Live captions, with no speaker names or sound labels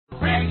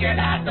hanging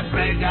at the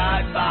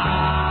Freeker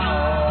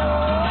bar.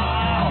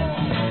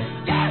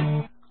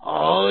 Yeah.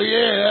 Oh,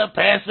 yeah,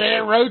 pass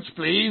that roach,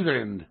 please,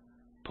 and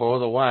pour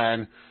the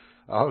wine.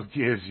 I'll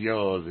kiss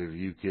yours if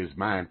you kiss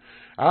mine.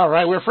 All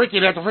right, we're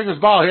freaking at the Freaker's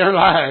Ball here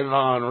live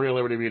on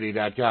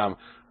RealLibertyMedia.com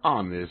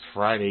on this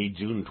Friday,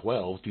 June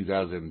 12,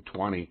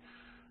 2020.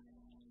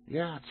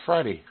 Yeah, it's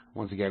Friday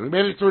once again. We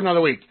made it through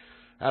another week.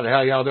 How the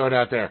hell y'all doing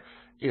out there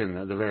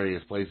in the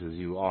various places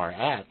you are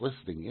at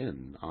listening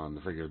in on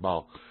the Freaker's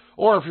Ball?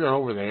 Or if you're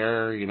over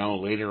there, you know,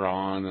 later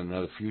on in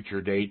the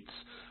future dates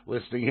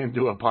listening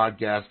into a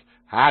podcast,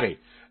 howdy.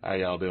 How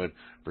y'all doing?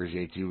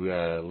 Appreciate you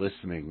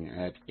listening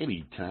at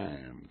any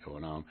time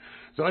going on.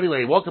 So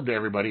anyway, welcome to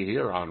everybody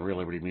here on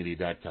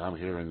RealLibertyMedia.com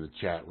here in the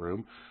chat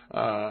room.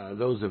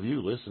 Those of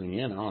you listening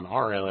in on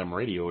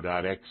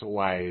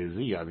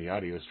RLMradio.xyz on the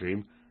audio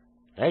stream,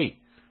 hey,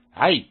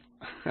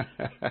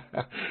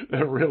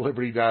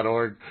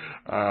 RealLiberty.org,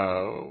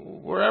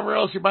 wherever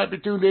else you might be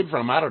tuned in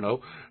from, I don't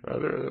know.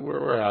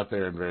 We're out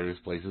there in various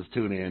places.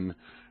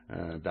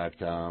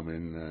 TuneIn.com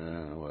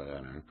and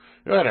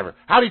whatever.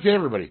 Howdy to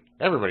everybody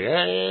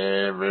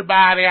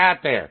out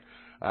there.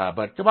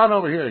 But come on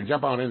over here and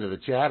jump on into the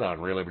chat on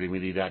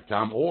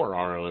RealLibertyMedia.com or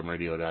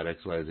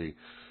RLMradio.xyz.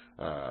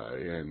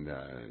 And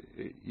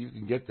you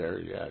can get there.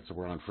 Yeah, so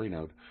we're on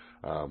Freenode.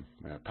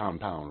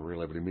 Pound, Real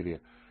Liberty Media.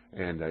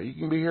 And you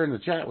can be here in the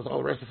chat with all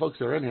the rest of the folks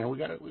that are in here. We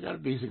got a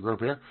decent group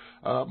here.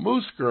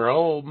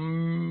 Moosegurl,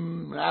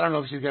 I don't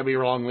know if she's going to be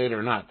along later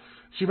or not.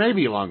 She may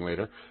be along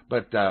later,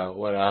 but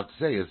what I have to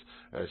say is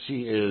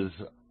she is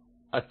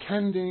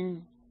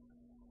attending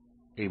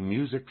a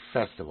music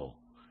festival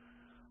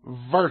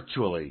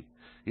virtually.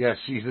 Yes,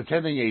 she's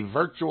attending a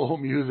virtual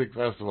music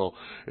festival.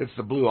 It's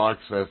the Blue Ox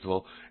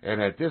Festival,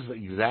 and at this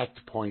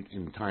exact point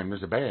in time,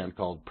 there's a band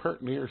called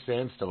Grimnir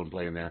Sandstone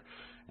playing there,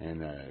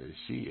 and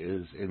she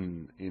is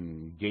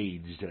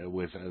engaged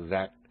with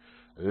that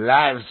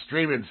live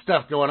streaming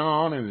stuff going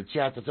on in the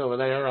chat that's over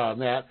there on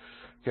that,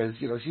 because,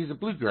 you know, she's a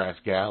bluegrass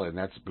gal, and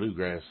that's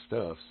bluegrass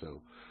stuff,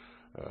 so...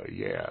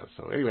 yeah,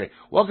 so anyway,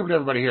 welcome to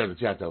everybody here in the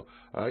chat, though.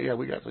 Yeah,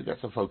 we got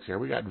some folks here.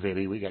 We got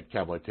Vinny, we got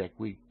Cowboy Tech,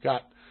 we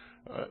got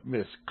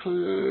Miss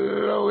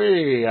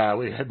Chloe,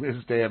 we had Miss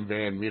Dan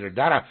Van Meter.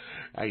 Donna,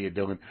 how you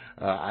doing?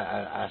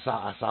 I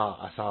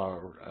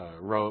saw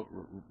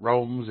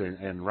Rome's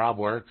and Rob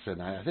Works,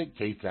 and I think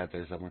Kate's out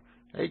there somewhere.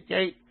 Hey,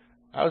 Kate,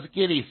 how's the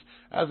kitties?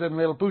 How's them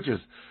little pooches?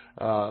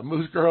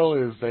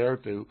 Moosegurl is there,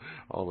 too,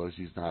 although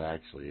she's not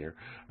actually here.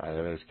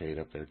 There's Kate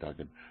up there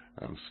talking.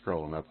 I'm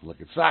scrolling up and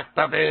looking. Sock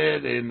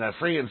puppet and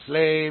free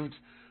enslaved.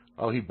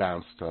 Oh, he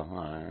bounced.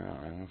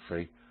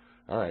 Free.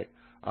 All right.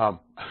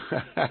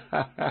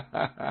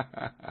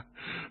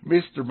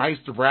 Mr.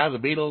 Meisterbrow, the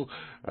Beetle,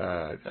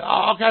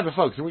 all kinds of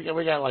folks. We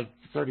got like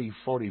 30,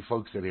 40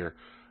 folks in here,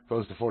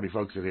 close to 40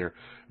 folks in here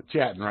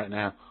chatting right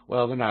now.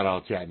 Well, they're not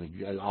all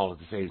chatting all at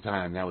the same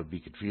time. That would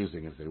be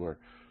confusing if they were.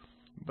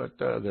 But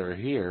they're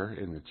here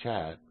in the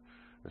chat.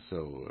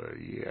 So,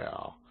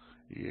 yeah.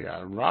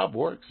 Yeah, Rob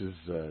Works is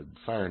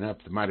firing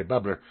up the Mighty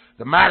Bubbler.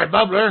 The Mighty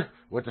Bubbler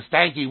with the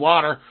stanky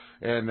water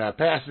and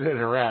passing it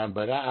around.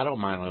 But I don't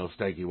mind a little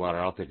stanky water.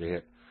 I'll take a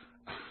hit.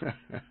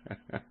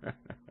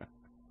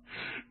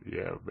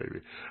 Yeah,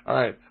 baby. All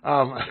right.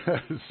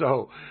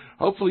 So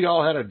hopefully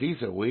y'all had a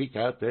decent week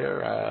out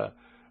there.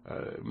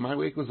 My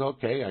week was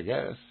okay, I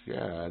guess.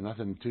 Yeah,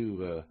 nothing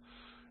too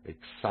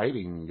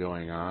exciting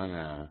going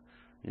on,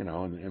 you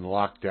know, in the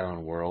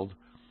lockdown world.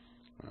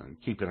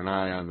 Keeping an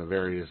eye on the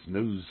various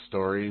news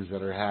stories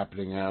that are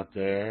happening out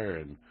there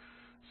and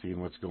seeing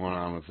what's going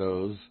on with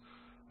those.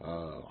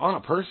 On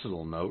a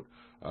personal note,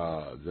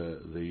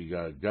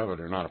 the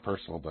governor, not a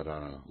personal, but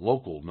on a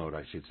local note,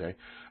 I should say,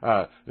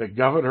 the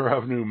governor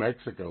of New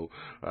Mexico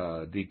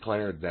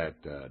declared that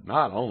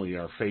not only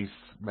are face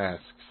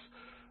masks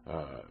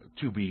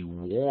to be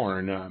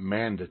worn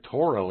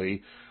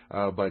mandatorily,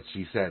 but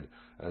she said,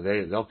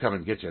 they'll come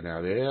and get you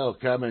now. They'll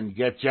come and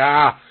get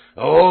ya.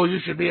 Oh, you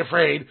should be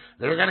afraid.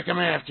 They're going to come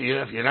after you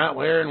if you're not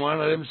wearing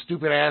one of them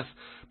stupid-ass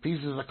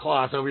pieces of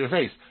cloth over your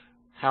face.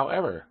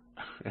 However,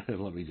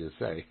 let me just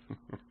say,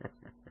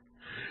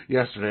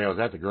 yesterday I was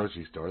at the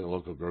grocery store, the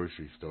local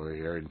grocery store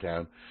here in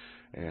town,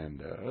 and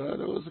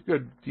there was a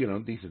good, you know,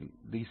 decent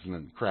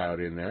crowd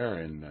in there,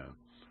 and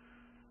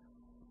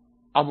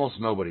almost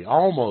nobody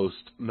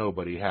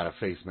had a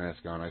face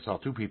mask on. I saw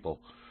two people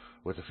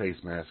with a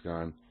face mask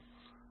on.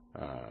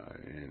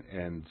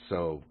 And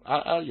so,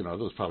 you know,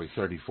 there was probably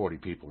 30, 40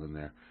 people in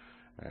there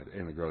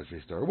in the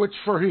grocery store, which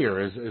for here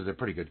is a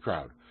pretty good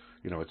crowd.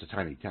 You know, it's a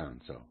tiny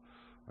town, so.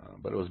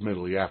 But it was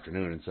middle of the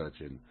afternoon and such,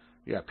 and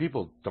yeah,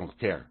 people don't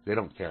care. They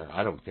don't care.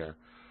 I don't care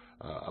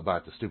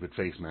about the stupid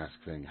face mask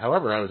thing.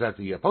 However, I was at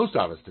the post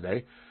office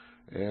today,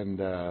 and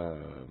there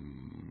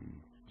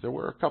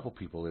were a couple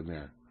people in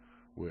there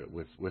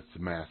with the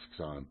masks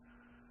on.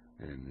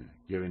 And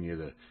giving you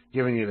the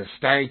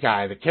stank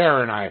eye, the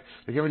Karen eye.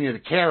 They're giving you the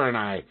Karen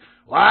eye.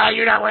 Why,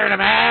 you're not wearing a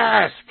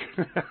mask?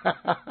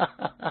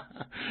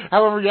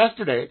 However,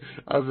 yesterday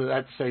I was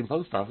at the same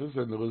post office,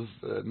 and there was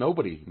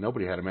nobody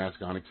had a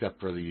mask on except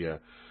for the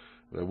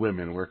the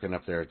women working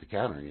up there at the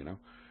counter,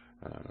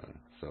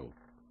 so.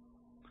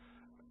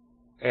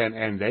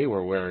 And they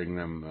were wearing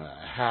them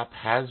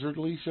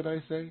haphazardly, should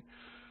I say,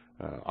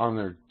 on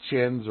their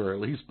chins or at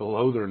least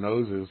below their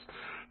noses.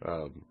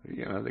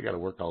 They got to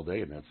work all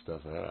day and that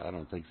stuff. I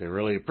don't think they're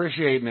really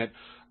appreciating it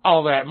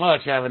all that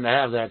much, having to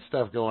have that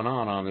stuff going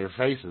on their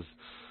faces.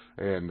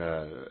 And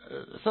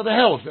so to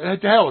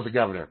hell with the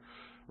governor,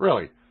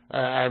 really.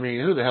 I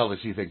mean, who the hell does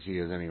she think she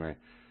is anyway?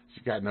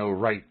 She's got no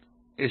right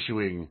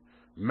issuing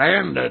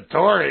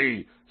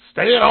mandatory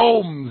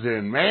stay-at-homes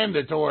and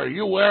mandatory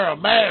you wear a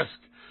mask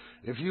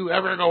if you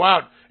ever go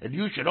out, and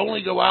you should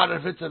only go out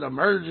if it's an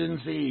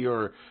emergency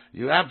or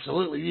you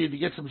absolutely need to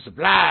get some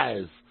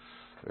supplies.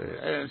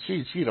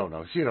 She don't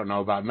know. She don't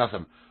know about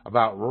nothing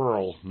about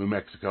rural New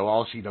Mexico.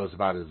 All she knows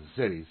about is the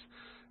cities,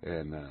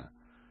 and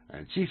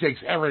she thinks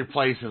every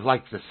place is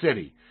like the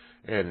city,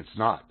 and it's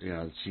not.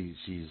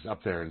 She's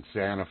up there in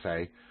Santa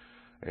Fe,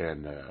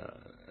 and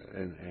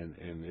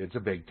it's a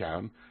big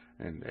town,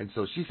 and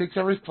so she thinks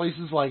every place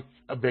is like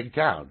a big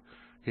town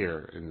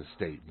here in the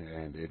state,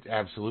 and it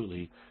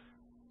absolutely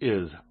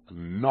is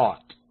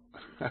not.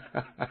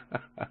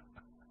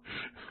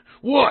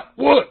 What?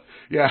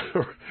 Yeah,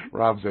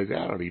 Rob says,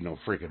 I don't need no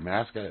freaking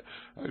mask. I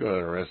go to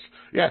the restaurant.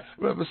 Yeah,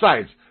 but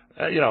besides,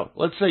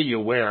 let's say you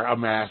wear a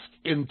mask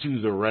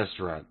into the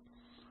restaurant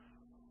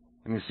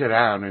and you sit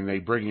down and they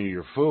bring you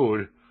your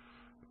food.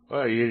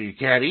 Well, you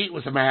can't eat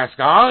with the mask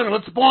on.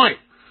 What's the point?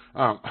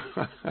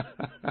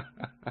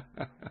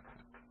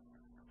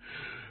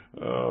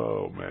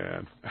 Oh,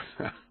 man.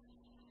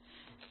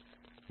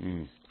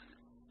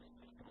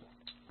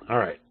 All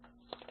right.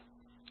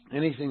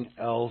 Anything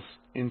else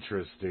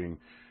interesting?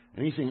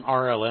 Anything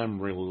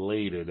RLM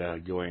related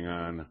going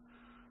on?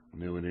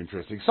 New and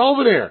interesting.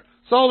 Solvenair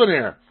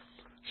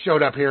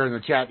showed up here in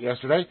the chat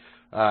yesterday.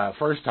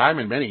 First time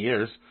in many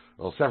years.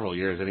 Well, several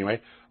years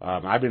anyway.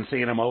 I've been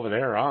seeing him over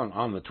there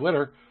on the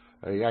Twitter.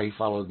 He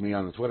followed me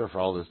on the Twitter for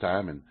all this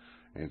time, and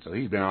so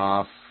he's been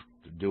off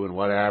doing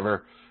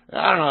whatever.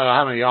 I don't know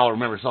how many of y'all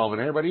remember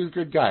Solvenair, but he's a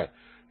good guy.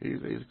 He's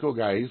a cool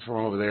guy. He's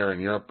from over there in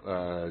Europe,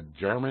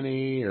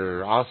 Germany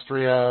or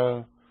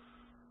Austria,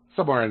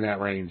 somewhere in that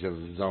range of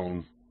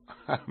zone.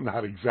 I'm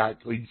not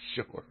exactly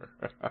sure.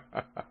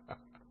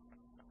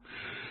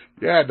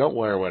 Yeah, don't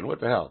wear one.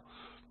 What the hell?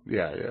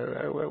 Yeah.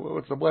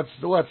 What's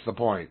the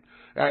point?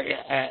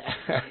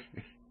 Yeah.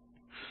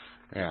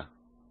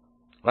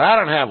 Well, I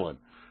don't have one.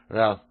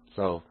 Well,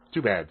 so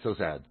too bad. So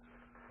sad.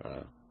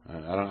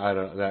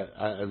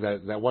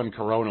 That one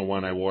Corona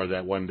one I wore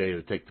that one day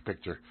to take the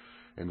picture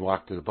and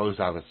walk to the post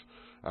office.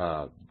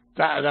 That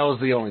was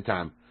the only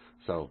time.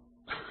 So.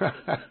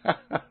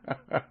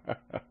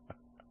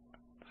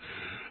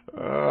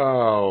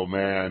 Oh,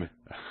 man.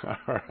 All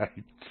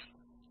right.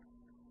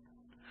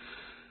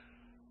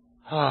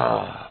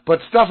 But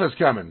stuff is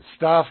coming.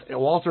 Stuff.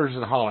 Walters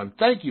in Holland.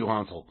 Thank you,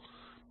 Hansel.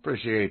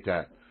 Appreciate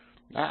that.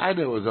 I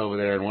knew it was over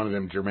there in one of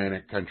them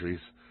Germanic countries.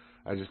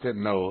 I just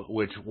didn't know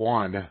which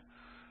one.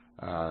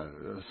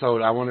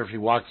 So I wonder if he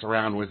walks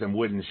around with them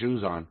wooden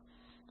shoes on.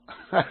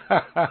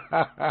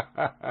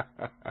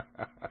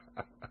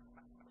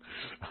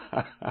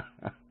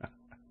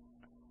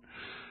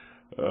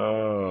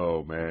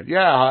 Oh, man.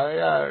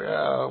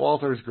 Yeah,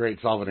 Walter's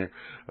great, Solvenair.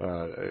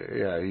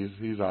 Yeah,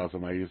 he's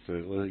awesome. I used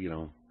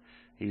to,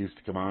 he used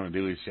to come on and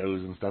do his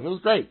shows and stuff. It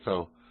was great.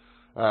 So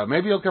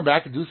maybe he'll come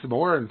back and do some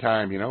more in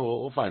time.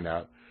 We'll find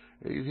out.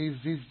 He's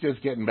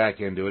just getting back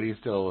into it. He's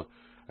still,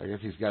 I guess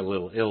he's got a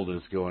little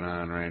illness going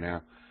on right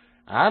now.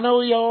 I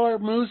know you are,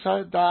 Moose.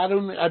 I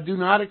do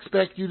not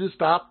expect you to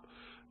stop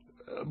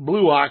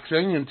Blue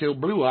Oxing until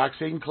Blue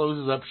Oxing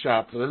closes up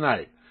shop for the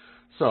night.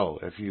 So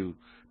if you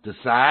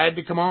decide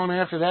to come on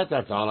after that,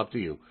 that's all up to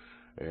you.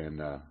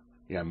 And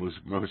yeah,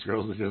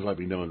 Moosegurl just let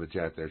me know in the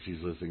chat there.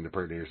 She's listening to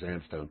Pertnir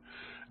Sandstone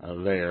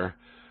there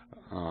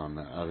on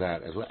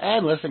that as well,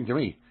 and listening to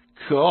me.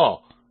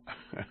 Cool.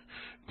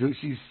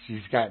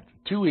 She's got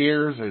two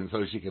ears, and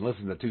so she can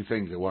listen to two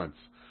things at once.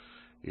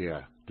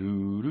 Yeah.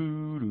 Do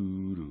do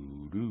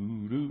do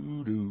do do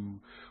do do.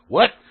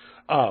 What?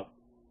 All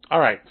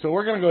right. So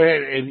we're gonna go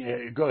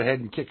ahead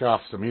and kick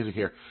off some music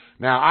here.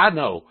 Now I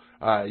know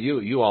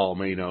you all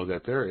may know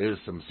that there is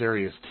some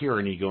serious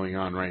tyranny going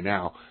on right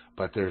now,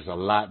 but there's a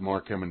lot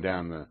more coming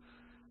down the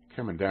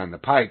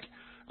pike.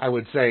 I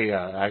would say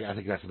I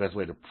think that's the best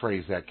way to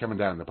phrase that. Coming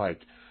down the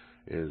pike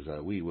is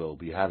we will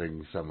be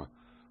having some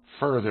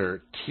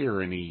further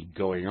tyranny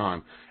going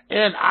on.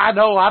 And I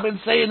know I've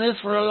been saying this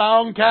for a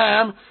long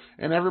time,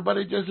 and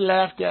everybody just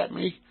laughed at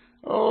me.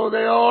 Oh,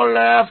 they all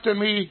laughed at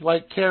me,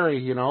 like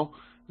Carrie,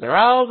 They're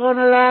all going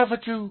to laugh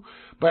at you.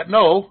 But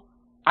no,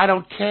 I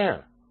don't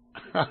care.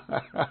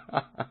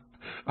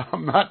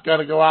 I'm not going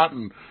to go out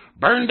and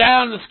burn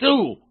down the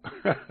school.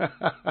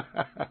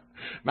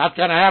 Not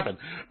going to happen.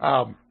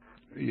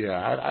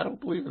 Yeah, I don't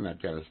believe in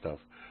that kind of stuff.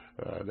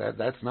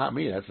 That's not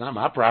me. That's not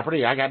my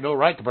property. I got no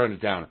right to burn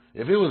it down.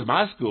 If it was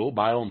my school,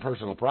 my own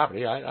personal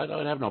property, I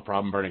don't have no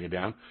problem burning it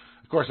down.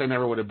 Of course, I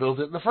never would have built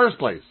it in the first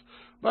place.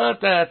 But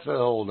that's a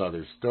whole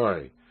other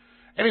story.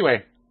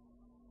 Anyway,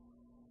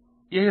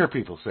 you hear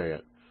people say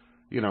it,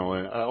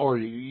 or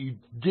you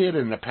did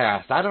in the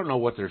past. I don't know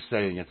what they're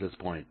saying at this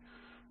point.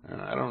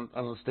 I don't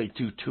stay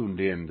too tuned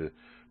in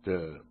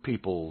to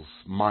people's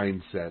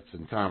mindsets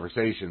and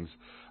conversations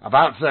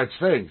about such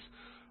things.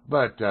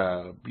 But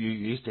you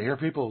used to hear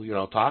people,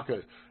 talk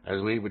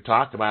as we would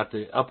talk about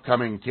the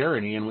upcoming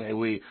tyranny, and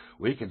we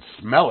could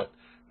smell it,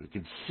 we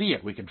could see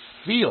it, we could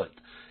feel it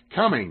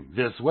coming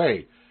this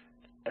way.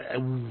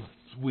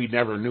 We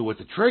never knew what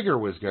the trigger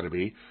was going to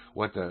be,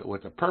 what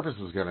the purpose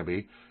was going to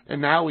be,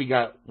 and now we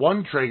got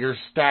one trigger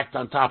stacked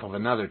on top of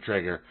another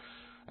trigger.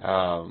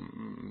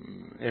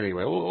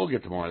 Anyway, we'll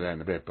get to more of that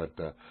in a bit, but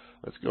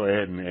let's go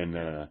ahead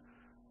and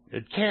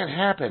it can't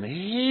happen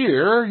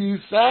here, you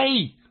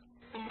say?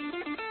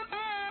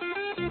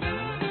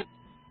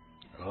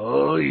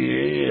 Oh,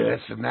 yeah,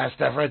 that's some nice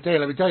stuff right there.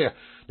 Let me tell you,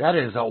 that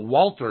is a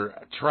Walter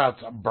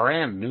Trout's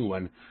brand new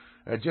one.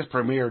 It just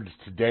premiered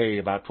today,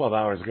 about 12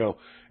 hours ago.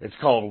 It's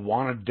called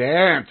Wanna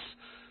Dance.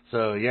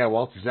 So, yeah,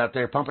 Walter's out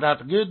there pumping out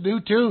the good new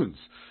tunes.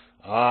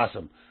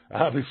 Awesome.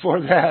 Before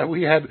that,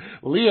 we had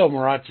Leo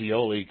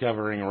Maraccioli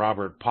covering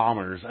Robert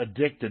Palmer's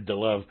Addicted to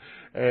Love,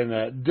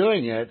 and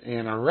doing it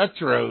in a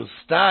retro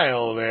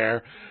style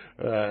there.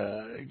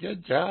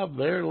 Good job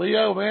there,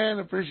 Leo, man.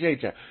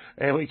 Appreciate you.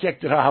 And we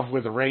kicked it off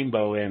with a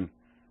rainbow in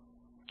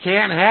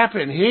Can't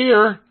Happen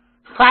Here.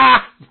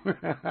 Ha!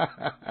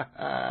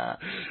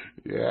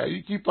 Yeah,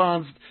 you keep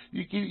on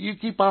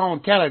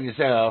telling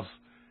yourself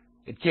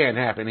it can't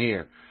happen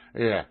here.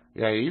 Yeah,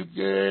 you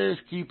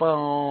just keep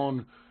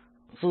on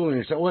fooling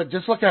yourself. Well,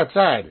 just look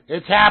outside.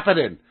 It's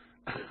happening.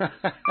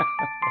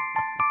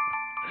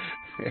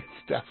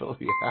 It's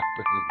definitely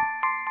happening.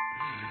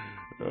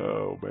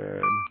 Oh,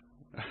 man.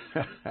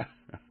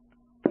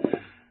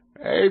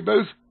 Hey,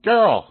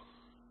 Moosegurl.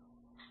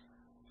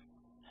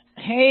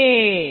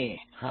 Hey.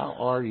 How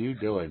are you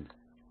doing?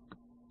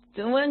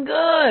 Doing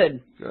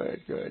good.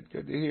 Good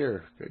to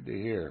hear.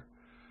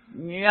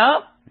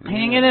 Yep.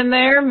 Hanging in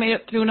there. Made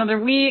it through another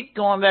week.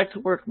 Going back to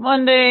work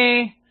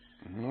Monday.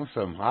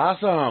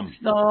 Awesome.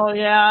 So,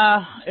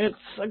 yeah, it's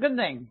a good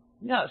thing.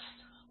 Yes.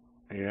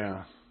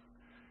 Yeah.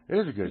 It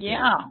is a good thing.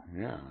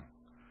 Yeah.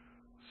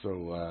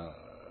 So,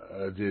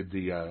 did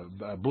the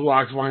Blue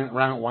Ox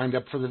wind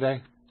up for the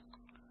day?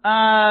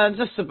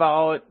 Just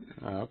about.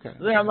 Oh, okay.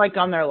 They're like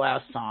on their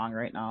last song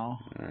right now.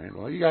 All right.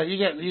 Well, you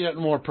got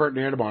more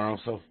pertinent here tomorrow,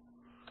 so.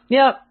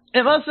 Yep.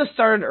 It must have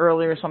started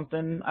early or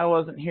something. I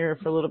wasn't here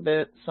for a little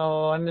bit,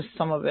 so I missed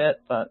some of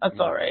it, but that's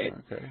all right.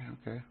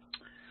 Okay.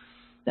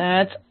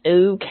 That's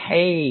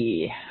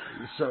okay.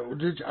 So,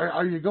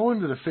 are you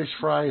going to the fish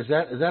fry? Is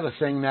that a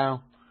thing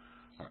now?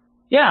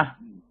 Yeah.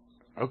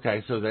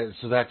 Okay, so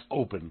that's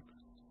open.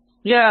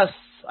 Yes,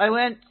 I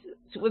went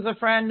with a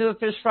friend to a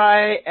fish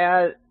fry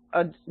at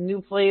a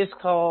new place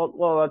called,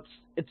 well,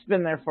 it's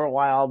been there for a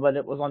while, but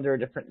it was under a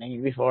different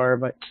name before,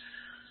 but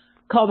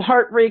called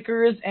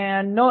Heartbreakers,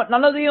 and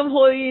none of the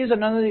employees and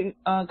none of the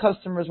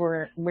customers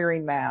were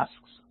wearing masks.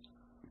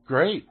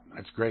 Great.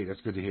 That's great.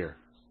 That's good to hear.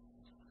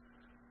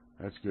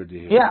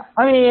 Yeah,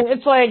 I mean,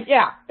 it's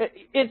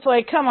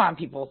like, come on,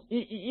 people.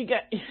 You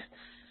get,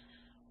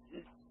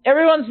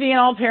 everyone's being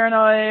all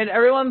paranoid.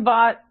 Everyone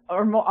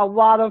a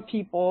lot of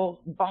people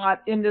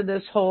bought into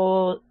this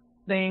whole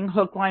thing,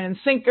 hook, line, and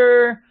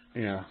sinker.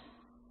 Yeah.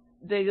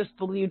 They just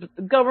believed what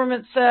the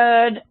government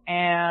said,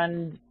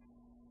 and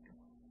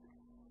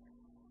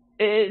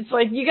it's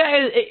like, you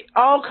guys,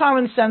 all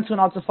common sense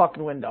went out the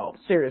fucking window,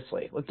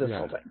 seriously, with this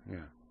whole thing.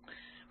 Yeah.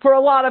 For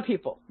a lot of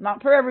people.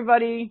 Not for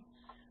everybody.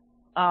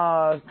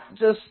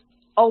 Just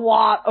a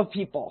lot of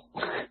people.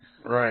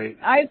 Right.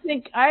 I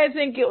think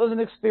it was an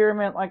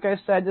experiment, like I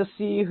said, to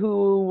see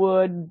who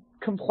would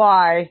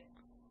comply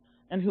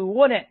and who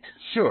wouldn't.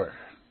 Sure.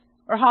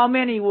 Or how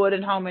many would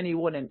and how many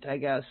wouldn't, I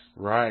guess.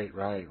 Right.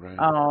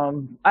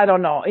 I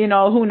don't know.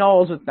 Who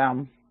knows with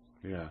them.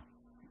 Yeah.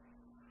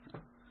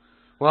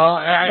 Well,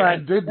 I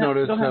did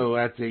notice, though,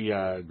 at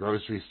the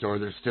grocery store,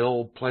 there's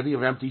still plenty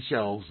of empty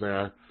shelves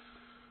there.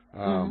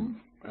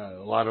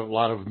 A lot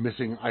of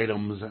missing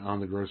items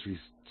on the grocery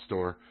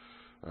store.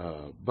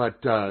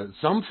 But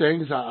some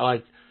things,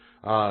 like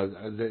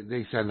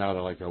they send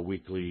out a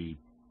weekly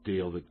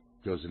deal that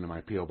goes into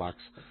my P.O. box,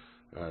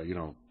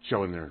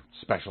 showing their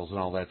specials and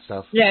all that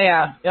stuff.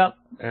 Yeah, yep.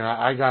 And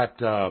I got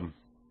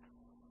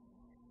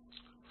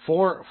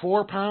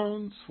 4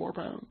 pounds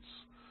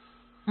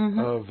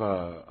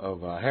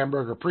of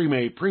hamburger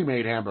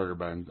pre-made hamburger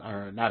buns,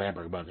 or not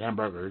hamburger buns,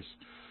 hamburgers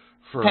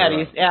for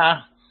patties.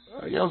 Yeah.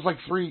 It was like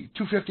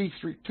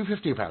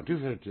 $2.50 a pound.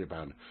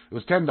 It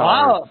was $10.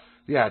 Wow.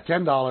 Yeah,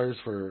 $10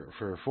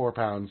 for 4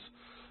 pounds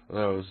of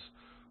those.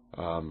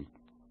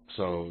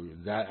 So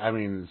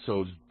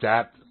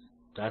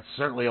that's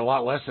certainly a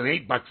lot less than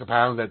 $8 a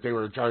pound that they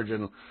were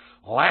charging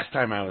last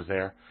time I was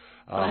there.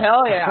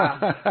 Hell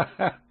yeah.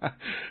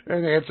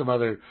 And they had some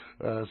other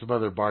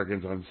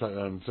bargains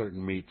on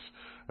certain meats.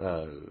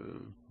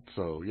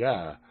 So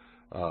yeah.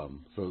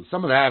 So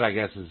some of that, I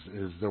guess,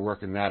 is they're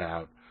working that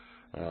out.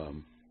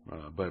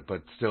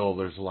 But still,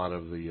 there's a lot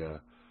of the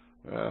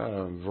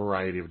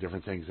variety of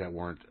different things that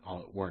weren't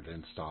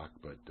in stock.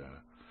 But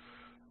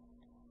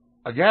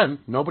again,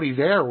 nobody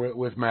there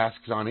with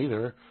masks on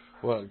either.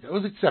 Well, it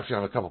was the exception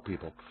of a couple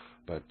people,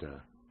 but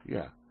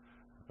yeah.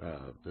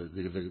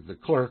 The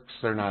clerks,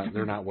 they're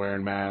not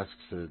wearing masks.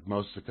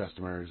 Most of the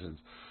customers, and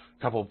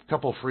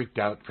couple freaked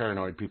out,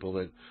 paranoid people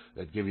that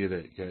give you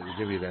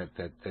that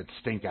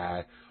stink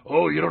eye.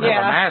 Oh, you don't have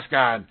a mask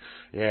on.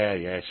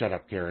 Yeah. Shut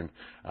up, Karen.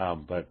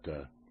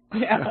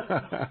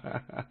 Yeah.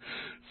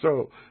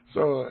 So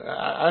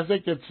I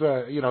think it's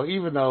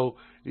even though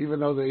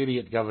the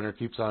idiot governor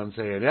keeps on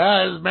saying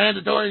it's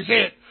mandatory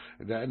shit,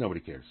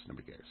 nobody cares.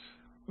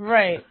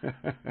 Right.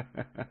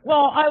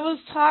 Well, I was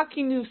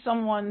talking to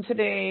someone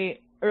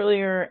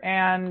earlier,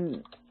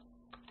 and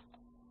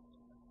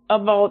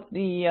about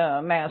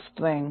the mask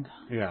thing.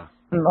 Yeah.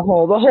 And the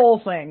whole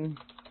thing.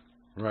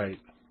 Right.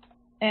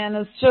 And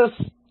it's just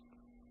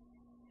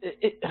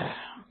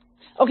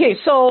okay.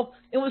 So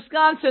in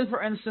Wisconsin,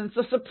 for instance,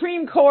 the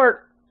Supreme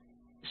Court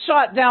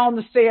shot down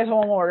the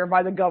stay-at-home order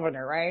by the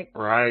governor. Right.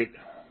 Right.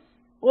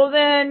 Well,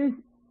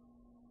 then.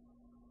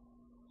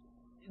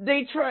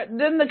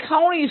 Then the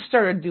counties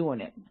started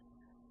doing it.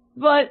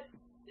 But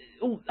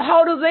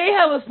how do they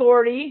have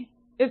authority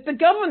if the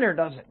governor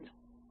doesn't?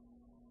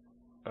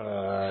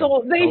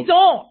 So they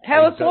don't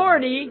have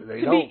authority to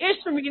be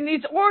issuing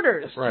these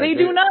orders. Right. They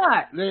do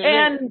not.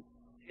 And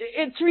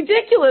it's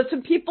ridiculous,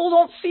 and people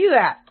don't see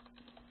that.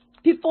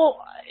 People,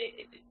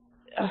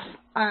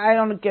 I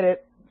don't get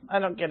it.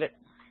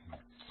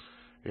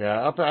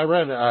 Yeah, I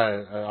read an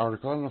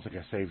article, I don't think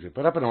I saved it,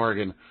 but up in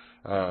Oregon,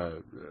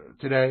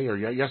 today or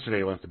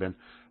yesterday it must have been.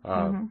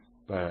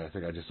 But I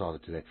think I just saw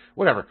it today.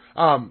 Whatever.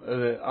 Up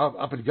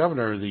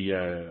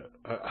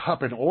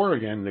in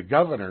Oregon, the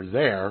governor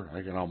there,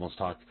 I can almost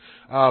talk,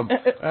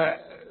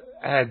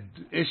 had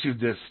issued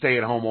this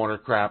stay-at-home order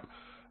crap,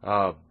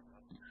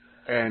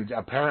 and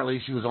apparently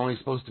she was only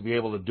supposed to be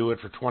able to do it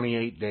for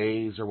 28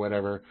 days or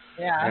whatever.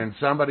 Yeah. And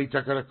somebody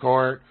took her to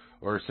court,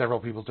 or several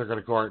people took her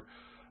to court,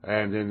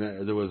 and then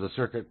there was a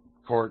circuit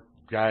court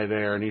guy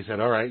there, and he said,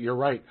 all right, you're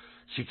right.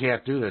 She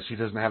can't do this. She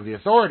doesn't have the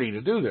authority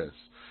to do this.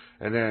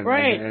 And then,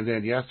 and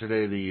then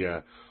yesterday,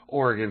 the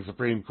Oregon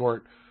Supreme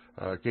Court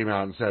came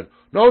out and said,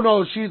 no,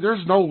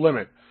 there's no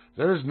limit.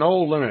 There's no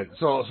limit.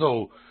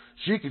 So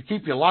she could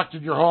keep you locked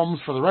in your homes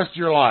for the rest of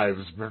your lives.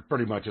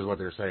 Pretty much is what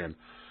they're saying.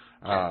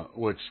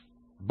 Which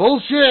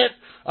bullshit.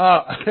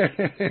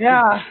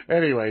 Yeah.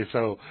 Anyway,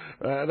 so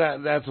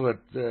that's what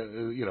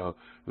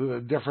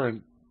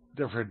different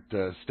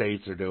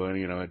states are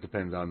doing. It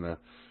depends on the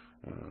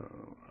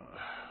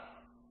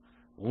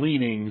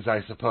leanings,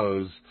 I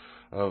suppose,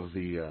 of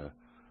the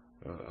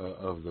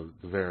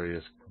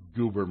various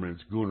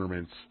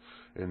gooberments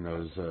in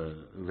those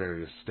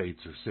various states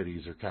or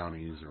cities or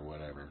counties or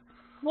whatever.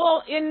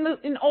 Well,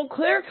 in Eau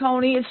Claire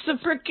County, it's the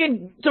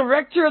freaking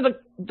director of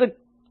the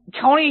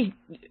county,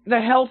 the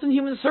Health and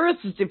Human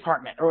Services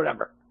Department or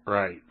whatever.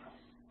 Right.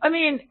 I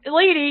mean,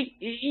 lady,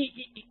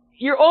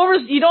 you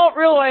don't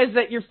realize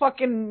that you're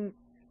fucking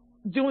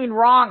doing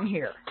wrong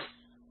here.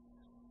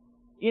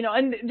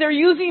 And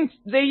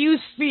they use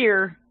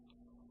fear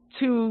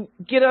to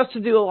get us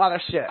to do a lot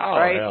of shit,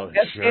 right? Hell,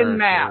 in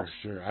mass.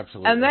 Sure,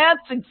 absolutely. And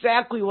that's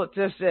exactly what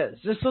this is.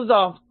 This is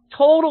a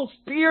total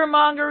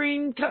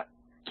fear-mongering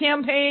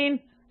campaign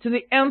to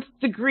the nth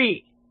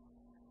degree.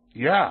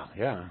 Yeah.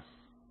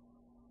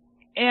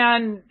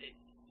 And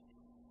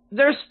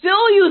they're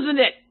still using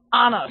it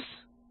on us.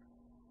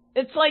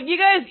 It's like, you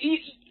guys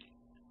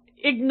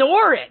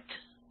ignore it.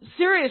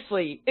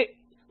 Seriously.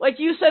 Like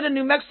you said in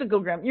New Mexico,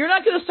 Grim, you're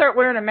not going to start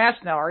wearing a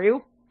mask now, are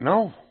you?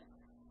 No.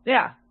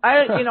 Yeah.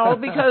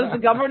 Because the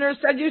governor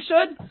said you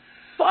should?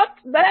 Fuck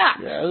that.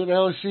 Yeah, who the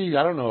hell is she?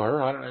 I don't know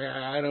her.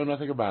 I know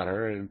nothing about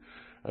her, and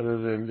other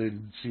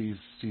than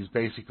she's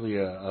basically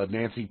a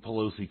Nancy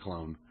Pelosi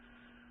clone.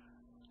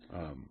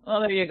 Oh,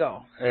 there you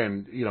go.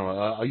 And,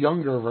 a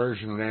younger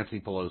version of Nancy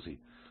Pelosi.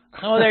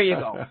 Oh, there you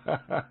go.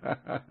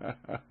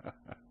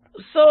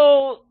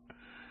 So,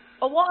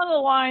 along the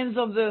lines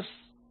of this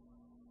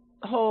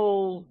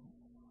whole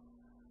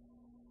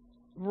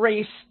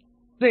race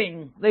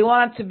thing, they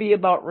want it to be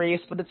about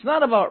race, but it's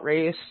not about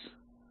race.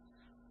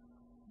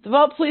 It's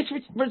about police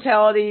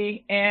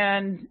brutality,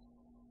 and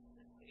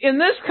in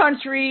this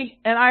country,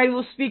 and I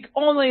will speak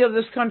only of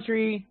this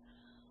country,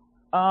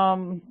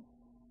 the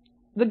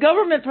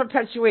government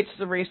perpetuates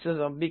the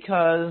racism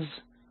because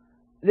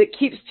it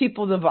keeps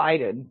people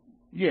divided.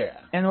 Yeah.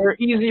 And we're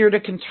easier to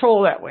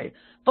control that way.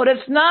 But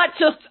it's not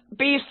just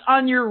based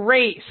on your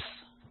race.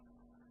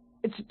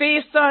 It's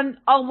based on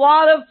a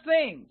lot of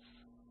things.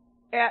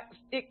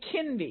 It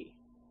can be.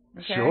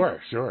 Okay?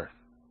 Sure.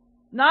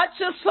 Not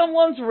just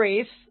someone's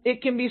race.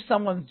 It can be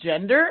someone's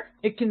gender.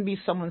 It can be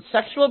someone's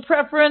sexual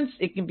preference.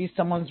 It can be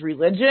someone's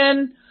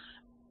religion.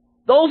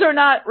 Those are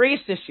not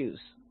race issues.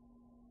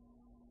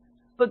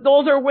 But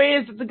those are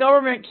ways that the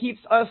government keeps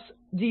us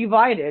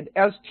divided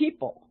as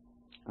people.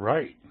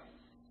 Right.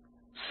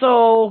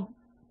 So,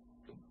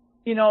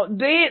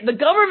 the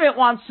government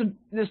wants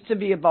this to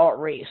be about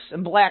race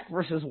and black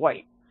versus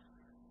white.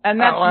 And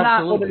that's not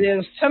what it absolutely.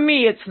 is. To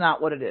me, it's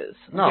not what it is.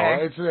 Okay? No,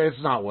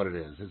 it's not what it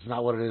is. It's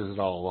not what it is at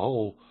all. The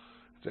whole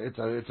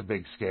it's a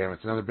big scam.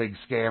 It's another big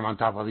scam on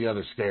top of the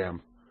other scam.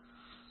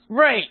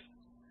 Right.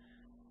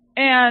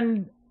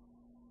 And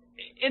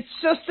it's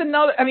just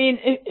another. I mean,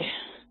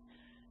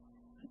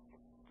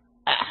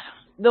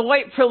 the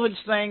white privilege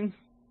thing.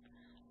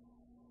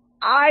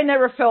 I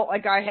never felt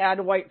like I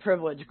had white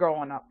privilege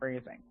growing up or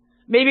anything.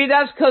 Maybe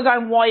that's because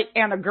I'm white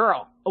and a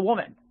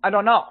woman. I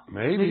don't know.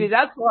 Maybe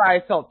that's where I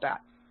felt that.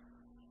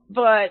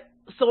 But,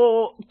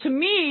 so, to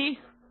me,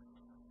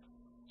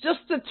 just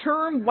the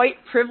term white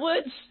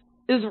privilege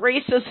is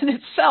racist in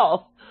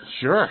itself.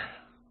 Sure.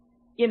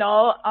 You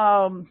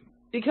know,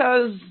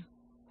 because...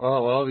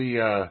 Well,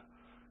 the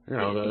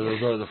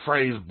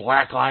phrase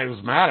Black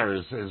Lives Matter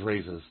is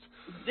racist.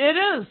 It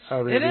is.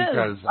 I mean, it is.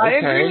 Because,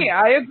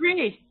 I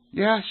agree.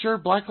 Yeah, sure,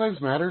 Black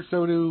Lives Matter,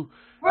 so do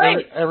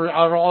right.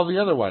 all the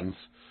other ones.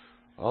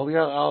 All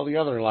the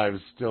other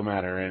lives still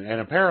matter.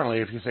 And apparently,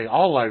 if you say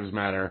all lives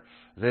matter...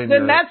 Then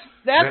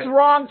that's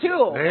wrong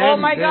too. Oh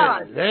my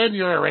God! Then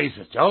you're a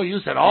racist. Oh, you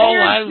said all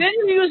lives. Then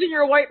you're using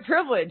your white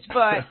privilege,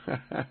 but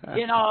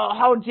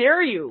how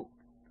dare you?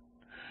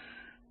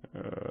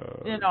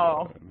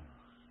 God.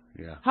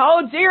 Yeah.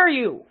 How dare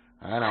you?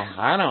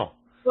 I know.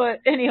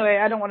 But anyway,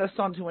 I don't want to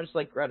sound too much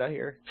like Greta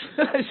here.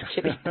 Just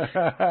kidding.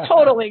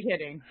 Totally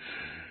kidding.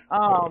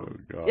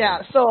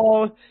 Yeah.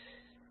 So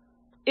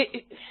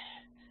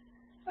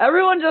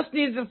everyone just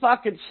needs to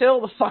fucking chill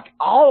the fuck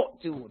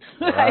out, dude.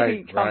 Right, I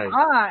mean, come on.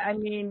 I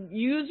mean,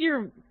 use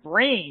your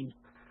brain.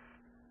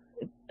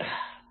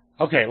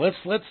 Okay,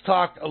 let's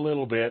talk a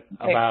little bit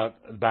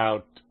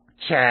about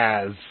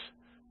CHAZ.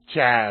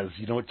 CHAZ.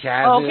 You know what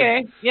CHAZ is?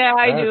 Okay. Yeah,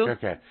 I do.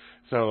 Okay.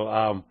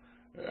 So,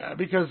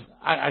 because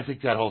I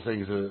think that whole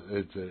thing is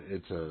a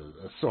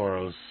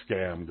Soros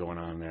scam going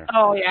on there.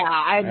 Oh yeah,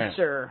 I'm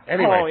sure.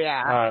 Anyway, oh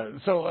yeah.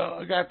 So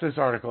I got this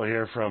article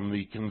here from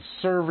the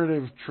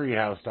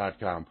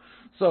conservativetreehouse.com.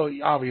 So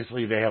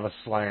obviously they have a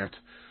slant.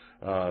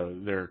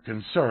 They're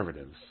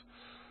conservatives.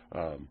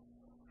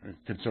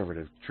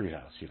 Conservative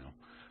treehouse, you know.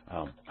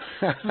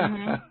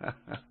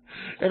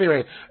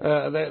 Anyway,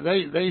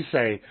 they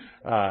say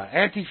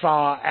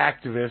Antifa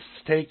activists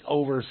take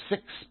over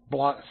six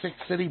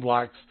city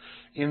blocks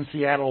in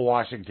Seattle,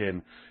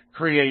 Washington,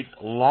 create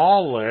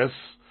Lawless,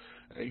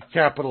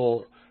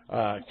 Capitol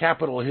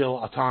Hill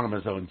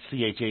Autonomous Zone,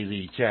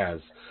 CHAZ,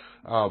 CHAZ,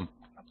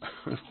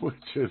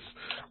 which is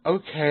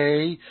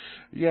okay.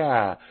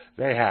 Yeah,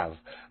 they have,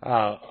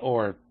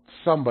 or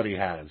somebody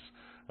has.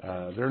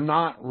 They're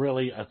not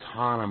really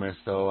autonomous,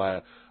 though.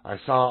 I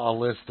saw a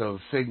list of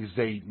things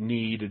they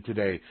need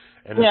today,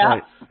 and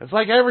it's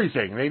like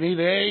everything. They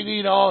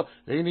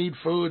need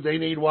food, they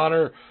need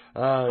water.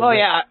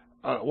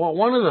 Well,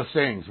 one of the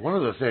things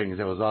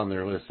that was on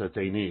their list that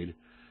they need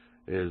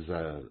is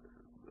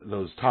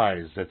those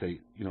ties that the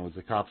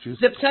cops use.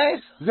 Zip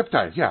ties? Zip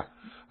ties, yeah.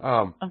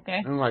 Okay.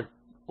 And I'm like,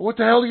 what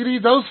the hell do you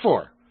need those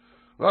for?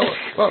 Well,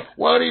 what's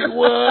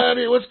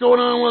going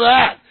on with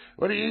that?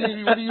 What are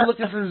you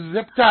looking for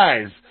zip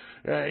ties?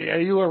 Are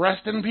you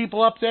arresting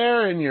people up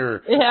there in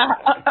your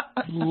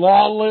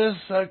lawless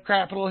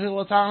Capitol Hill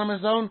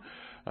Autonomous Zone?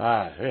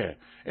 Yeah.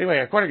 Anyway,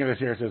 according to this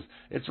here, it says,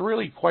 it's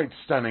really quite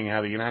stunning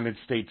how the United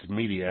States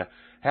media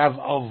have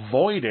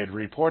avoided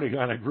reporting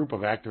on a group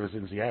of activists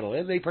in Seattle,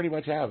 and they pretty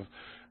much have.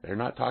 They're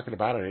not talking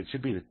about it. It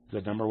should be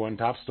the number one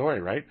top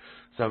story, right?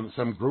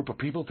 Some group of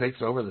people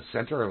takes over the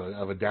center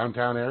of a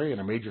downtown area in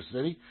a major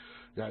city.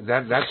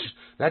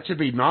 That should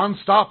be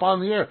nonstop on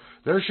the air.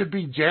 There should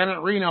be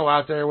Janet Reno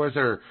out there with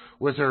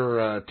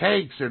her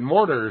tanks and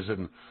mortars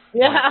and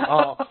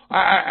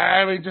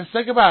I mean, just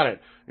think about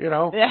it.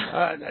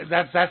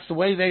 That's the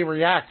way they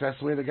react. That's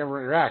the way the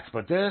government reacts.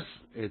 But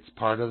it's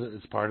part of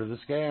the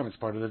scam. It's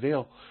part of the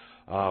deal.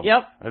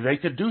 They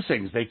could do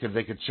things. They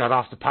could shut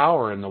off the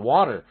power and the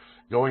water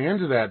going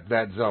into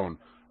that zone,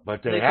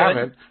 but they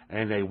haven't,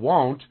 and they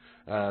won't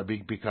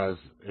because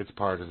it's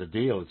part of the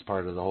deal. It's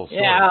part of the whole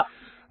story.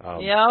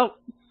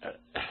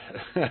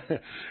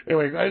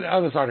 Anyway,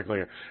 on this article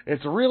here,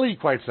 it's really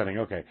quite stunning.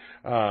 Okay,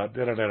 that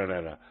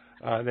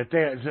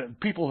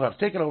people have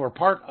taken over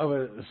part of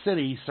a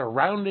city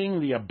surrounding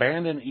the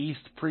abandoned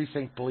East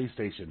Precinct Police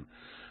Station.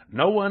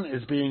 No one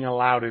is being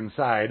allowed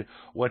inside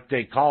what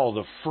they call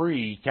the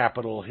free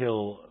Capitol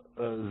Hill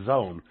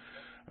zone.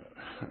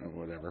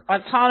 Whatever.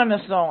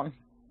 Autonomous zone.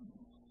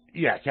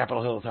 Yeah,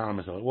 Capitol Hill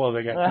Autonomous Zone. Well,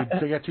 they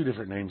got two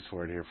different names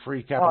for it here: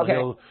 Free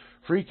Capitol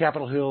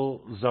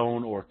Hill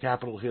Zone or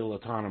Capitol Hill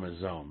Autonomous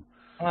Zone.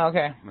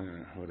 Okay.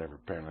 Whatever.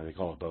 Apparently, they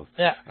call it both.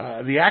 Yeah.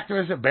 The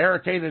activists have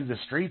barricaded the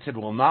streets and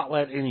will not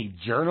let any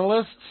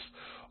journalists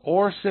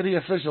or city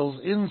officials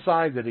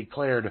inside the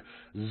declared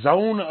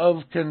zone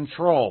of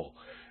control.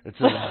 It's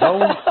a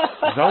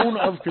zone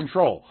of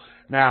control.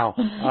 Now,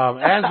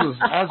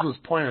 as was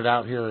pointed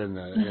out here in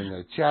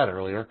the chat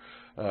earlier,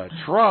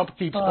 Trump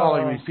keeps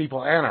calling these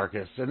people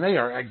anarchists, and they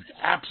are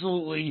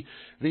absolutely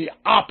the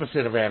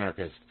opposite of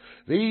anarchists.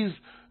 These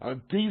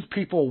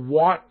people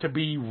want to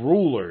be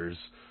rulers,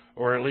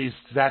 or at least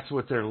that's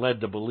what they're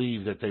led to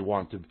believe that they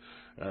want to.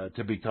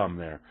 to become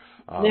there.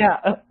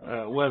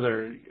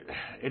 Whether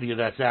any of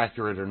that's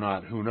accurate or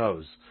not, who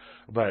knows?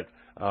 But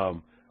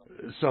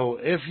so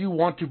if you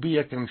want to be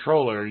a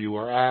controller, you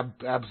are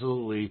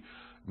absolutely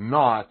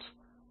not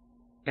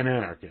an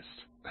anarchist.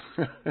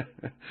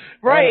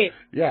 Right.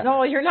 Yeah.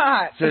 No, you're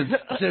not.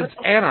 Since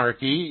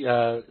anarchy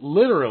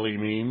literally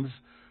means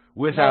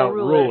without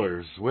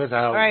rulers.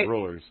 Without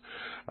rulers.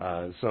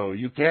 So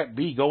you can't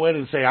go in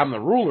and say, I'm the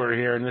ruler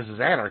here and this is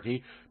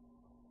anarchy.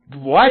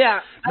 What?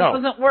 Yeah, that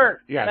doesn't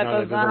work. Yeah, that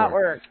does not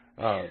work.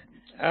 Right.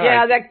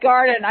 That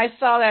garden. I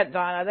saw that,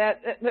 Donna.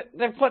 That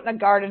they're putting a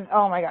garden.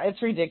 Oh my God,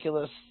 it's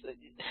ridiculous.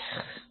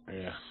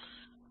 Yeah.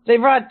 They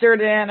brought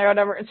dirt in or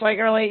whatever. It's like,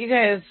 really, you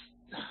guys.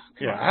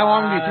 Yeah. How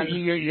long do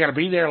you got to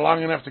be there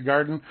long enough to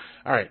garden?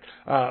 All right.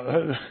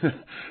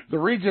 The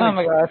region. Oh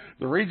my God.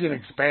 The region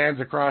expands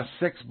across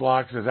 6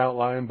 blocks as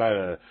outlined by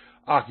the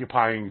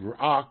occupying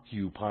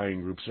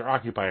groups or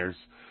occupiers.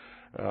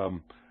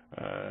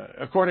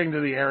 According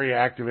to the area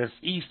activists,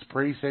 East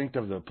Precinct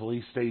of the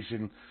police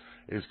station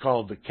is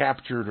called the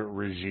captured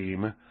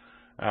regime.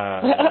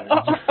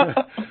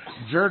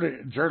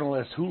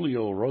 Journalist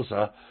Julio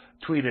Rosa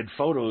tweeted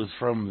photos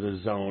from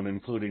the zone,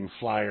 including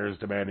flyers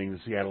demanding the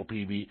Seattle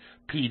PD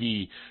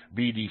be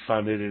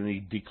defunded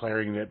and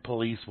declaring that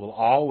police will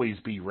always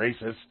be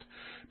racist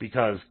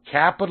because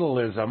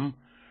capitalism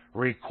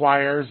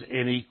requires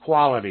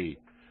inequality.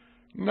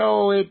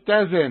 No, it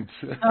doesn't.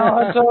 No,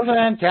 it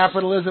doesn't.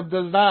 Capitalism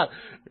does not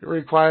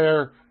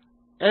require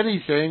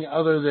anything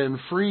other than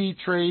free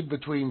trade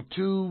between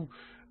two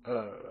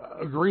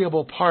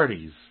agreeable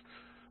parties.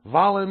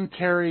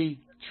 Voluntary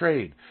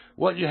trade.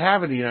 What you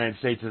have in the United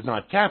States is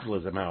not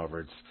capitalism,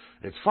 however.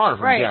 It's far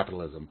from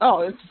capitalism. Oh,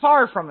 it's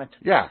far from it.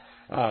 Yeah.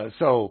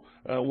 So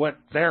what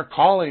they're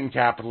calling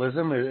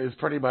capitalism is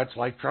pretty much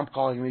like Trump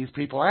calling these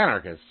people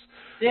anarchists.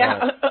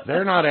 Yeah.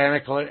 They're not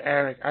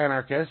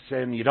anarchists,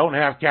 and you don't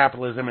have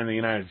capitalism in the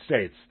United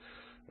States,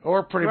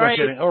 or pretty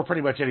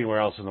much anywhere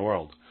else in the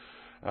world.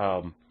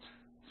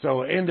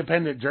 So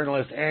independent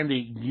journalist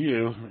Andy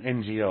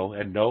NGO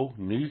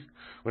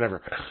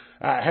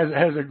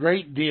has a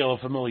great deal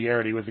of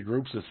familiarity with the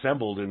groups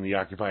assembled in the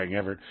occupying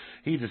effort.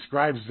 He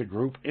describes the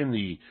group in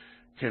the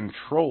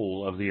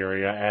control of the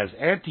area as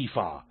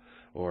Antifa,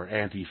 or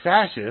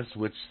anti-fascist,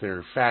 which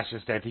they're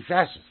fascist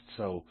anti-fascist.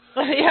 So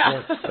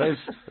there's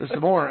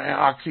some more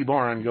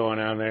oxymoron going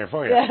on there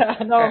for you.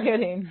 Yeah, no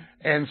kidding.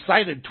 And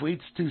cited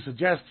tweets to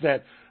suggest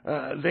that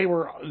there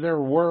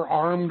were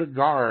armed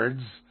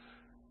guards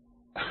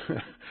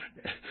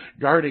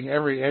guarding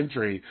every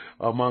entry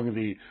among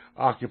the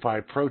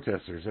Occupy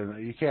protesters.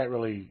 And you can't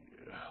really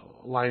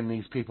line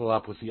these people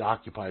up with the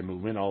Occupy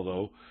movement,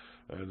 although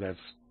that's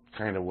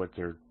kind of what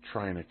they're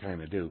trying to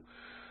kind of do.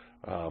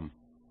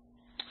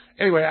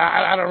 Anyway,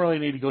 I don't really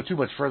need to go too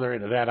much further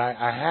into that.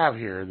 I have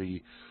here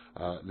the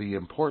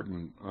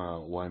important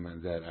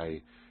one that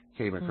I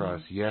came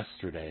across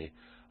yesterday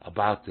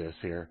about this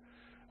here,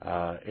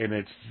 and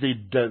it's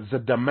the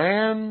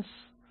demands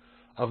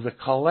of the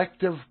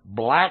collective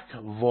black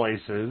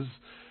voices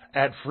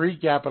at Free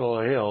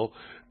Capitol Hill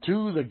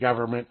to the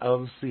government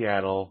of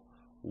Seattle,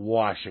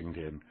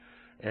 Washington.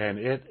 And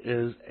it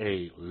is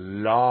a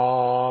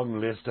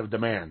long list of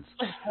demands.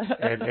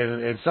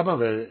 and some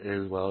of it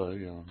is, well,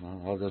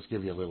 I'll just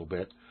give you a little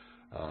bit.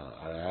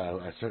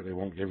 I certainly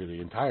won't give you the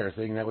entire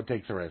thing. That would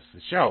take the rest of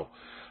the show.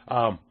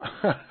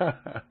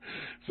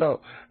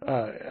 So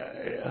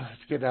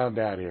let's get down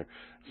here.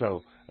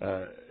 So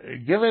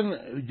given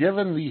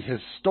the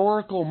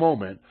historical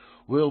moment,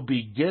 we'll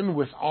begin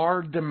with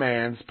our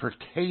demands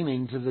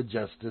pertaining to the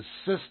justice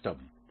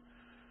system.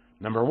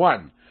 Number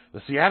 1.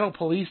 The Seattle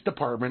Police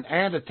Department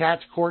and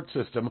attached court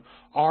system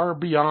are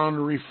beyond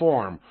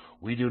reform.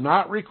 We do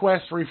not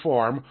request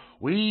reform.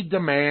 We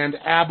demand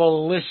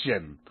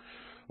abolition.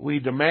 We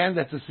demand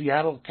that the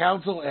Seattle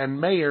Council and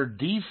Mayor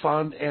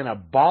defund and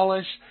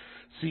abolish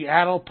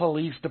Seattle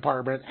Police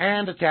Department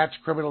and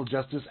attached criminal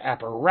justice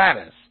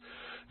apparatus.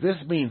 This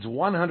means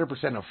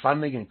 100% of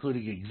funding,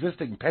 including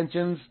existing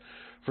pensions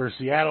for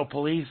Seattle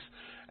Police,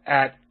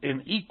 at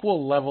an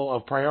equal level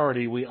of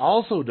priority. We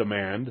also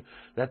demand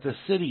that the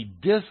city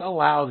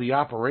disallow the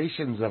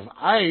operations of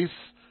ICE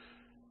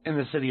in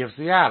the city of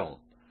Seattle.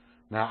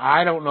 Now,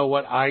 I don't know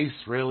what ICE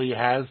really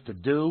has to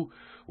do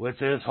with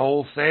this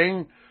whole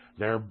thing.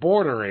 They're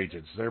border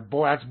agents.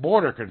 That's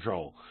border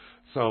control.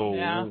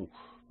 So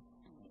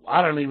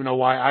I don't even know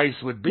why ICE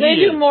would be. They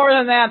do more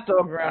than that,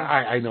 though, Grim.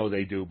 I know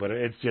they do, but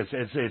it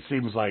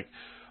seems like,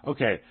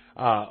 okay,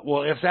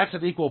 well, if that's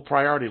an equal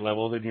priority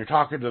level, then you're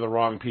talking to the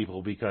wrong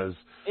people because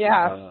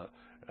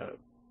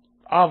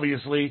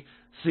obviously,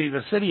 see,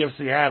 the city of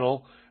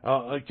Seattle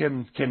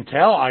can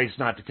tell ICE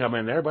not to come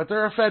in there, but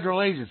they're a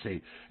federal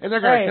agency, and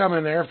they're going to come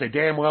in there if they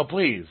damn well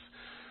please.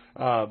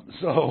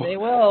 So they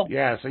will.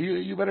 Yeah, so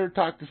you better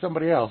talk to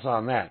somebody else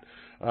on that.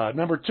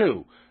 Number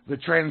 2, the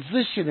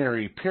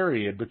transitionary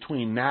period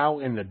between now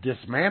and the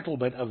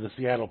dismantlement of the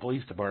Seattle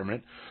Police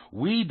Department,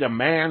 we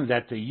demand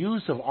that the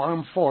use of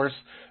armed force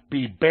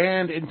be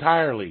banned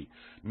entirely.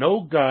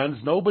 No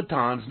guns, no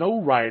batons, no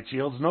riot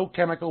shields, no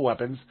chemical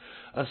weapons,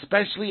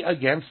 especially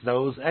against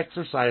those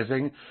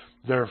exercising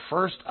their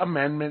First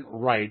Amendment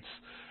rights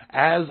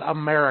as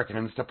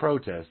Americans to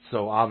protest.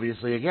 So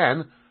obviously,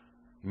 again,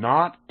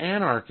 not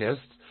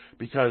anarchists,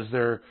 because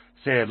they're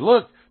saying,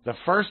 look, the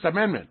First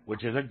Amendment,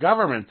 which is a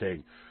government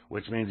thing,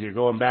 which means you're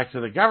going back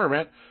to the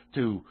government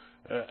to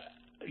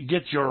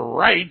get your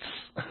rights,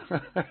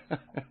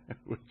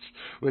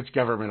 which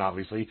government,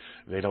 obviously,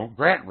 they don't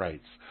grant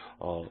rights.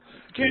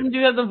 Jim, do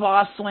you have the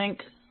Voss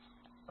link?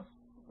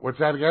 What's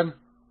that again?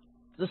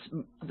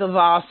 The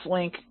Voss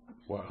link.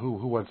 What,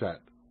 who wants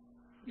that?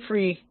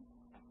 Free.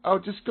 Oh,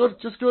 just go to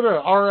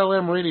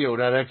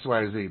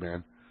rlmradio.xyz,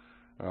 man.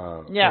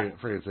 Yeah.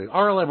 Free and say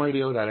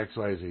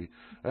rlmradio.xyz.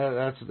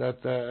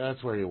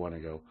 That's where you want to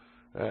go.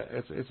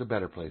 It's a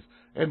better place.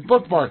 And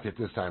bookmark it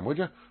this time, would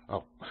you?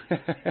 Oh.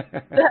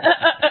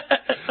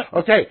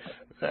 Okay.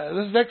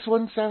 This next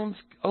one sounds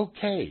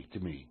okay to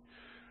me.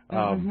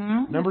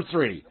 Number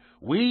 3,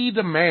 we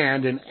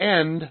demand an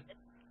end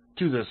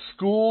to the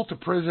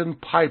school-to-prison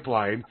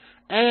pipeline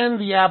and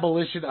the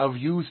abolition of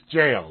youth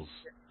jails.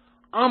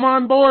 I'm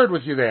on board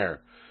with you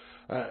there.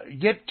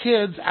 Get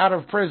kids out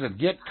of prison.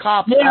 Get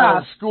cops out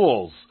of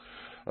schools.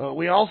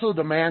 We also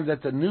demand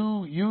that the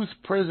new youth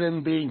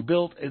prison being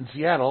built in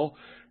Seattle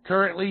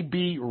currently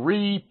be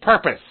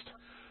repurposed.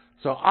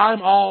 So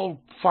I'm all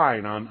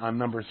fine on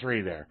number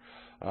 3 there,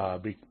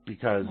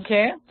 because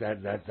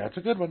that's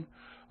a good one.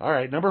 All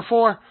right, number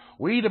 4,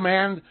 we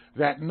demand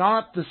that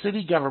not the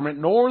city government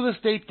nor the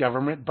state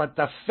government, but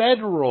the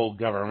federal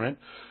government,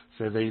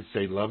 so they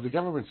love the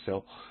government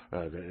still,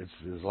 it's,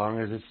 as long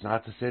as it's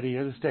not the city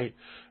or the state,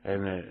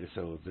 and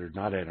so they're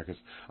not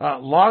anarchists,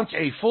 launch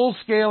a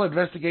full-scale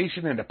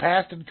investigation into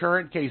past and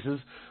current cases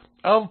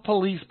of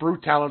police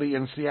brutality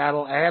in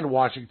Seattle and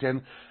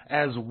Washington,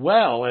 as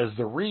well as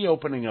the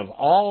reopening of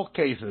all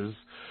cases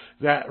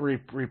that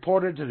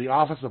reported to the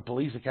Office of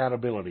Police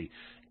Accountability.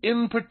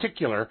 In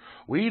particular,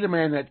 we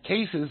demand that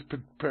cases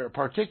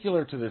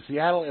particular to the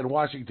Seattle and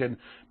Washington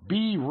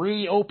be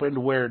reopened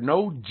where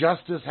no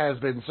justice has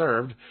been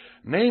served,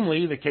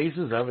 namely the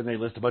cases of, and they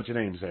list a bunch of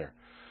names there.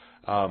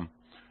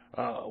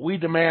 We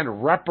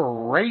demand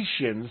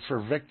reparations for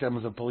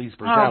victims of police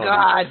brutality.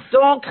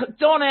 Oh God!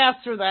 Don't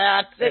answer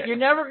that. You're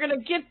never going to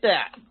get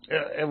that.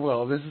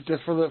 Well, this is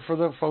just for the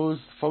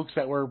folks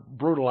that were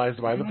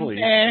brutalized by the police.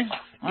 Okay.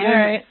 All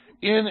right.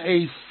 In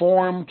a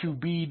form to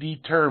be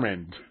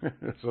determined,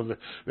 so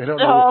they don't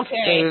know.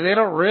 They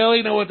don't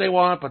really know what they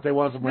want, but they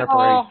want some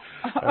reparations.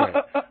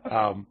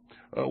 All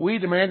right. We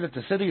demand that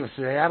the city of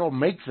Seattle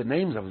makes the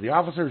names of the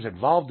officers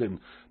involved in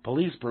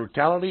police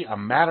brutality a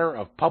matter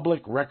of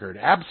public record.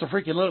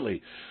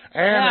 Absolutely.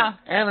 And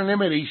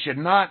anonymity should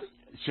not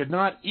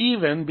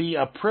even be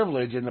a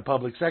privilege in the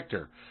public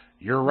sector.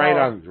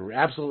 You're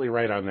absolutely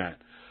right on that.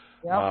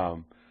 Yep.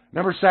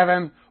 Number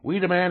 7, we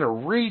demand a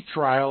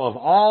retrial of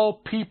all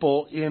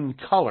people in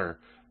color.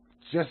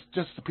 Just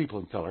the people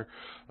in color.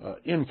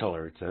 In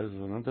color, it says.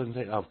 It doesn't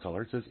say of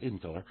color. It says in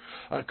color.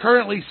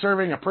 Currently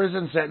serving a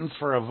prison sentence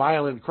for a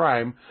violent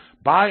crime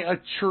by a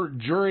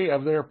jury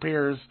of their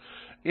peers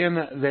in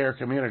their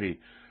community.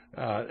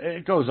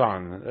 It goes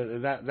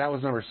on. That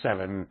was number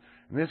 7. And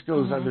this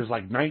goes on. There's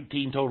like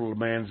 19 total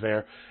demands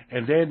there.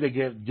 And then they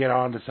get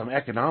on to some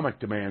economic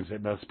demands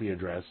that must be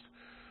addressed.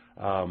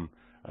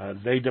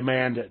 They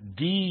demand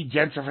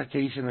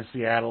de-gentrification of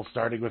Seattle,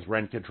 starting with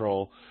rent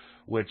control,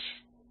 which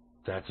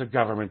that's a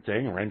government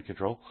thing, rent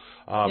control.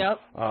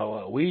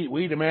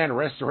 We demand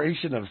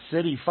restoration of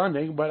city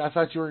funding, but I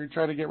thought you were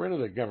trying to get rid of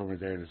the government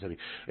there in the city.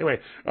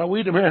 Anyway,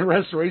 we demand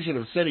restoration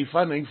of city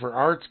funding for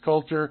arts,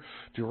 culture,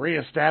 to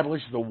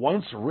reestablish the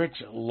once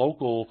rich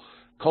local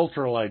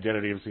cultural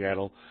identity of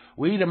Seattle.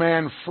 We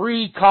demand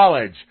free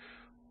college.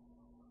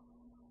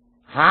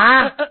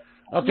 Huh?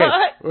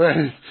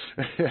 Okay.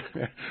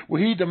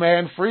 We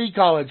demand free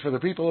college for the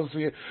people of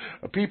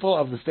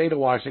the state of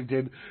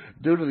Washington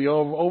due to the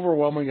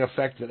overwhelming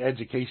effect that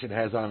education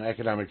has on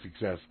economic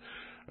success.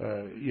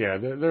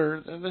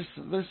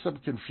 There's some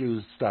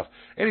confused stuff.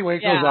 Anyway,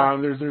 it goes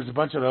on. There's a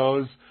bunch of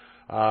those,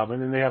 and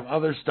then they have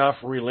other stuff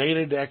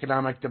related to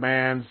economic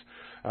demands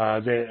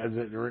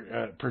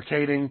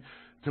pertaining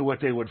to what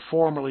they would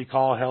formerly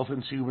call health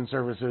and human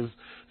services.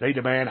 They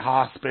demand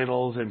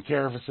hospitals and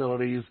care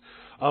facilities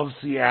of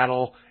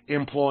Seattle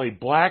employ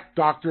black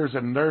doctors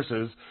and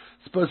nurses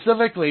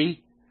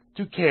specifically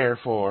to care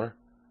for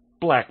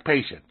black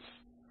patients.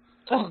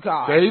 Oh,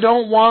 God. They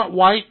don't want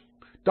white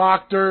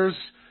doctors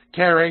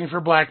caring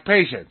for black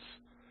patients.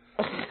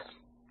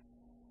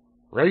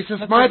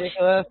 Racist much?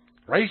 Ridiculous.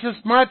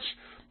 Racist much?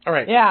 All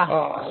right.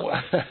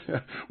 Yeah.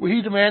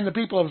 We demand the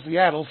people of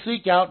Seattle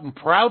seek out and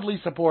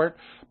proudly support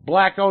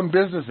black-owned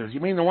businesses. You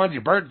mean the ones you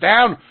burnt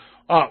down?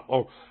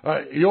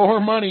 Your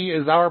money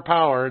is our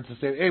power. It's the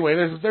same. Anyway,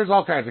 there's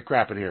all kinds of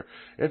crap in here.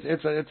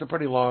 It's a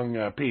pretty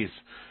long piece,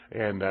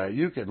 and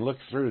you can look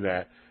through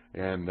that,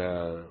 and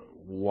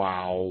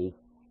wow.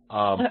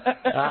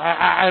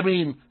 I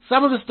mean,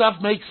 some of the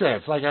stuff makes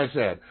sense, like I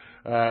said,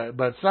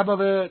 but some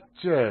of it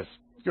just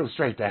goes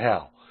straight to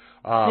hell.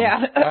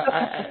 A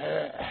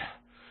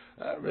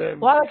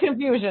lot of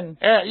confusion.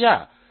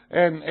 Yeah.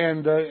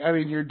 And I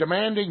mean, you're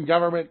demanding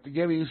government to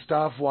give you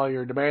stuff while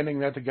you're demanding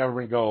that the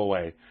government go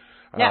away.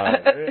 Yeah,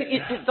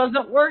 it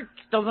doesn't work.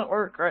 Doesn't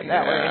work right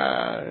that way.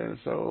 Yeah,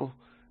 so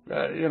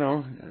you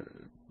know,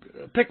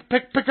 pick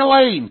a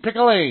lane. Pick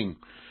a lane.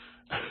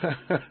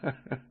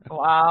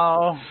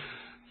 Wow.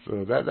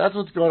 So that's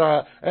what's going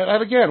on.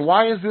 And again,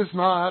 why is this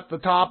not the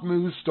top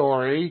news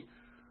story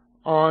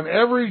on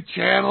every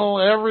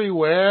channel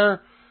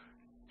everywhere?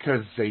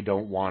 Because they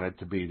don't want it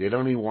to be. They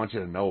don't even want you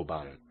to know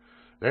about it.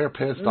 They're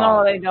pissed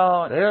off. No, they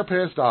don't. They're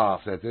pissed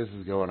off that this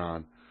is going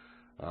on.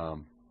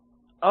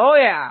 Oh,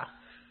 yeah.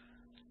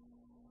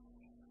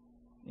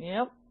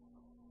 Yep.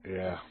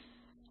 Yeah.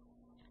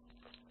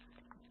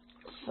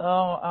 So,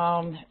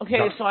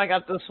 okay, so I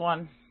got this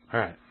one. All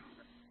right.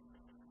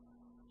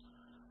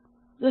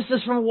 This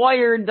is from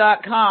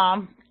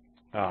Wired.com.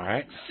 All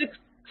right.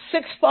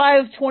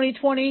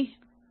 6/5/2020.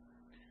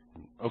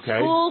 Okay.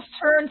 Schools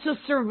turn to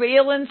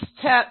surveillance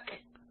tech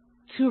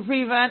to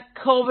prevent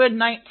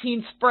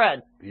COVID-19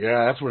 spread.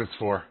 Yeah, that's what it's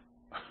for.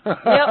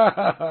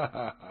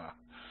 Yep.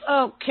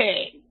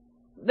 Okay.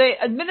 The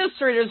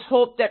administrators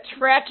hope that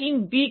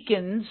tracking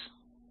beacons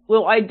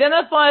will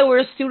identify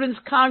where students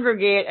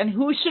congregate and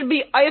who should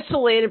be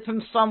isolated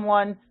from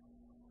someone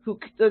who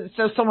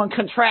says someone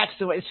contracts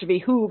the virus. It should be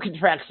who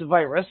contracts the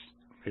virus.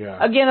 Yeah.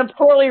 Again, a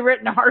poorly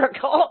written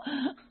article.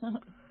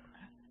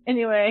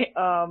 Anyway,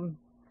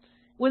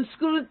 when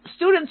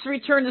students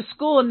return to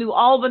school in New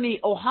Albany,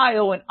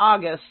 Ohio in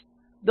August,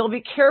 they'll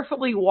be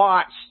carefully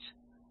watched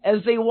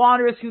as they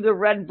wander through the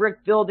red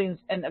brick buildings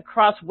and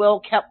across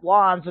well-kept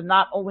lawns, and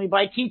not only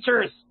by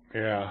teachers.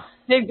 Yeah.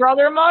 Big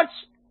brother much?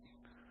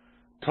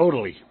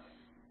 Totally.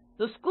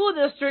 The school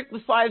district,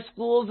 with 5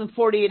 schools and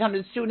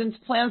 4,800 students,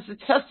 plans to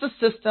test a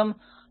system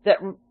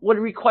that would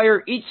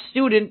require each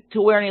student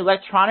to wear an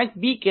electronic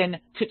beacon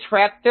to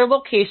track their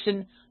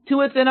location to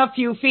within a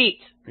few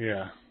feet.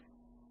 Yeah.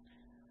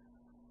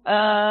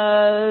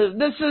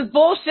 This is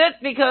bullshit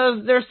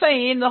because they're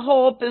saying the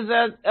hope is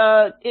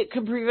that it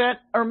could prevent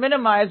or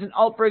minimize an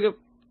outbreak of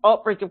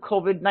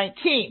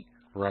COVID-19.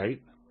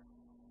 Right.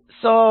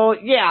 So,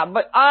 yeah,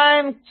 but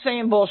I'm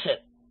saying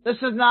bullshit.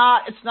 It's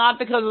not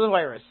because of the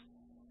virus.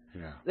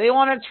 Yeah. They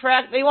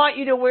want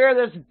you to wear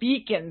this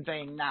beacon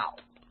thing now.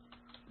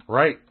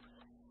 Right.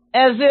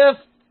 As if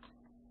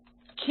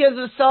kids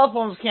with cell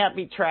phones can't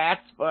be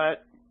tracked,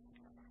 but...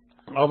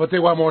 Oh, but they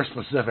want more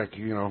specific,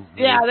 you know.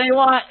 Yeah, they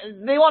want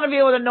to be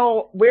able to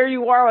know where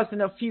you are within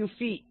a few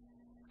feet.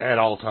 At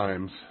all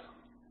times.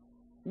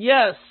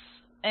 Yes,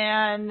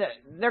 and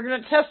they're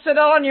going to test it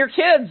out on your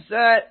kids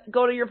that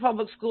go to your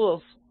public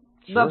schools.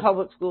 Sure. The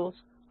public schools.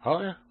 Oh,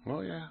 yeah.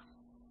 Well, yeah.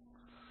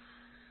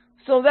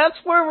 So that's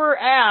where we're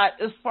at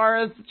as far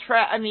as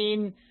I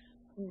mean,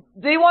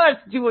 they want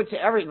to do it to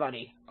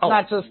everybody,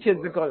 not just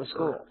kids that go to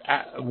school.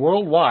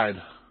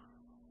 Worldwide.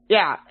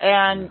 Yeah,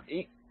 and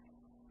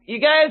you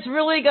guys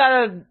really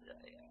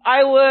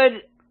I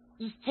would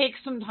just take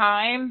some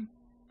time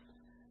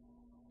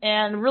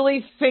and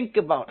really think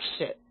about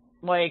shit.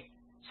 Like,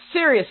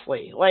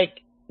 seriously,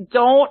 like,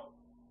 don't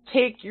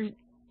take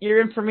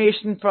your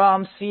information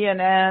from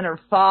CNN or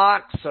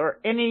Fox or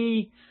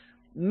any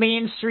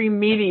mainstream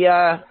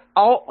media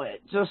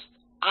outlet. Just,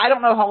 I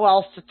don't know how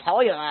else to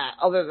tell you that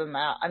other than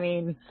that. I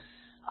mean,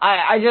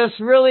 I just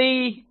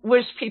really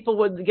wish people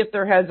would get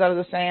their heads out of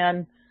the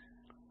sand.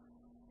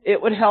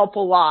 It would help a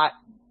lot.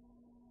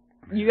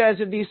 You guys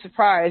would be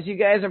surprised. You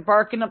guys are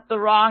barking up the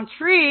wrong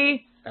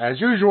tree. As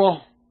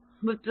usual.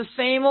 With the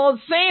same old,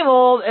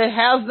 it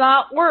has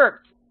not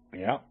worked.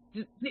 Yeah.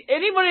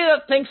 Anybody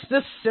that thinks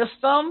this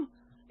system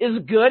is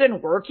good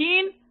and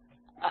working,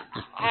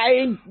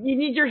 you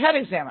need your head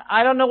examined.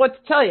 I don't know what to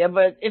tell you,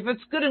 but if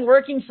it's good and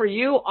working for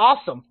you,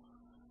 awesome.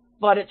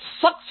 But it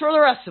sucks for the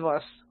rest of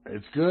us.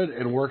 It's good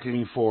and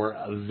working for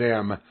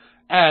them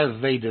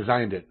as they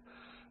designed it,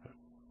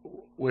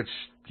 which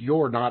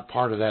you're not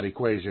part of that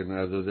equation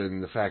other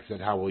than the fact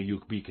that how will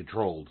you be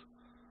controlled.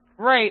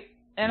 Right.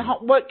 And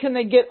what can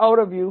they get out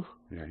of you?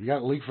 Yeah. You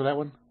got a link for that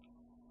one?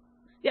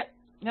 Yeah.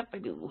 Yep, I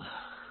do.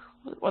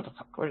 What the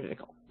fuck? Where did it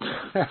go?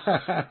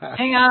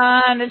 Hang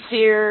on, it's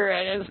here.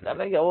 I just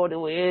gotta go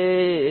to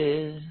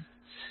it.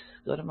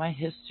 Go to my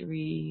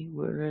history.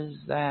 Where is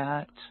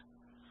that?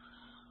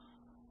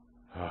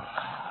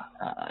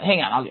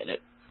 Hang on, I'll get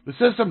it. The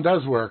system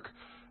does work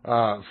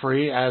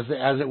free as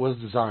it was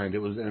designed.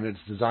 It's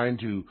designed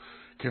to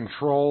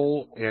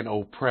control and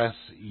oppress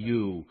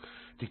you,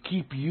 to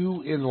keep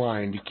you in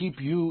line, to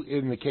keep you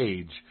in the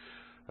cage.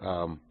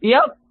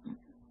 Yep.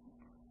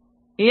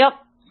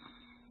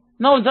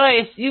 No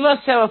dice. You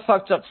must have a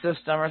fucked up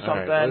system or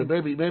something. Right.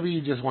 Well, maybe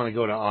you just want to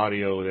go to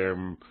audio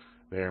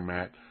there,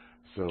 Matt.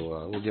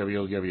 So we'll give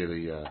you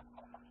the.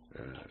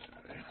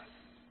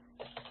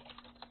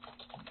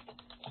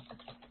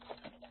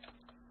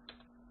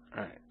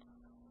 All right.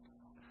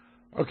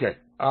 Okay.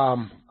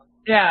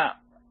 Yeah.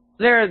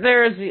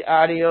 There's the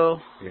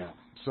audio. Yeah.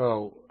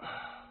 So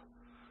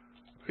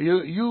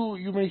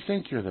you may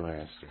think you're the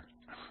master,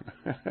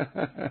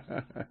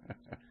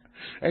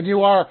 and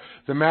you are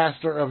the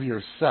master of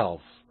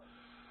yourself,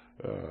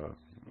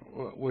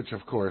 which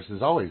of course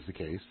is always the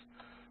case.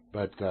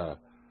 But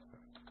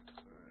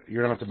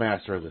you're not the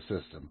master of the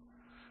system.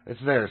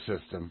 It's their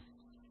system.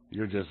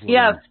 You're just living,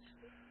 yes.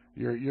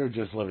 You're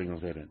just living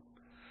within it.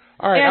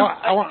 All right.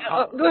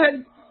 And, go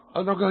ahead.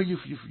 Oh no, go. You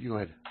go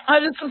ahead.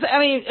 I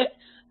mean,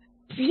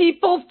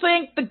 people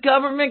think the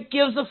government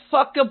gives a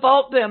fuck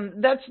about them.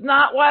 That's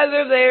not why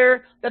they're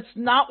there. That's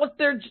not what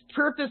their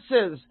purpose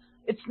is.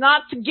 It's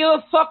not to give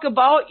a fuck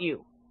about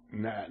you.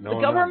 No, the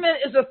government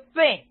is a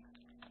thing.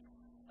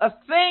 A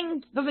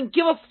thing doesn't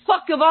give a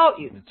fuck about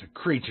you. It's a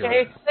creature.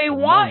 Okay? They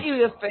want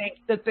you to think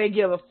that they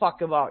give a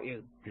fuck about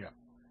you. Yeah.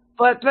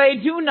 But they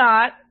do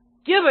not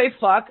give a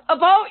fuck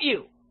about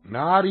you.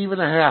 Not even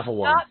a half of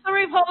one. Not the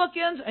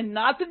Republicans and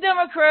not the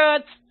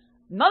Democrats.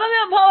 None of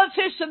them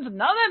politicians,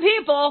 none of them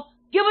people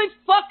give a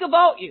fuck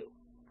about you.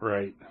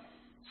 Right.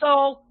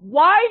 So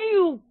why do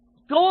you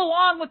go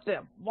along with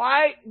them?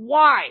 Why?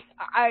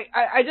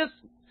 I just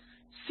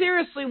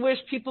seriously wish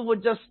people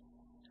would just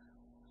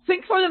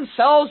think for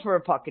themselves for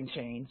a fucking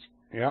change.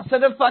 Yeah.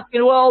 Instead of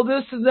fucking, well,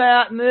 this and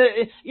that, and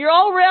you're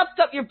all wrapped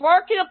up. You're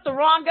barking up the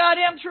wrong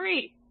goddamn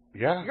tree.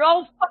 Yeah. You're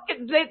all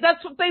fucking.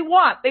 That's what they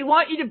want. They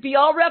want you to be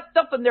all wrapped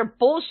up in their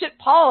bullshit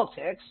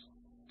politics.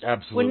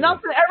 Absolutely. When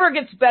nothing ever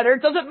gets better,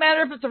 it doesn't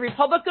matter if it's a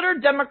Republican or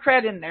a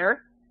Democrat in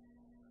there.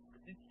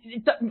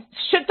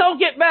 Shit don't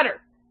get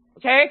better.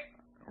 Okay?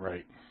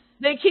 Right.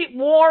 They keep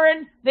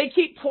warring. They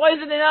keep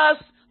poisoning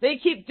us. They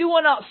keep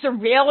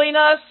surveilling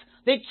us.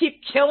 They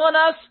keep killing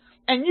us.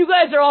 And you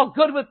guys are all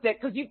good with it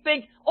because you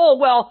think, oh,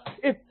 well,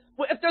 if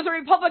there's a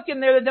Republican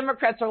there, the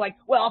Democrats are like,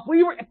 well,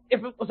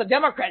 if it was a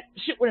Democrat,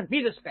 shit wouldn't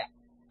be this bad.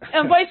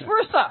 And vice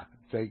versa.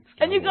 Thanks.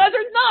 And you guys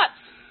are nuts.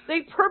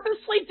 They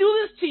purposely do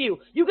this to you.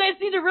 You guys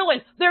need to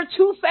realize they're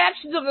two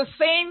factions of the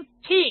same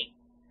team.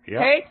 Yep.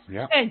 Okay?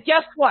 Yep. And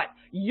guess what?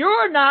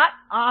 You're not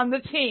on the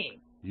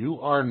team. You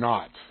are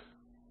not.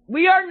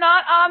 We are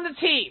not on the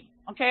team.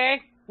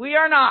 Okay? We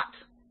are not.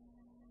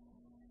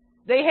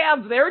 They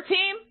have their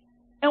team,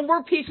 and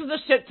we're pieces of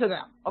shit to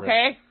them.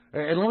 Okay?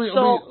 Right. And let me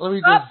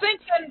stop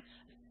thinking.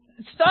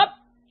 Stop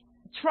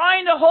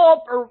trying to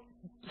hope, or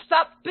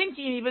stop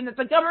thinking even that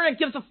the government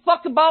gives a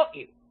fuck about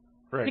you.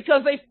 Right.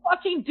 Because they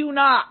fucking do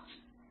not.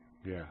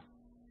 Yeah.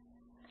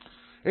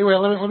 Anyway,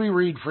 let me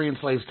read Free and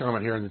Slave's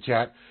comment here in the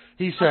chat.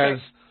 He says,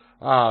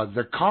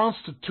 the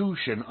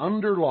Constitution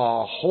under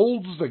law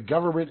holds the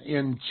government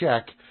in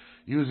check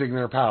using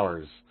their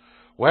powers.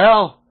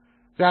 Well,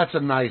 that's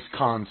a nice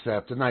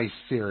concept, a nice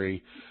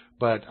theory,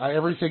 but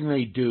everything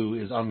they do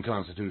is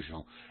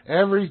unconstitutional.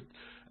 None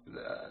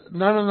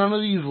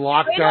of these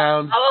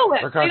lockdowns.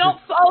 They don't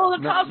follow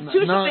the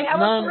Constitution. They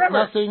haven't forever.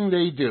 Nothing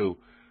they do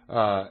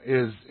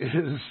is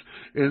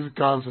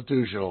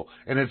constitutional,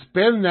 and it's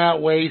been that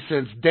way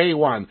since day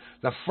one.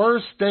 The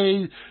first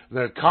day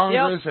the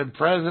Congress and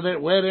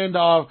President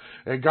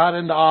got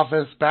into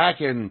office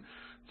back in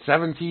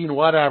 17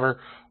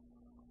 whatever.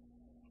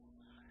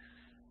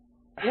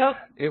 Yep.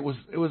 It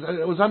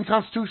was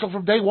unconstitutional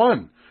from day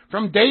one.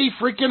 From day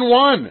freaking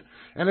one,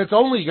 and it's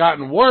only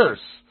gotten worse.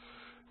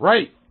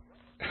 Right.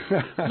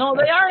 No,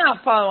 they are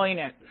not following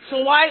it. So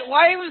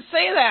why even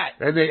say that?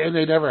 And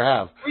they never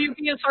have. Were you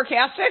being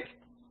sarcastic?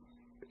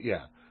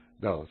 Yeah.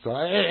 No. So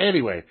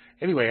anyway,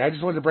 I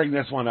just wanted to bring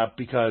this one up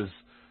because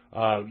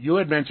you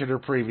had mentioned her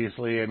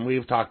previously, and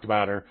we've talked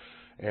about her,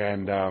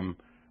 and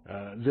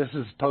this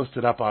is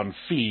posted up on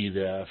FEED,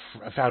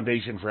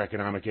 Foundation for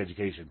Economic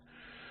Education.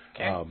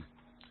 Okay.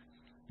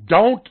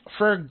 Don't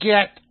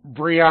forget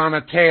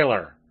Breonna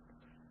Taylor.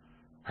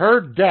 Her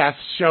death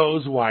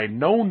shows why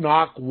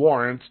no-knock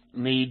warrants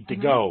need to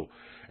go.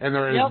 And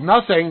there is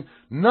nothing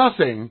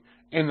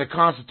in the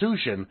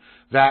Constitution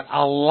that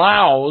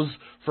allows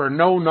for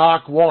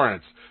no-knock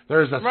warrants.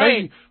 There's a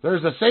thing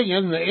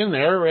in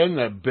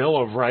the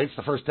Bill of Rights,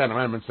 the first 10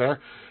 amendments there,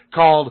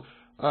 called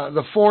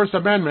the Fourth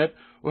Amendment,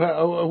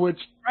 which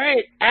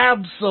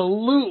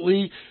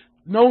absolutely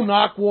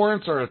no-knock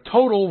warrants are a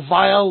total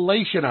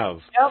violation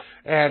of. Yep.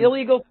 And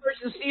illegal search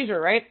and seizure,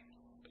 right?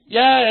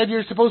 Yeah, and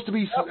you're supposed to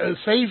be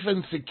safe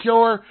and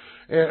secure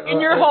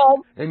in your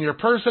home, in your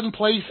person,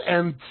 place,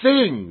 and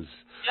things.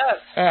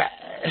 Yes.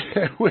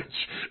 Which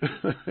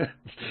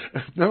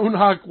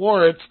no-knock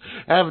warrants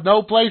have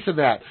no place in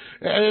that.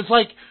 And it's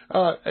like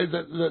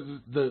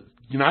the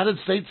United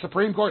States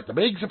Supreme Court, the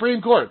big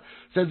Supreme Court,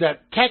 said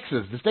that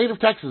Texas, the state of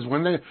Texas,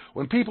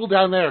 when people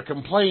down there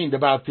complained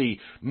about the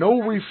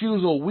no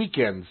refusal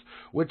weekends,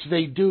 which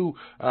they do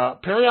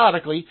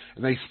periodically,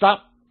 and they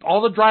stop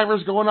all the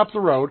drivers going up the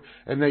road,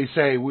 and they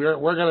say we're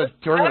gonna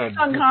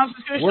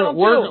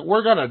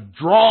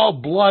draw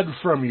blood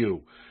from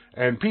you,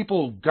 And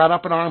people got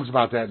up in arms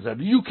about that and said,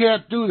 you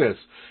can't do this.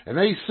 And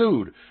they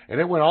sued. And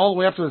it went all the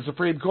way up to the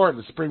Supreme Court.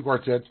 And the Supreme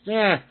Court said,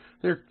 they're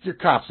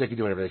cops. They can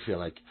do whatever they feel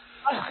like.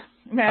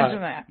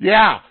 Imagine that.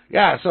 Yeah.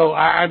 So,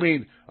 I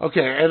mean,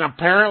 okay. And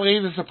apparently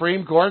the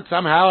Supreme Court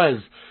somehow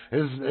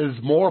is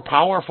more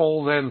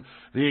powerful than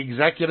the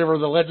executive or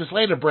the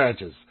legislative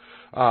branches.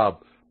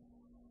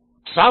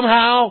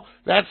 Somehow,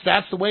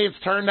 that's the way it's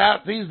turned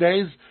out these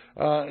days.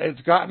 It's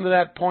gotten to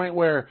that point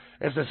where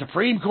if the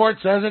Supreme Court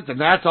says it, then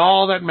that's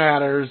all that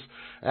matters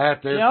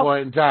at this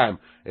point in time.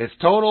 It's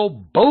total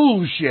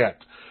bullshit.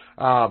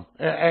 So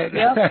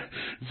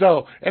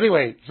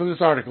anyway, so this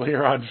article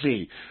here on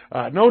C.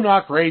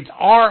 No-knock raids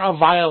are a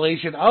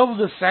violation of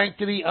the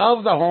sanctity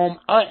of the home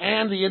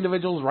and the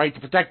individual's right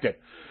to protect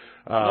it.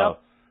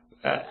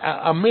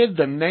 Amid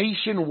the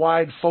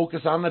nationwide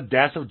focus on the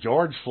death of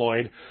George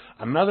Floyd,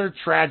 another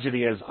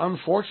tragedy has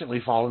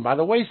unfortunately fallen by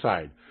the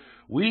wayside.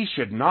 We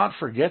should not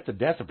forget the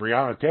death of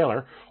Breonna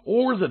Taylor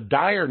or the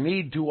dire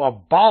need to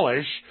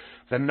abolish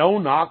the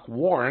no-knock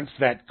warrants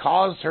that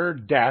caused her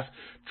death,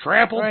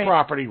 trampled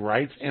property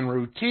rights, and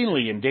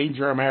routinely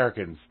endanger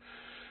Americans.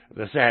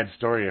 The sad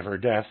story of her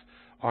death.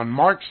 On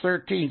March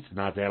 13th,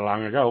 not that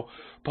long ago,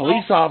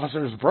 police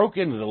officers broke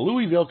into the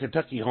Louisville,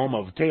 Kentucky home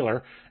of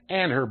Taylor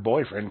and her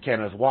boyfriend,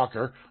 Kenneth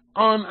Walker,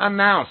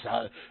 unannounced.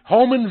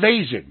 Home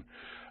invasion.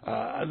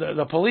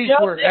 The police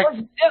were... It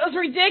was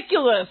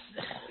ridiculous.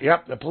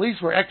 Yep, the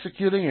police were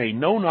executing a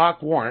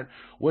no-knock warrant,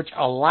 which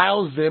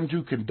allows them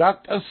to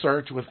conduct a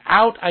search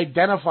without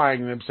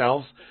identifying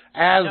themselves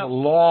as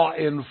law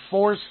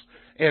enforcement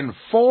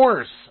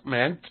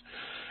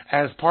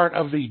as part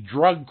of the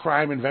drug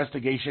crime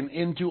investigation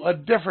into a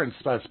different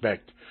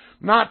suspect.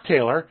 Not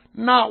Taylor,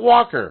 not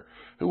Walker,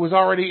 who was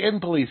already in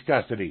police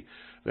custody.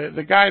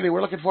 The guy they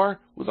were looking for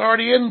was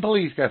already in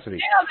police custody.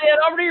 Yeah, they had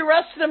already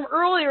arrested him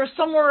earlier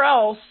somewhere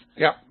else.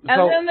 Yep.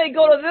 And then they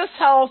go to this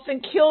house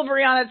and kill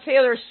Breonna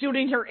Taylor,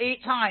 shooting her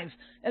 8 times.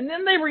 And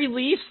then they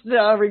released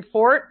the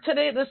report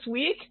this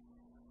week.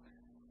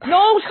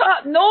 No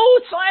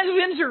signs of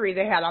injury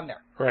they had on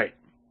there. Right.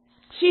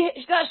 She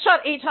got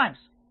shot 8 times.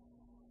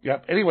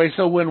 Yep. Anyway,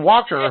 so when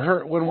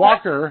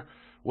Walker,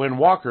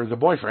 the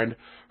boyfriend,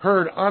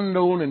 heard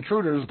unknown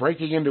intruders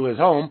breaking into his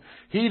home,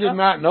 he did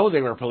not know they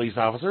were police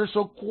officers,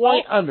 so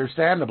quite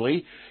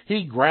understandably,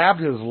 he grabbed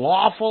his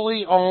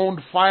lawfully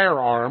owned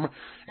firearm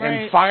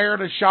and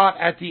fired a shot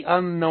at the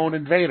unknown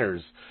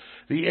invaders.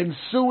 The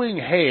ensuing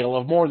hail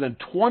of more than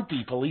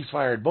 20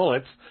 police-fired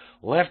bullets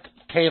left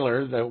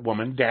Taylor, the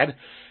woman, dead,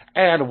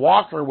 and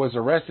Walker was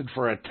arrested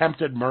for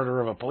attempted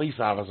murder of a police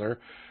officer.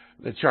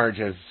 The charge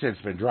has since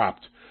been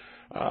dropped.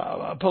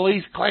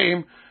 Police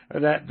claim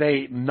that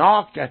they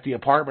knocked at the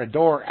apartment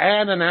door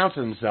and announced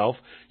themselves,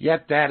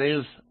 yet that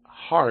is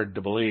hard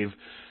to believe.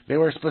 They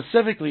were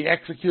specifically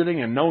executing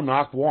a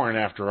no-knock warrant,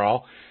 after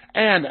all,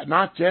 and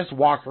not just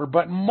Walker,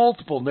 but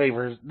multiple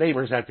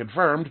neighbors have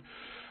confirmed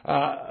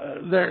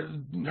there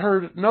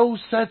heard no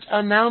such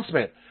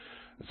announcement.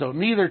 So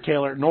neither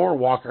Taylor nor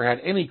Walker had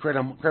any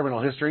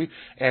criminal history,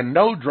 and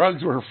no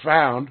drugs were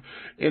found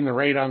in the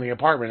raid on the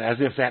apartment,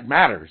 as if that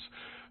matters.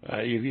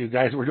 You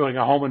guys were doing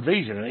a home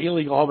invasion, an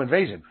illegal home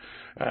invasion.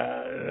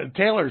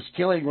 Taylor's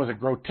killing was a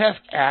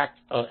grotesque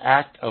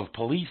act of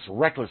police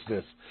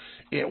recklessness.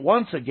 It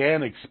once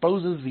again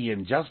exposes the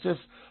injustice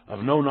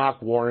of no-knock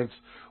warrants,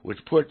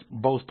 which put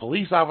both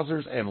police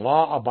officers and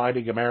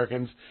law-abiding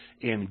Americans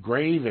in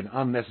grave and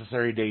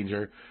unnecessary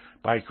danger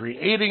by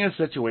creating a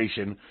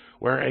situation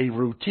where a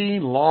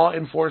routine law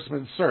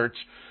enforcement search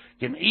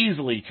can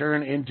easily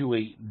turn into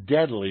a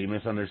deadly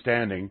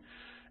misunderstanding.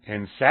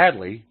 And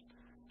sadly,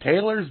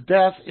 Taylor's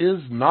death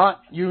is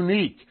not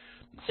unique.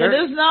 It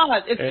is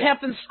not. It's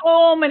happened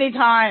so many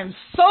times.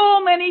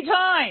 So many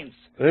times.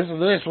 Listen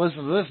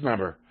to this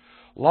number.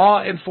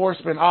 Law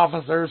enforcement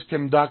officers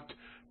conduct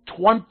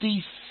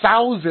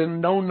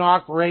 20,000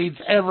 no-knock raids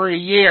every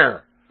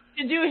year.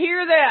 Did you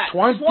hear that?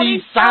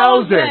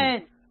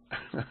 20,000.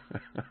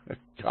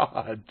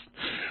 God.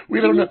 Do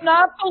you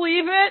not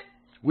believe it?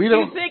 We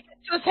don't. You think it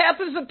just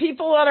happens to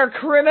people that are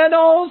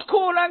criminals,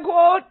 quote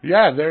unquote?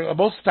 Yeah,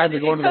 most of the time they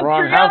go into the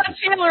wrong houses.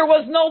 Taylor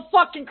was no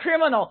fucking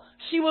criminal.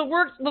 She would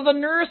work with a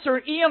nurse or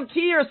an EMT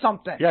or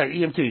something. Yeah,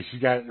 EMT.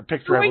 She's got a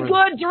picture doing of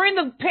her. Good during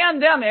the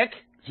pandemic.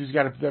 She's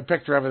got a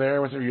picture of her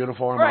there with her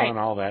uniform on and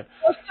all that.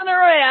 Busting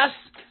her ass,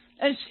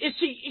 and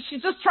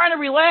she's just trying to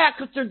relax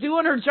because they're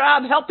doing her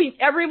job, helping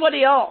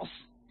everybody else.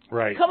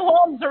 Right. Come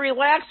home to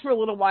relax for a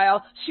little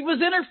while. She was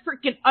in her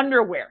freaking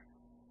underwear.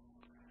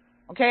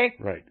 Okay?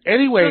 Right.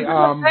 Anyway, she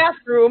was in the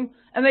bathroom,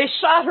 and they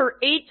shot her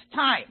 8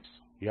 times.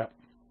 Yep.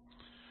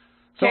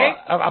 Okay?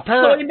 So,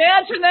 apparently... So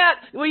imagine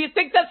that. Well, you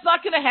think that's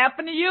not going to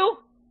happen to you?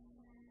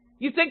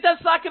 You think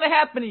that's not going to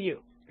happen to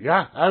you?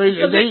 Yeah. I mean,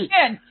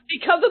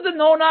 because of the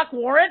no-knock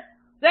warrant,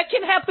 that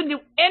can happen to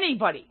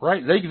anybody.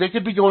 Right. They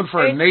could be going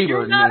for a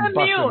neighbor and then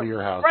bust into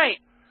your house. Right.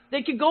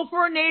 They could go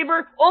for a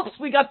neighbor. Oops,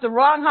 we got the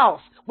wrong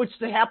house, which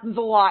happens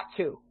a lot,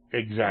 too.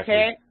 Exactly.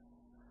 Okay?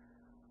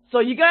 So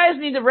you guys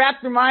need to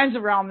wrap your minds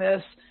around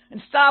this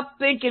and stop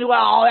thinking,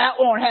 well, that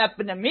won't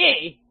happen to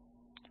me.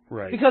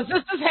 Right. Because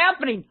this is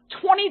happening.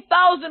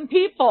 20,000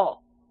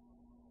 people.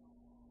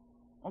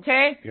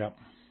 Okay? Yep.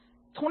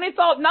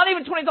 20,000, not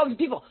even 20,000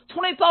 people,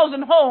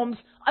 20,000 homes.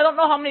 I don't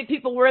know how many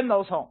people were in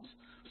those homes.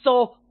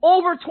 So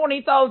over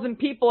 20,000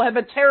 people have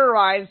been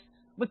terrorized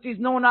with these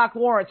no-knock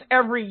warrants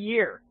every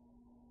year.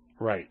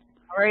 Right.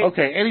 All right.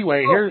 Okay.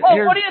 Anyway, here's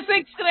what do you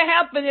think's going to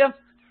happen if,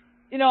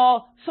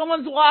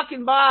 someone's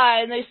walking by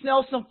and they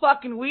smell some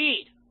fucking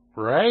weed?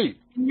 Right.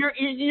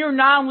 In your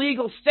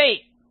non-legal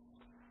state.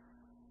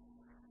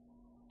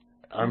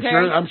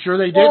 I'm sure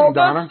they didn't,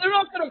 Donna. They're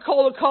not going to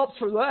call the cops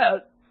for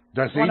that.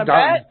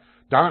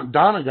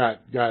 Donna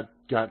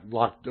got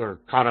locked or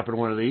caught up in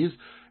one of these,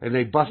 and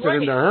they busted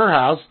into her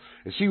house,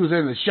 and she was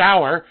in the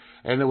shower,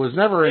 and there was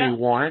never any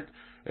warrant.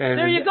 And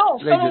there you go.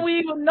 Someone we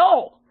even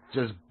know.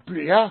 Just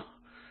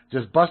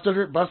busted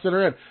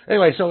her in.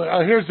 Anyway, so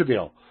here's the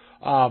deal.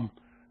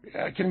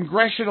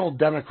 Congressional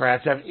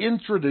Democrats have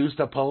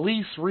introduced a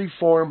police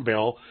reform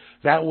bill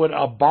that would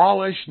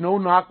abolish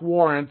no-knock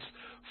warrants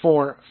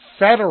for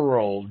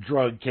federal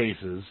drug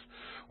cases,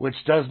 which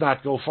does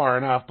not go far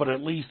enough, but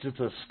at least it's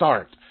a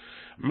start.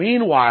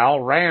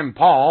 Meanwhile, Rand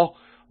Paul,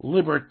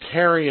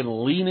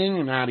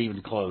 libertarian-leaning, not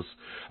even close,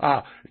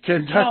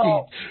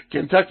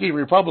 Kentucky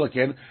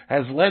Republican,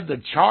 has led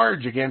the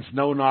charge against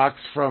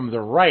no-knocks from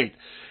the right.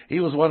 He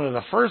was one of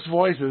the first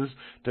voices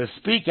to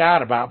speak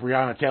out about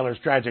Breonna Taylor's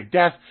tragic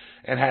death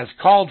and has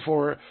called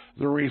for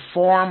the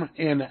reform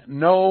in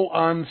no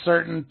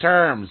uncertain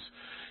terms.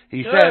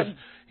 He said,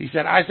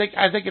 I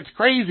think it's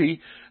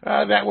crazy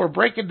that we're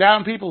breaking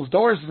down people's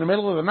doors in the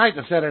middle of the night,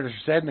 the senator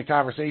said in a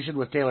conversation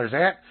with Taylor's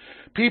aunt.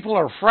 People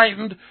are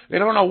frightened. They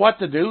don't know what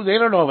to do. They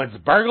don't know if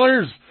it's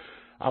burglars.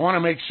 I want to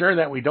make sure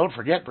that we don't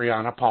forget,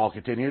 Breonna, Paul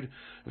continued,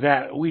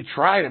 that we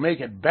try to make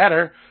it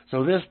better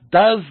so this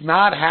does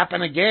not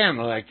happen again.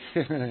 Like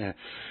the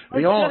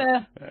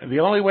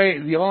only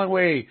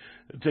way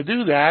to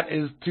do that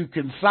is to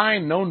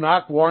consign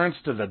no-knock warrants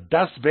to the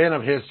dustbin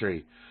of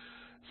history.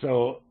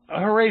 So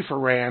hooray for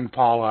Rand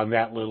Paul on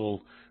that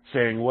little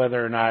thing.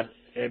 Whether or not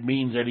it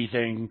means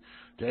anything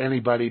to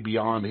anybody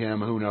beyond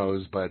him, who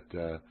knows? But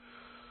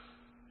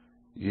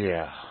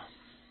yeah.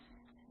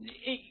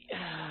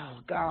 Oh,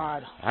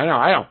 God. I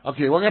know.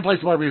 Okay, we're going to play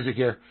some more music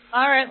here.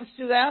 All right, let's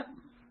do that.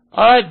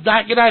 All right,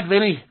 good night,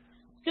 Vinny.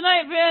 Good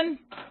night, Vin.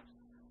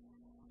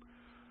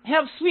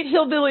 Have sweet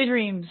hillbilly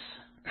dreams.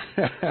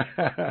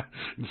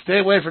 Stay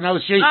away from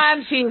those sheep.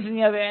 I'm teasing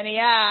you, Vinny.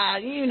 Ah,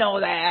 you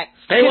know that.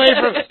 Stay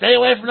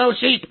away from those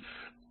sheep.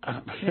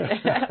 I'm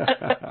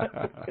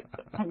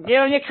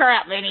giving you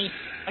crap, Vinny.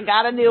 I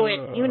gotta do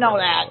it. You know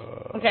that.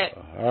 Okay.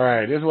 All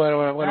right. This is one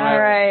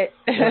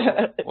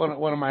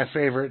of my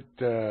favorite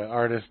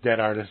artists, dead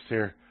artists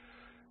here.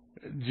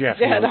 Jeff.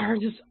 Dead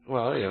artists.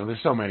 Well,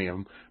 there's so many of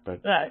them,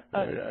 but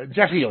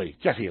Jeff Healey.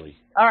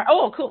 All right.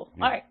 Oh, cool.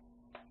 Yeah. All right.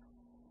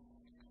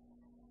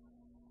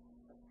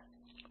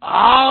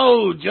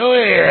 Oh,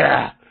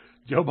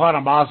 Joe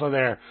Bonamassa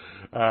there,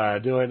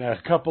 doing a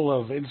couple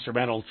of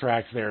instrumental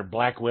tracks there,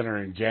 Black Winter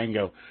and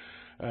Django,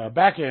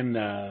 back in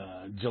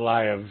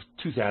July of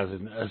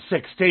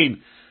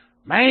 2016.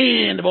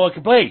 Man, the boy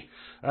can play.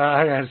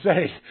 I gotta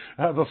say,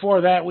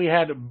 before that we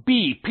had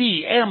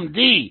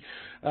BPMD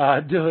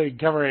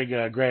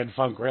covering Grand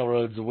Funk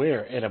Railroad's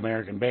We're an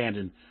American Band,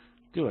 and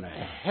doing a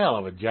hell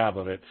of a job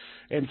of it.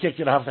 And kicked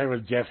it off there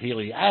with Jeff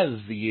Healey, As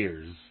the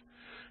Years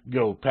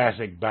Go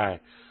Passing By.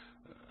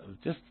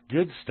 Just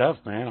good stuff,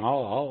 man.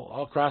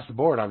 All across the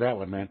board on that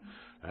one, man.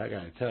 I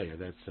gotta tell you,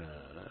 that's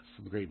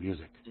some great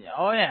music.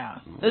 Oh yeah.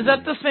 Is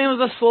that the same as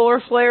the Solar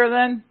Flare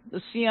then?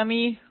 The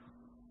CME?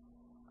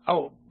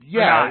 Oh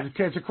yeah,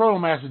 it's a coronal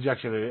mass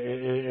ejection.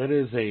 It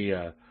is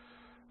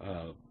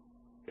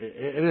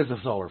a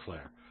solar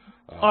flare.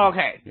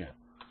 Okay. Yeah.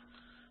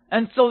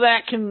 And so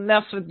that can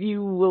mess with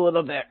you a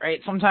little bit, right?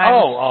 Sometimes.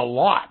 Oh, a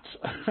lot.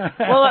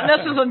 Well, it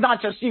messes with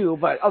not just you,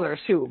 but others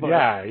too. But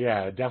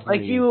yeah, definitely.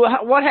 Like you,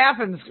 what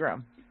happens,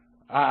 Grim?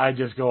 I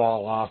just go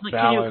all off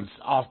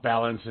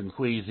balance and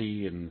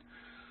queasy, and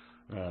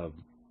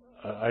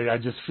I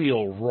just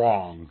feel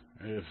wrong.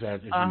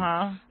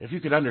 If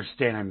you could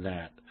understand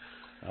that.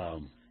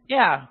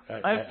 Yeah,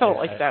 I felt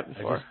like that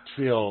before. I just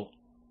feel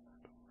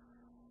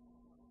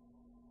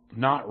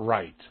not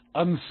right,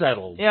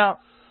 unsettled. Yeah.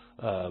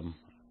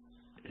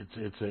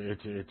 It's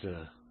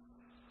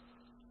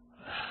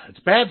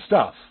bad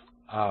stuff.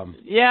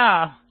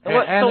 Yeah.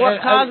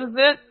 What causes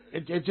it?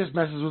 It just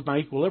messes with my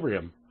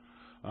equilibrium.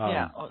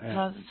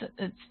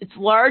 It's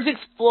large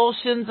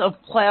explosions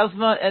of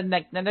plasma and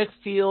magnetic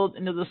field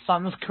into the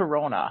sun's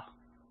corona.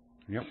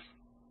 Yep.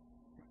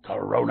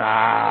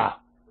 Corona.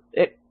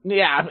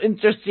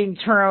 Interesting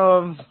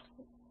term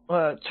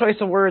of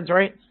choice of words,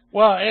 right?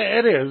 Well,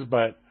 it is,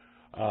 but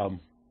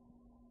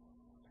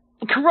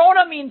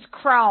corona means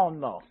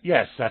crown, though.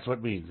 Yes, that's what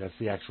it means. That's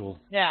the actual.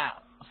 Yeah.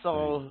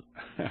 So,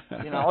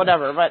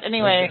 whatever. But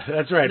anyway,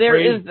 that's right. There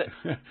is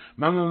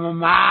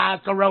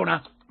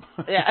Corona.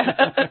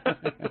 Yeah.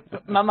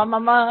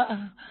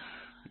 Mama.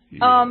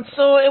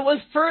 So it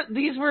was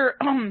these were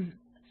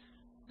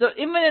The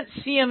imminent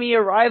CME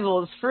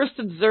arrival is first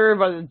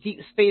observed by the Deep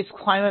Space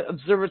Climate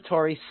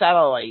Observatory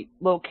satellite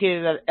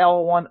located at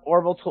L1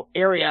 orbital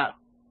area.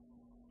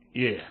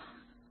 Yeah.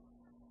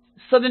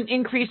 Sudden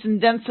increase in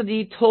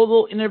density,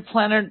 total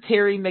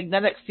interplanetary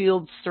magnetic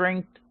field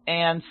strength,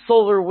 and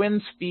solar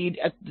wind speed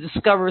at the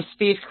Discover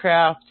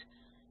spacecraft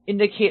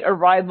indicate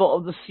arrival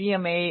of the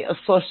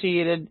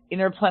CMA-associated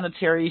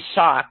interplanetary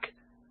shock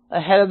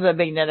ahead of the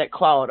magnetic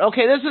cloud.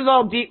 Okay, this is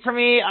all deep for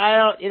me.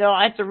 I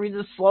have to read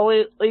this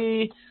slowly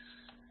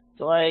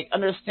to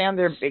understand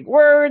their big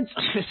words.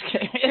 Just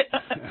kidding.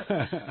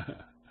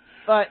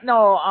 But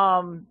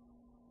no,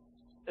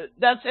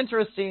 that's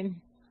interesting.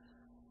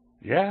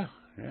 Yeah,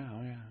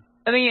 oh yeah.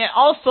 I mean,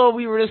 also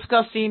we were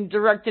discussing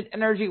directed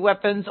energy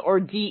weapons, or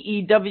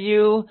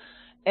DEW,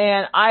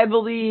 and I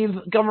believe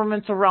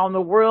governments around the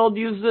world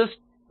use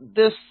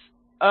this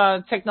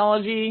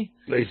technology.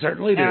 They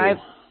certainly do. And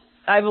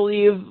I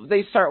believe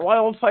they start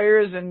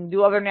wildfires and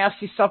do other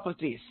nasty stuff with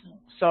these.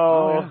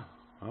 So,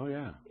 oh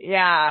yeah.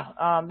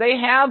 Yeah, they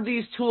have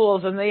these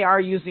tools and they are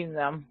using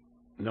them.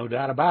 No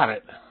doubt about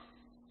it.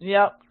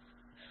 Yep.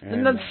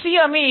 And the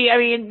CME, I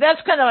mean,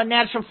 that's kind of a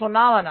natural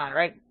phenomenon,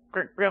 right,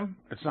 Grim?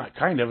 It's not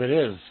kind of, it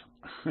is.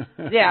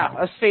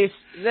 Yeah, a space,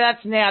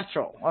 that's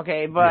natural,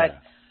 okay, but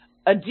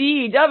a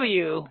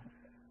DEW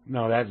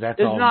that's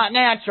is all not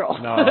natural.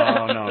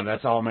 No,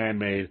 that's all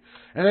man-made.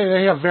 And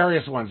they have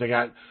various ones. They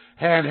got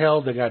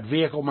handheld, they got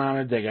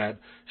vehicle-mounted, they got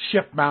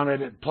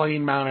ship-mounted,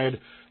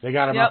 plane-mounted, they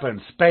got them up in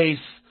space.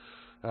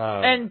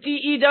 And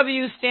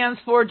DEW stands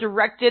for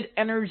Directed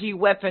Energy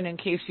Weapon, in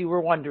case you were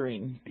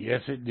wondering.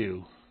 Yes, it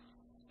do.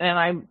 And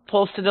I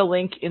posted a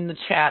link in the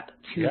chat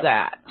to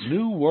that.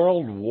 New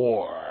World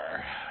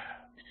War.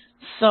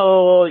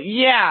 So,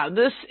 yeah,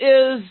 this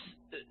is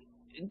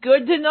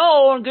good to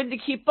know and good to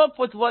keep up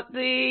with what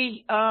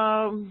they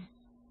are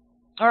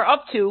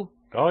up to.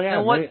 Oh, yeah.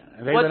 And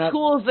what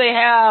tools they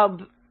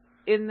have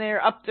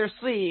up their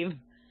sleeve.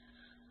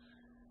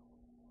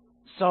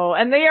 So,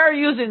 and they are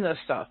using this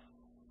stuff.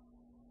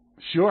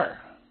 Sure.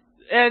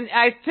 And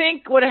I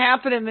think what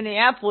happened in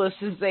Minneapolis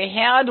is they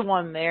had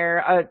one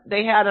there.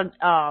 They had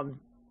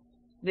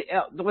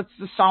what's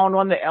the sound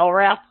one? The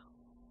LRAP?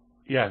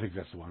 Yeah, I think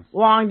that's the one.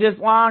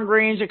 Long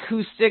range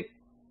acoustic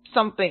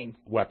something.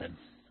 Weapon.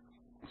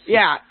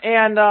 Yeah,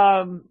 and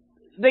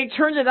they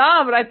turned it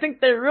on, but I think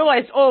they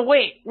realized, oh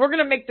wait, we're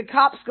gonna make the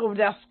cops go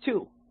deaf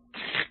too.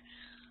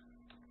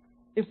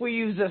 If we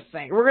use this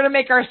thing, we're gonna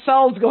make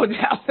ourselves go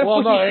deaf.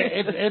 Well, no,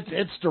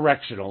 it's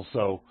directional,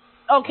 so.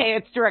 Okay,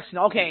 it's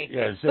directional. Okay,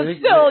 yeah, so but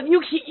still,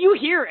 you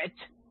hear it.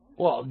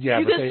 Well, yeah,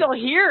 you can still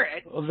hear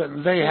it. Well,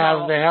 they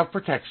have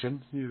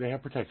protection. They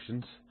have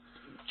protections.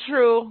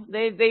 True,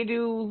 they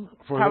do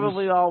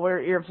probably all wear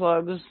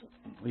earplugs.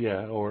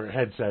 Yeah, or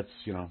headsets,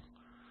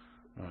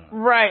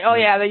 right. Oh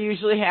yeah, they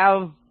usually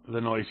have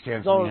the noise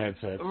canceling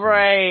headsets.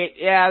 Right.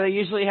 Yeah, they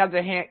usually have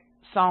the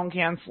sound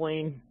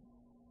canceling.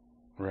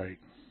 Right.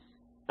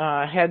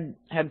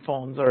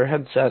 Headphones or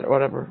headset or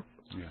whatever.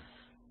 Yeah.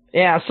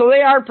 Yeah, so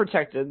they are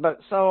protected,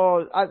 but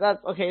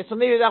that's okay. So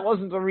maybe that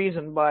wasn't the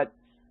reason, but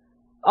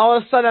all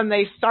of a sudden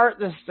they start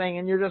this thing,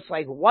 and you're just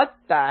like, "What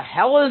the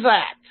hell is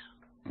that?"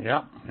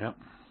 Yeah.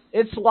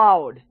 It's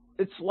loud,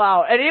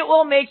 and it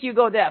will make you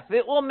go deaf.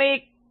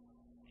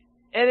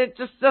 And it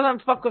just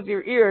doesn't fuck with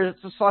your ears.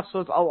 It just fucks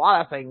with a lot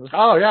of things.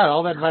 Oh yeah,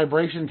 all that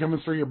vibration coming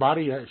through your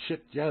body.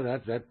 Shit, yeah,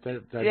 that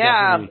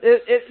yeah,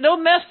 it'll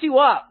mess you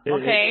up.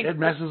 Okay, it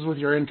messes with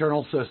your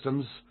internal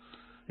systems.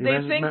 They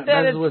think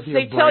that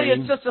they tell you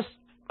it's just a.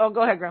 Oh,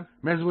 go ahead, Graham.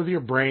 Messes with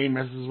your brain,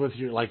 messes with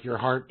your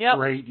heart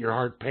rate, your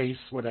heart pace,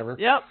 whatever.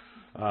 Yep.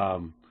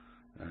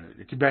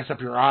 It can mess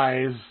up your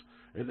eyes.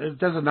 It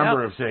does a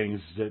number of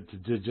things to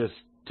just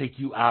take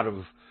you out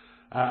of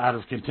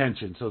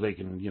contention, so they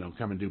can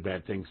come and do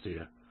bad things to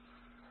you.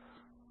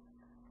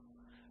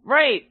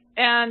 Right,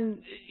 and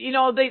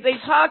they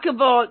talk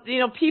about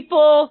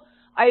people.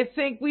 I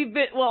think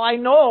I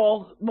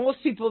know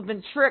most people have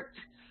been tricked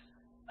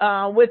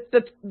with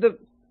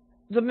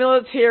the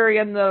military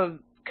and the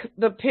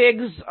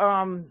pigs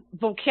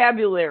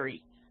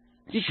vocabulary,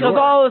 because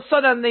all of a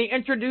sudden they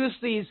introduce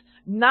these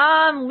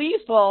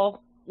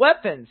non-lethal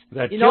weapons.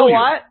 That you know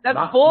what?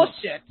 That's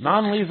bullshit.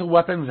 Non-lethal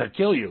weapons that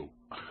kill you.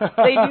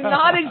 They do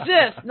not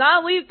exist.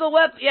 Non-lethal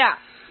weapons. Yeah,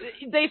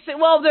 they say,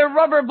 well, they're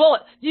rubber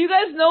bullets. Do you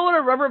guys know what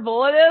a rubber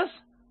bullet is?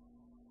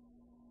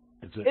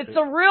 It's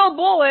a real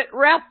bullet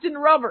wrapped in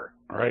rubber.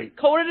 Right.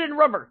 Coated in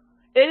rubber.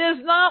 It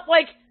is not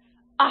like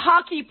a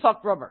hockey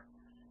puck rubber.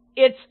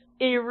 It's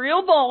a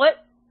real bullet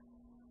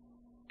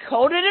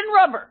coated in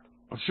rubber.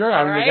 Well, sure,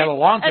 I mean, they got to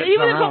launch it. And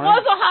even if it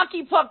was a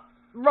hockey puck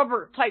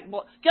rubber type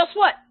bullet, guess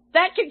what?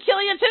 That can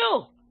kill you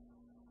too.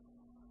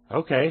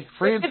 Okay,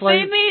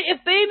 if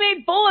they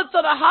made bullets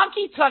out of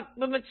hockey puck,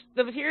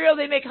 the material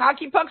they make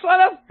hockey pucks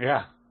out of,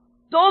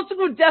 those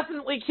would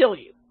definitely kill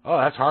you. Oh,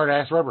 that's hard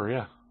ass rubber,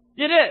 yeah.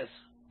 It is,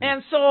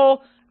 and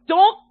so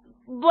don't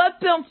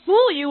let them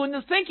fool you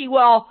into thinking,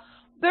 well,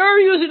 they're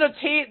using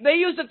they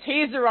used a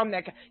taser on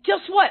that guy.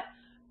 Guess what?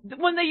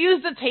 When they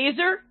used the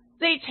taser,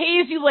 they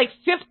tase you like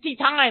 50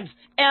 times,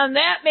 and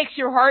that makes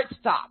your heart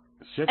stop.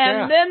 Shit,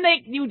 and then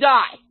you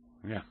die.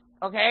 Yeah.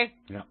 Okay?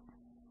 Yeah.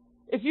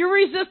 If you're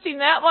resisting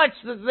that much,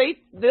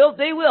 they'll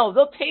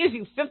tase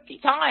you 50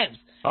 times.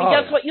 And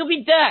guess what? You'll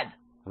be dead.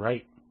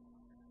 Right.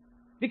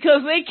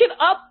 Because they can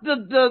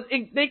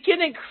they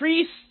can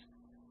increase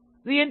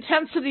the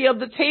intensity of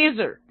the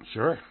taser.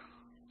 Sure.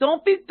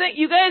 Don't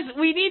you guys,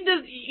 you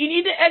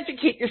need to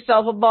educate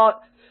yourself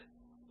about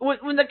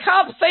when the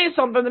cops say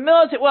something, the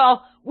military,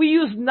 well, we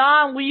use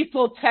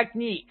non-lethal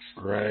techniques.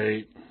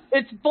 Right.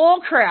 It's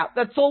bullcrap.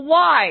 That's a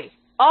lie.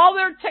 All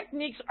their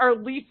techniques are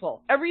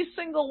lethal. Every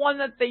single one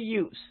that they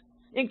use,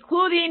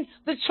 including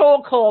the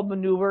chokehold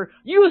maneuver,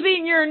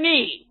 using your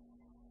knee.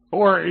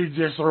 Or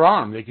just their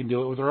arm. They can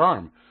do it with their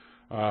arm.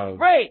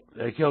 Right.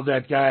 They killed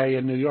that guy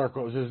in New York.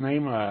 What was his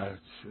name? That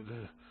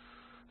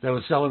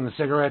was selling the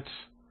cigarettes.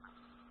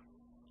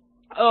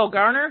 Oh,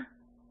 Garner?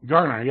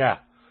 Garner, yeah.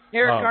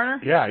 Eric Garner?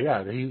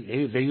 Yeah. He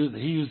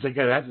used the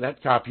guy.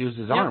 That cop used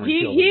his arm.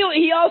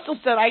 He also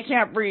said, "I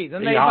can't breathe,"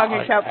 and they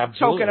fucking kept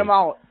choking him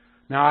out.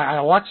 Now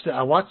I watched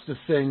the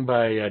thing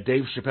by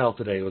Dave Chappelle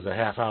today. It was a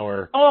half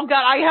hour. Oh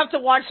God, I have to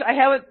watch. I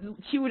have it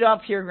queued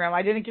up here, Graham.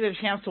 I didn't get a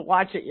chance to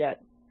watch it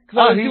yet.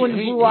 Because I was doing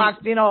the Blue Lock,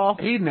 you know.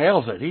 He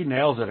nails it. He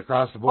nails it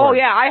across the board. Oh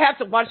yeah, I have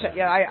to watch it.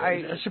 Yeah,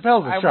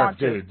 Chappelle's a sharp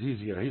dude. He's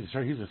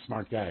a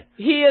smart guy.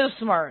 He is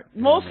smart.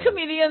 Most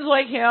comedians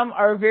like him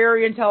are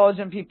very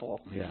intelligent people.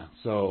 Yeah.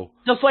 So.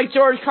 Just like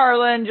George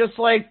Carlin, just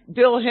like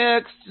Bill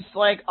Hicks, just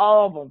like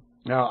all of them.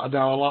 Now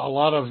a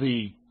lot of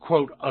the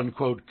quote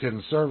unquote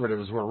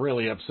conservatives were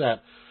really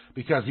upset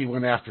because he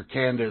went after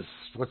Candace.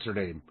 What's her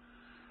name?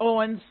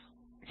 Owens.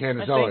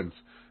 Candace Owens.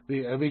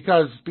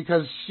 Because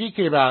she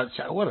came out,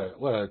 what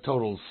a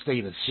total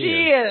state of shit.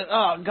 She is.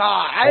 Oh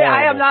God,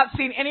 I have not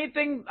seen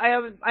anything.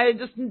 I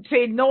just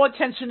paid no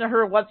attention to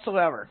her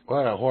whatsoever.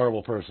 What a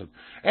horrible person.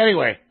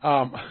 Anyway,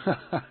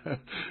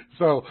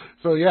 so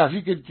yeah, if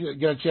you could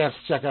get a chance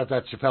to check out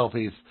that Chappelle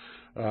piece,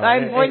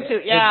 I'm going to.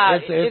 Yeah,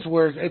 it's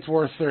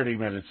worth 30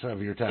 minutes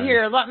of your time.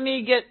 Here, let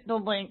me get the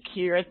link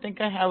here. I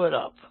think I have it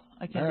up.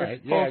 I can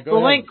just post the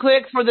link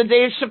quick for the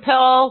Dave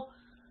Chappelle.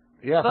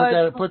 Yeah,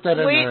 put that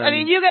in there. I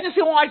mean, you guys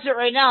can watch it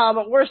right now,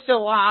 but we're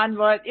still on.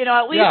 But you know,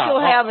 at least you'll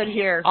have it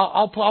here.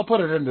 I'll put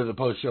it into the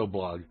post-show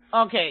blog.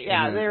 Okay,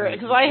 yeah,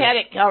 because I had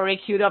it already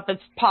queued up.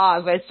 It's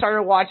paused. I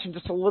started watching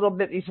just a little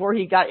bit before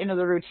he got into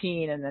the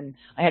routine, and then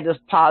I had to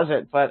pause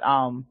it. But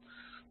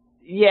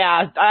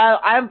yeah,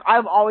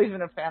 I've always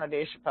been a fan of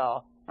Dave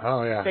Chappelle.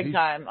 Oh yeah, big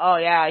time. Oh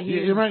yeah,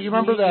 you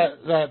remember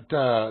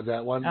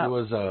that one? It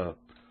was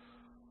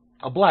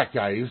a black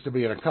guy. He used to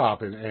be a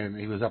cop, and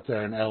he was up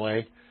there in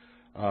L.A.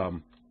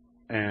 What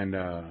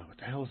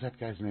the hell was that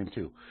guy's name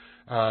too?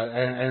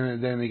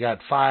 And then he got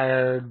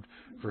fired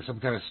for some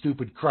kind of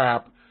stupid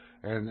crap,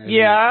 and he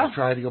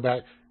tried to go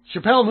back.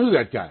 Chappelle knew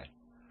that guy.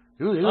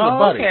 He was a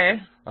buddy.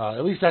 Okay.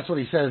 At least that's what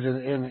he says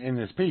in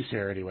this piece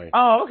here, anyway.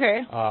 Oh,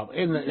 okay.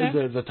 In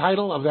the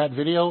title of that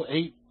video,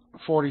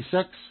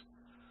 846.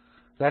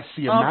 That's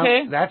the amount.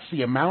 Okay. That's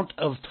the amount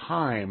of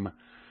time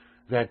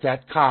that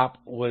cop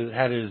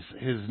had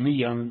his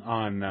knee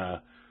on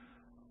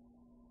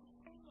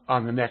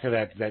the neck of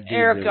that dude.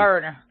 Eric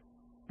Garner.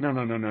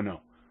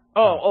 No.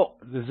 Oh.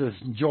 This is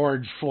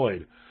George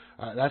Floyd.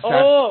 That's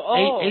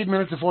 8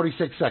 minutes and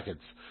 46 seconds.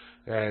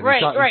 And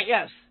right,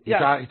 yes. He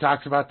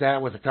talks about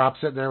that with the cop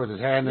sitting there with his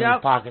hand in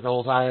his pocket the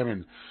whole time,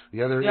 and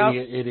the other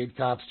idiot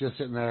cops just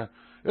sitting there.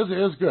 It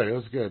was good. It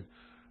was a good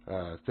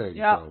thing.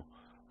 Yeah. So,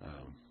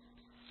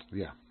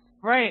 yeah.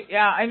 Right.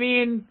 Yeah. I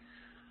mean,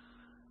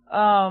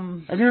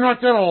 and you're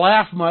not going to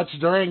laugh much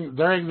during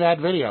that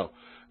video.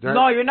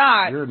 No, you're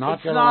not. You're not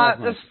it's going to laugh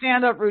much. It's not the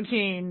stand-up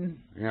routine.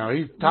 You know,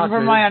 he talks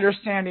from my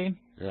understanding.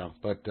 Yeah,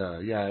 but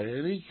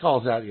he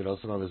calls out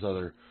some of his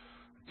other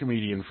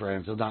comedian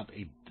friends. So not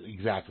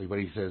exactly, but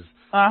he says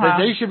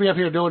they should be up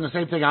here doing the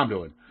same thing I'm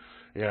doing.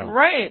 You know?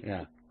 Right.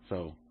 Yeah.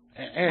 So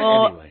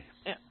anyway.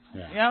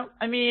 Yeah.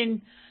 I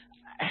mean,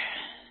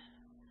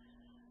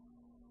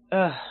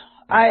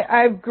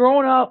 I've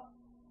grown up.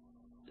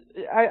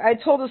 I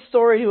told a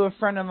story to a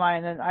friend of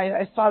mine, and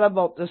I thought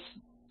about this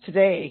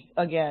today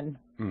again.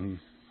 Mm-hmm.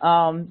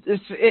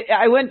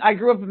 I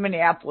grew up in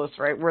Minneapolis,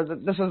 right, where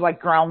this is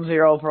like ground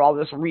zero for all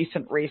this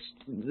recent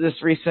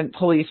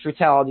police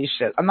brutality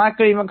shit. I'm not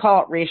going to even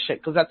call it race shit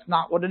because that's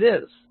not what it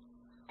is.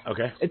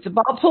 Okay. It's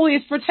about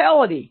police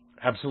brutality.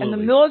 Absolutely.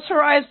 And the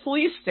militarized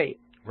police state.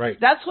 Right.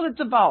 That's what it's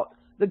about.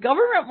 The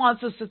government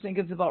wants us to think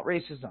it's about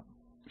racism.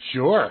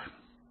 Sure.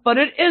 But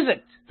it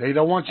isn't. They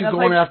don't want you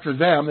going after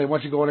them. They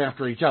want you going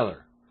after each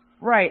other.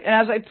 Right. And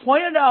as I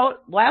pointed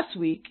out last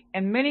week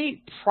and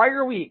many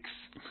prior weeks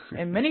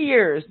and many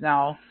years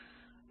now,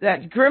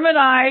 that Grim and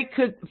I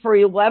could, for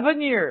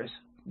 11 years,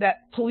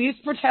 that police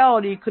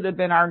brutality could have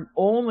been our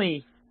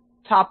only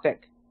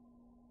topic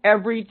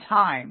every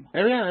time.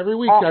 Every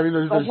week. I mean,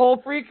 there's the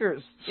whole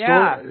Freakers.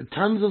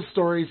 Tons of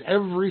stories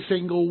every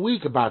single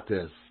week about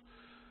this.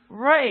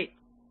 Right.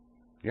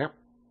 Yep.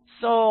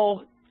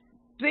 So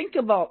think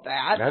about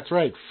that. That's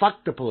right.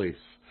 Fuck the police.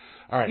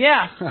 All right.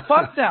 Yeah.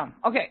 Fuck them.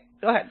 Okay.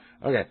 Go ahead.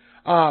 Okay.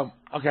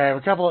 Okay, I have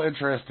a couple of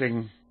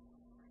interesting...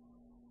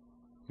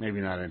 Maybe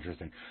not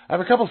interesting. I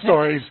have a couple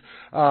stories.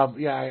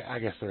 Yeah, I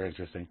guess they're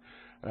interesting,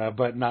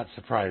 but not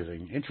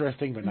surprising.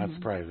 Interesting, but not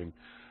surprising.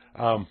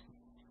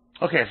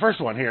 Okay,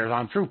 first one here is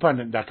on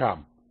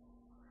TruePundit.com.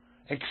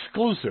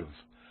 Exclusive.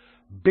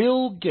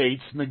 Bill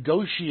Gates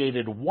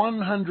negotiated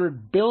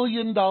 $100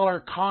 billion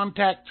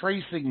contact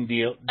tracing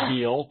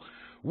deal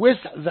with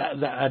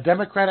a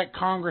Democratic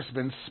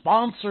congressman,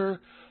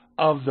 sponsor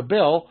of the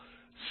bill,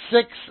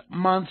 6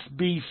 months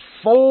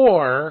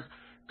before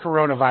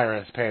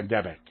coronavirus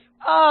pandemic.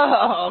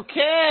 Oh,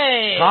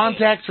 okay.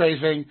 Contact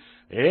tracing.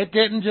 It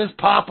didn't just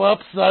pop up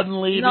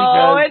suddenly.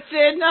 No, because, it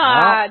did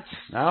not.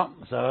 No.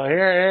 So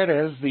here it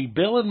is. The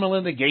Bill and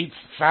Melinda Gates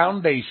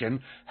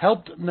Foundation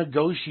helped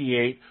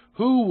negotiate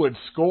who would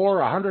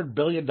score a $100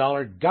 billion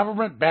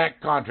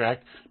government-backed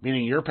contract,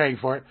 meaning you're paying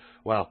for it.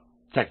 Well,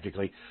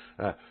 technically.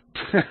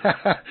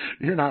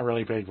 You're not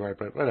really paying for it,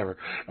 but whatever.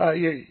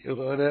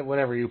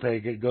 Whatever you pay,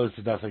 it goes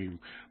to nothing.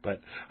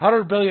 But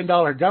 $100 billion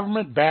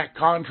government-backed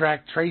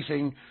contract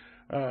tracing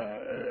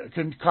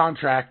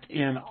contract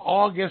in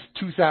August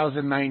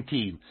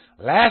 2019.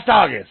 Last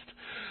August.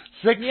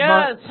 6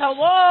 months.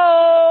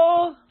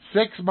 Hello.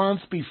 6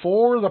 months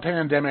before the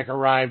pandemic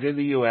arrived in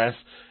the U.S.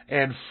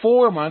 and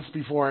 4 months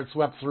before it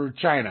swept through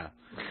China.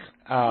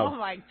 Oh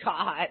my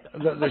God!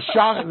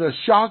 The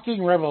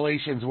shocking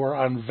revelations were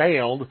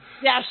unveiled.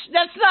 Yes,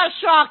 that's not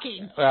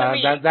shocking. To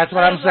me. That's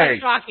what I'm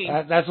saying.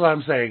 Shocking. That's what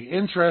I'm saying.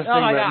 Interesting,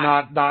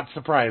 but not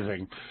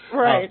surprising.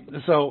 Right.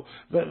 So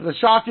the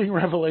shocking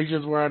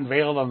revelations were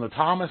unveiled on the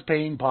Thomas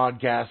Paine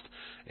podcast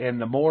and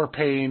the More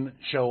Paine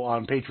show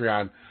on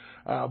Patreon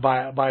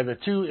by the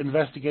two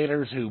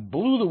investigators who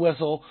blew the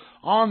whistle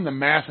on the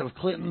massive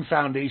Clinton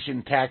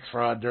Foundation tax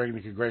fraud during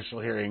the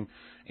congressional hearing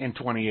in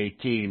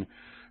 2018.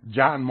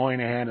 John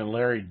Moynihan and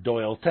Larry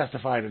Doyle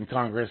testified in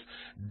Congress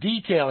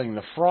detailing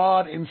the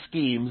fraud and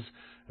schemes,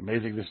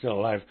 amazing they're still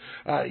alive,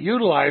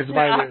 utilized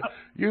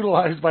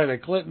by the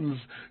Clintons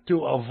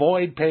to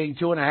avoid paying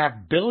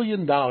 $2.5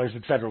 billion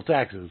in federal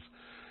taxes.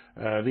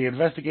 The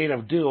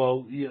investigative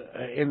duo,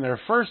 in their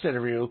first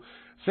interview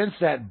since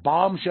that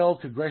bombshell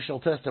congressional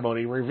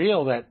testimony,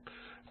 revealed that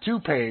to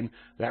Paine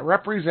that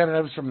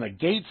representatives from the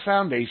Gates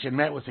Foundation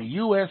met with a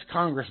U.S.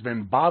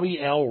 Congressman Bobby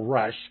L.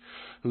 Rush,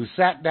 who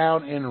sat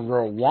down in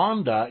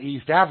Rwanda,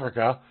 East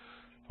Africa.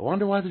 I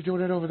wonder why they're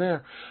doing it over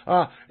there.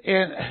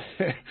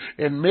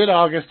 In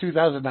mid-August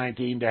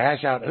 2019 to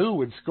hash out who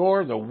would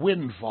score the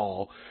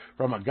windfall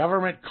from a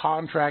government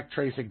contract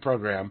tracing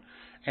program.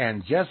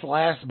 And just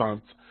last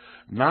month,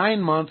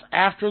 9 months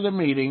after the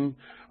meeting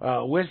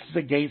with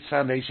the Gates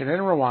Foundation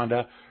in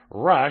Rwanda,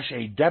 Rush,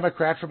 a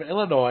Democrat from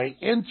Illinois,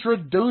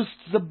 introduced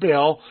the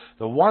bill,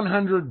 the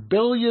 $100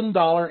 billion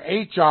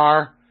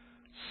H.R.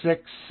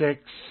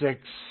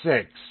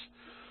 6666.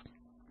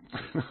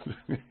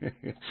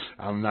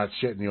 I'm not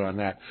shitting you on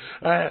that.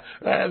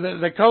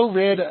 The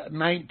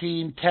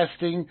COVID-19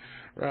 testing,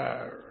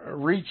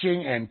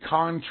 reaching and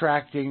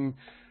contacting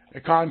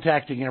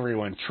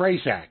everyone,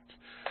 Trace Act.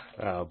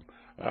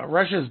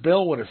 Russia's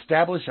bill would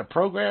establish a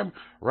program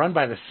run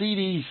by the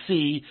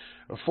CDC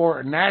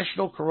for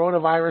national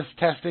coronavirus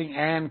testing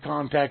and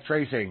contact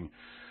tracing.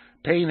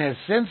 Paine has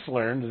since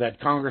learned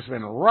that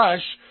Congressman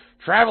Rush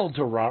traveled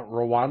to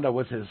Rwanda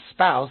with his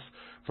spouse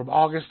from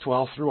August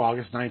 12th through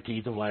August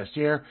 19th of last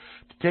year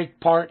to take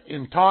part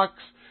in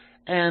talks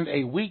and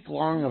a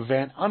week-long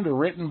event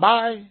underwritten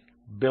by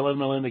Bill and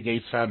Melinda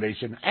Gates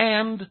Foundation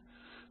and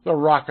the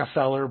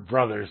Rockefeller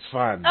Brothers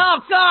Fund. Oh,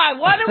 God,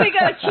 why do we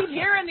got to keep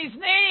hearing these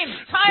names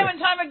time and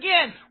time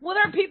again? When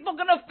are people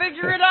going to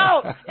figure it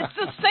out? It's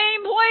the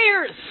same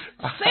players.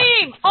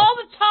 Same, all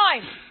the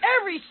time.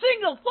 Every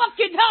single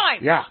fucking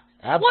time. Yeah,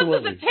 absolutely.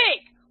 What does it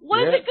take?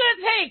 What is it going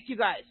to take, you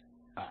guys?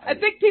 I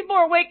think people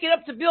are waking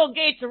up to Bill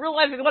Gates and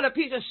realizing what a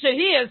piece of shit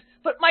he is.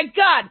 But, my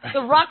God,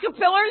 the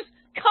Rockefellers?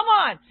 Come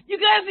on. You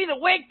guys need to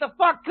wake the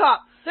fuck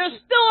up. They're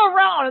still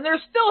around, and they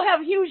still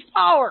have huge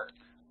power.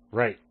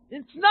 Right.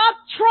 It's not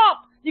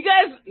Trump. You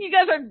guys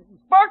are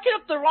barking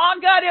up the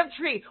wrong goddamn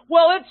tree.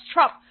 Well, it's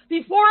Trump.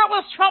 Before it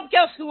was Trump,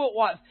 guess who it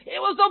was?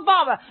 It was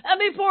Obama. And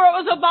before it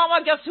was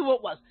Obama, guess who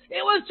it was?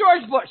 It was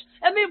George Bush.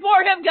 And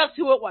before him, guess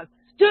who it was?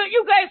 Do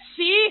you guys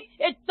see?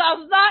 It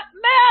does not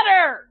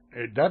matter.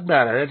 It doesn't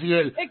matter.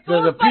 It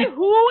goes by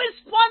who is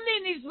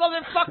funding these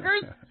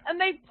motherfuckers, and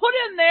they put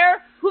in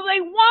there who they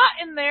want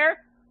in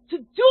there to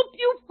dupe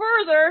you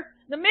further,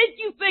 to make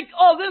you think,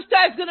 oh, this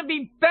guy's going to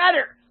be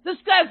better. This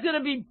guy's going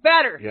to be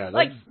better. Yeah,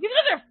 like, you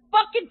guys are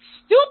fucking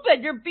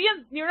stupid.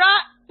 You're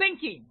not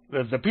thinking.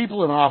 The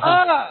people in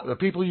office, the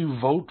people you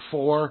vote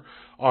for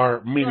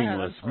are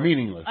meaningless.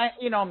 Meaningless.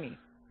 You know me.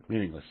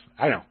 Meaningless.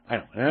 I know.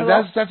 And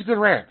that's a good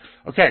rant.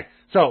 Okay,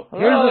 so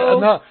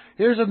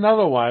here's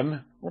another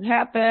one. What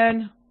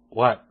happened?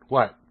 What?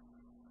 Hello?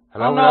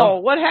 Oh, no.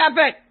 What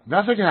happened?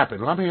 Nothing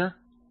happened. I'm here.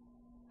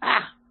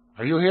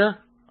 Are you here?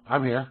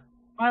 I'm here.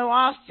 I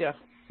lost you.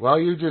 Well,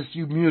 you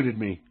muted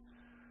me.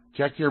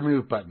 Check your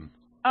mute button.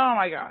 Oh,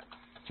 my God.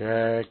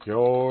 Check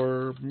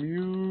your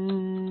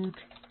mute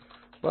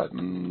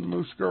button,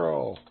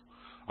 Moosegurl.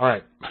 All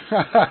right.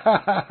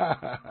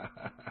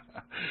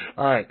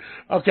 All right.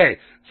 Okay.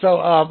 So,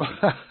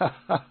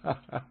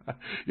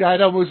 yeah, I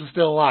know Moose is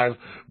still alive,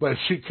 but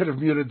she could have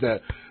muted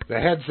the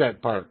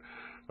headset part.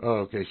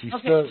 Okay. She's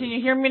okay. still. Can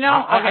you hear me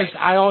now? Okay.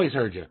 I always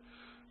heard you.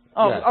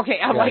 Oh, Yeah. okay.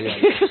 I'm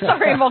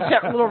sorry about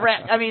that little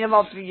rat. I mean,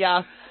 about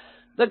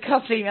the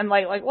cussing and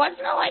like what's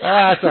going on?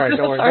 That's all right.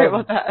 Don't worry. Sorry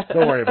about that.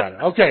 Don't worry about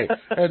it. Okay.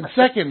 And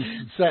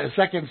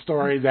second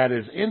story that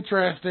is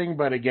interesting,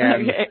 but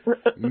again,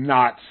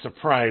 not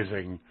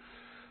surprising.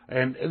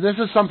 And this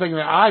is something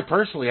that I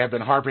personally have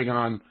been harping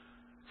on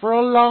for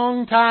a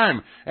long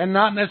time, and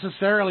not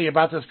necessarily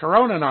about this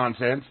Corona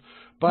nonsense,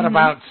 but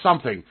about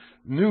something.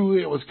 Knew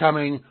it was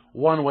coming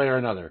one way or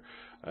another.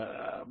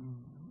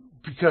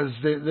 Because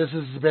this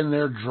has been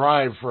their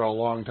drive for a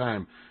long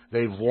time.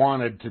 They've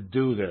wanted to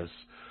do this.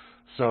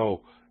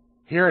 So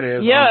here it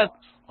is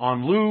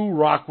on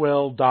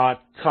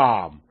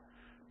LouRockwell.com.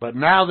 But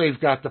now they've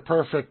got the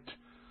perfect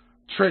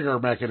trigger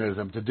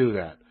mechanism to do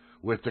that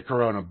with the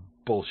Corona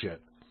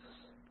bullshit.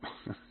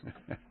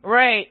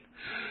 Right.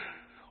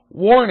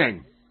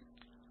 Warning.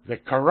 The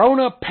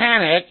Corona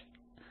panic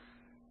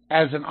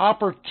as an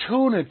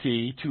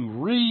opportunity to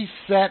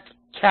reset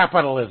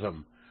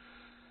capitalism.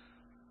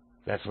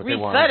 That's what they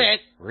want.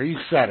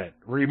 Reset it.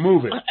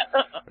 Remove it.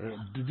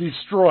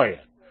 Destroy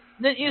it.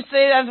 Didn't you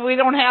say that we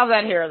don't have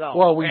that here, though?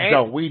 Well,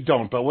 we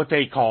don't, but what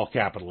they call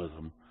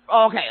capitalism.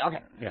 Okay.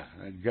 Yeah,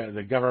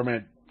 the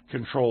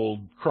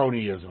government-controlled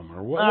cronyism,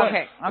 or what?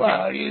 Okay.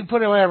 Well, you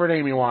put whatever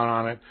name you want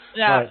on it.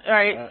 Yeah, but,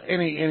 right.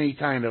 Any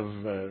kind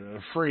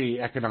of free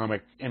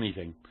economic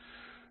anything.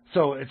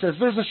 So it says,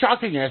 there's a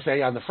shocking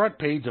essay on the front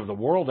page of the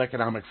World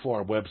Economic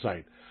Forum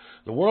website.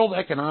 The World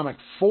Economic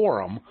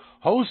Forum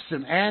hosts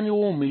an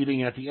annual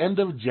meeting at the end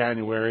of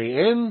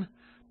January in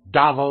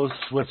Davos,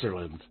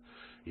 Switzerland.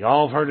 You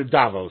all have heard of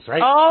Davos,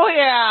 right? Oh,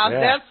 yeah.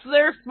 That's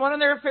one of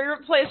their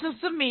favorite places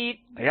to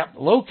meet. Yep.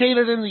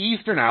 Located in the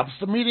Eastern Alps,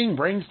 the meeting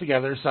brings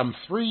together some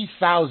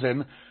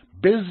 3,000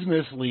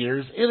 business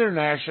leaders,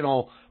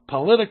 international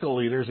political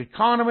leaders,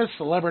 economists,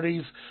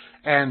 celebrities,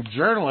 and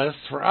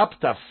journalists for up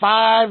to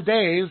 5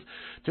 days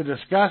to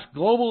discuss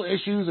global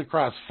issues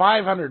across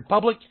 500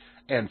 public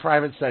and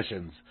private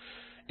sessions.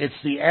 It's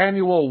the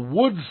annual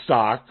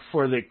Woodstock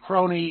for the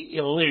crony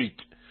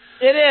elite.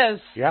 It is.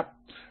 Yep.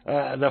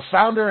 The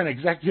founder and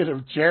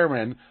executive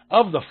chairman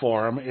of the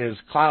forum is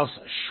Klaus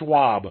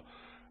Schwab.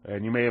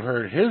 And you may have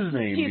heard his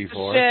name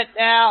before. Shit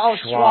now. Oh,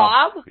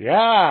 Schwab?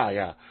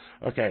 Yeah.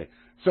 Okay.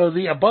 So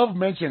the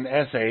above-mentioned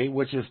essay,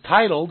 which is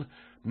titled,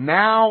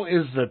 Now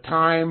is the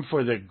Time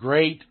for the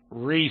Great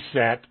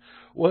Reset,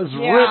 was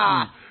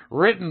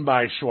written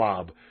by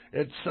Schwab.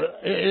 It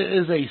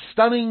is a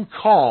stunning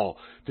call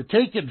to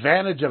take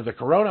advantage of the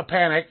Corona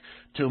panic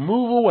to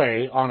move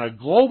away on a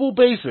global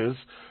basis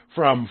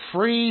from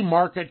free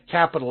market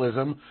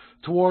capitalism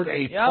toward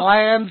a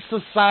planned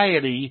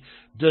society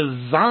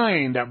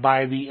designed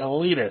by the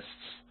elitists.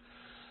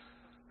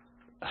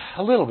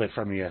 A little bit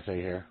from the essay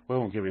here. We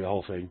won't give you the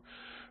whole thing.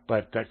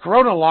 But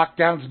Corona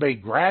lockdowns may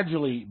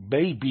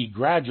be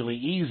gradually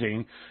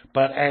easing,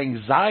 but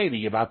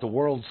anxiety about the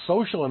world's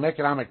social and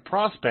economic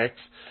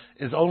prospects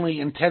is only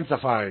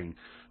intensifying.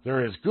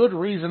 There is good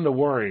reason to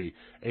worry.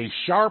 A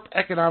sharp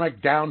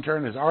economic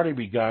downturn has already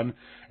begun,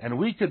 and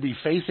we could be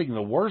facing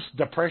the worst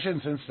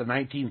depression since the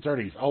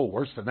 1930s. Oh,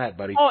 worse than that,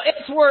 buddy. Oh,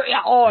 it's worse.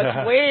 Oh,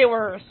 it's way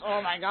worse.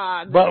 Oh, my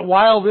God. But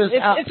while this...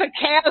 It's a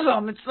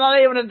chasm. It's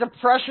not even a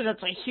depression.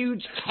 It's a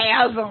huge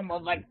chasm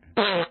of, like...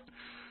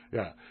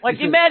 Yeah. Like,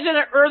 imagine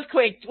an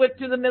earthquake went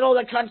through the middle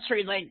of the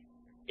country, like,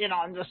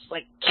 and just,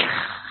 like...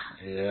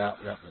 Yeah,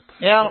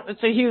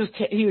 it's a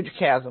huge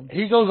chasm.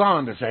 He goes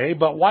on to say,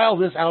 but while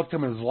this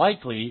outcome is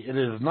likely, it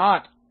is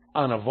not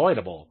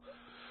unavoidable.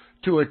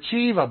 To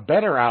achieve a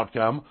better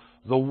outcome,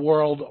 the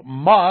world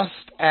must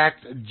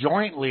act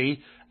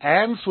jointly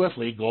and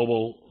swiftly,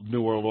 global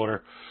New World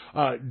Order,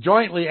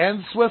 jointly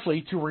and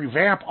swiftly to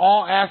revamp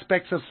all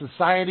aspects of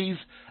societies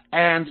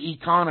and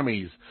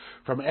economies,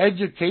 from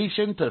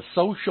education to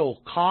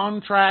social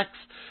contracts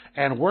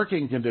and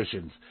working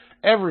conditions.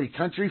 Every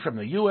country from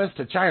the U.S.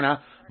 to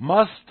China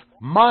must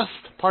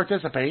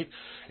participate,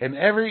 and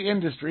every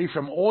industry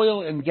from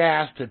oil and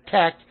gas to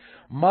tech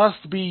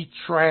must be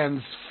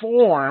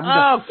transformed.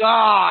 Oh,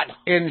 God.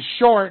 In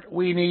short,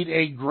 we need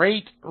a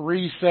great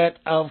reset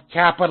of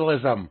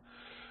capitalism.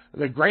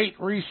 The Great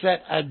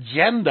Reset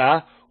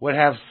agenda would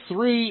have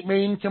three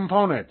main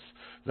components.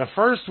 The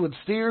first would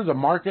steer the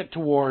market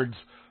towards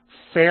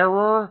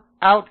fairer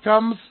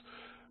outcomes.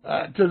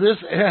 To this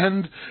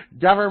end,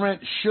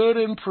 government should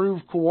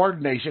improve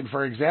coordination,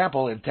 for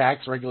example, in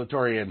tax,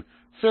 regulatory, and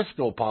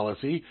fiscal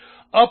policy,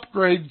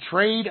 upgrade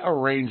trade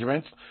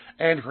arrangements,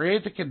 and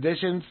create the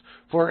conditions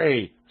for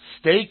a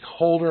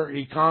stakeholder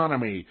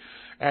economy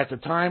at the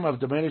time of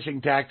diminishing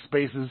tax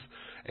bases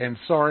and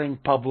soaring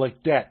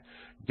public debt.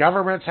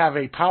 Governments have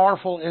a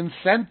powerful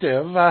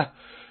incentive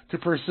to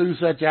pursue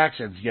such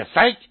actions. You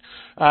think?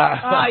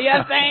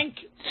 You think?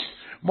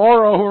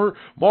 Moreover,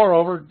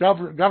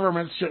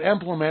 governments should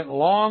implement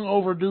long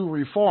overdue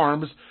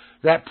reforms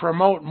that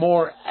promote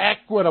more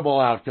equitable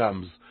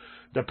outcomes.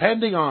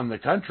 Depending on the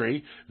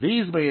country,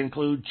 these may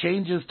include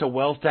changes to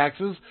wealth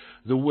taxes,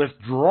 the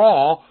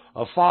withdrawal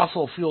of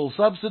fossil fuel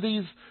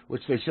subsidies,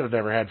 which they should have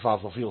never had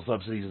fossil fuel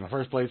subsidies in the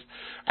first place,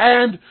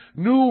 and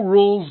new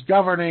rules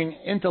governing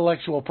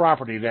intellectual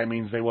property. That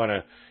means they want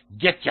to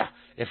get you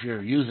if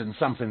you're using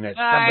something that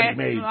somebody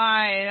made.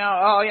 I know.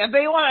 Oh, yeah.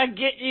 They want to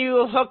get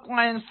you hook,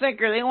 line, and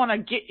sinker. They want to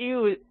get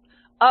you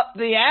up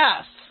the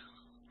ass.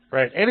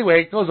 Right.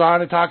 Anyway, it goes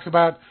on. It talks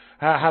about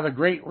how the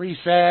Great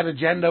Reset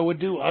agenda would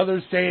do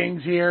other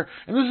things here.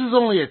 And this is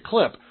only a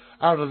clip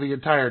out of the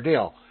entire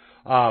deal.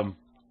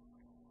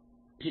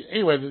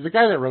 Anyway, the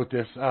guy that wrote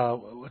this,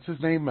 what's his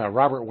name?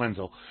 Robert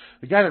Wenzel.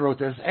 The guy that wrote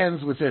this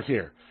ends with this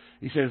here.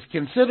 He says,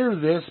 consider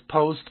this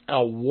post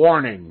a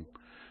warning.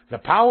 The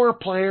power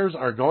players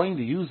are going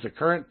to use the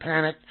current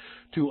panic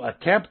to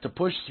attempt to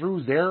push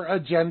through their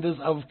agendas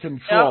of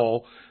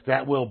control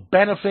that will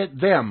benefit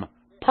them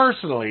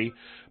personally,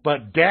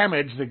 but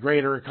damage the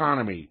greater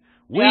economy.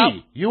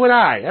 We, you and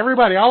I,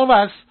 everybody, all of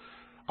us,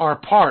 are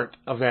part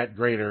of that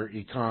greater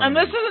economy. And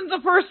this isn't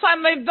the first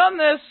time they've done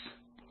this.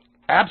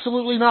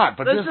 Absolutely not.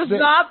 But this is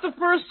not the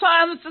first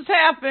time this has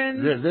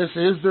happened. This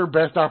is their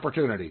best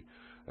opportunity.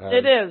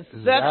 It is.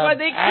 That's why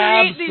they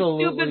create these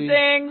stupid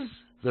things.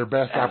 Their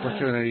best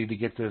opportunity to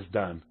get this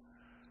done.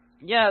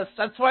 Yes,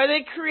 that's why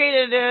they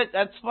created it.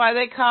 That's why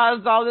they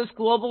caused all this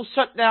global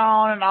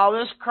shutdown and all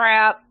this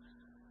crap.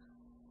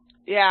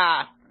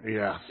 Yeah.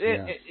 Yeah.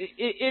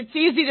 It's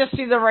easy to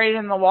see the writing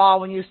on the wall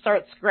when you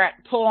start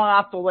pulling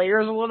off the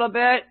layers a little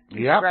bit,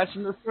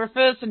 scratching the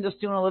surface, and just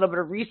doing a little bit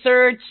of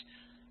research.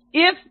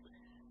 But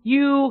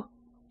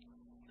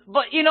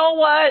you know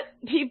what?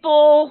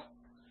 People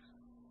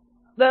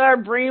that are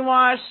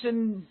brainwashed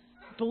and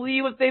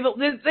believe what they don't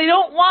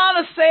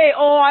want to say,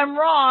 oh, I'm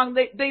wrong.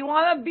 They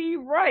want to be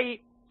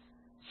right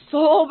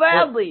so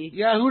badly.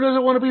 Well, who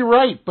doesn't want to be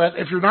right? But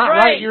if you're not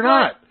right, you're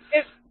not.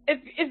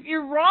 If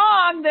you're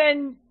wrong,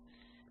 then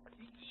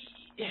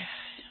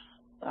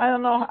I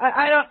don't know.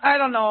 I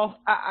don't know.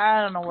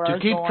 I don't know where I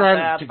was going with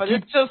that. But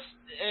it's just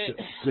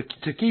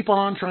to keep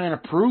on trying to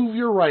prove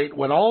you're right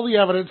when all the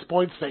evidence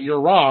points that you're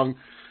wrong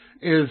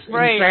is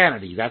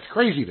insanity. That's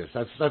craziness.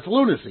 That's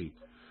lunacy.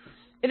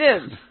 It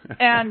is.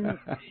 And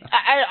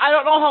I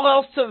don't know how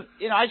else to,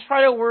 I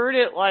try to word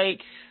it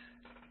like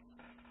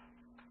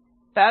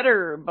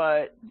better,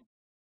 but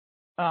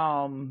I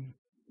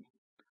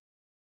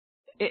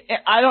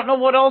don't know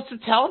what else to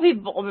tell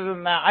people other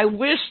than that. I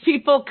wish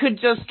people could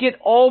just get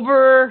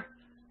over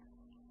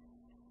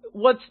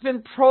what's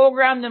been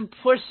programmed and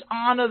pushed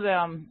onto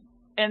them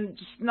and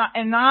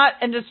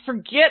just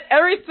forget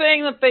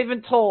everything that they've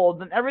been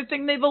told and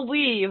everything they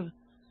believe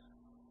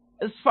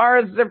as far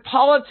as their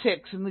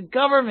politics and the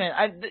government.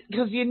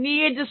 Because you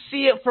need to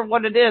see it for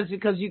what it is,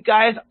 because you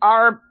guys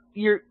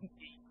you're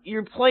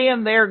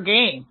playing their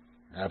game.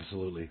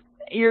 Absolutely.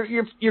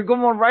 You're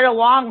going right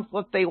along with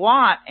what they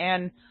want.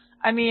 And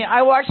I mean,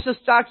 I watched this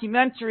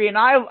documentary, and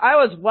I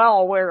was well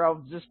aware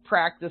of this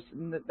practice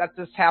and that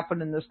this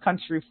happened in this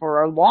country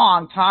for a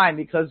long time,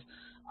 because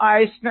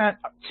I spent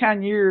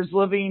 10 years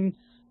living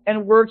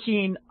and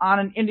working on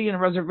an Indian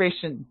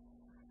reservation,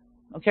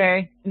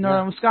 in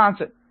northern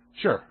Wisconsin.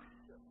 Sure.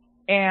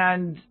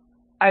 And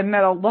I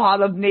met a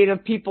lot of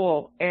Native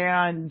people,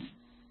 and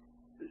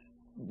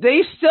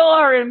they still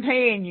are in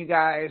pain, you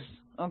guys,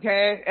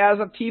 as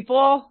a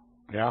people.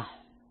 Yeah.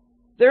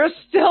 They're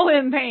still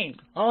in pain.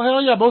 Oh,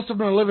 hell yeah. Most of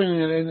them are living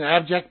in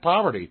abject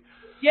poverty.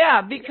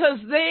 Yeah, because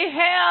they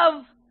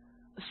have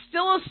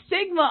still a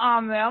stigma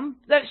on them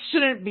that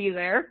shouldn't be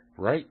there.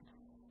 Right.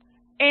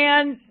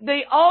 And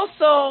they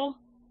also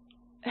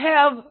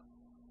have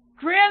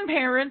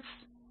grandparents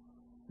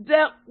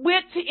that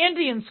went to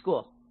Indian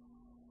school.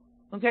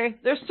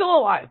 They're still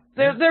alive.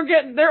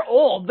 They're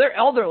old. They're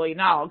elderly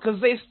now,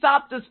 because they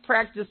stopped this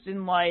practice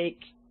in the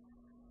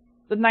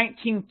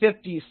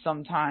 1950s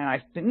sometime,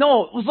 I think.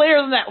 No, it was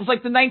later than that. It was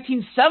like the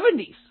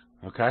 1970s.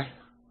 Okay.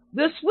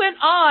 This went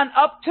on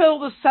up till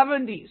the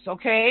 70s,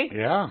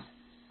 Yeah.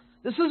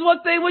 This is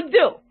what they would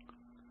do.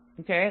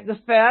 The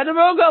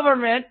federal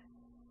government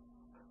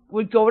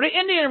would go to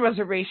Indian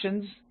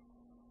reservations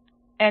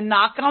and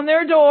knock on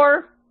their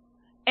door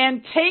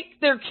and take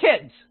their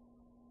kids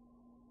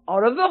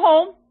out of the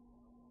home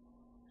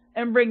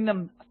and bring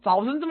them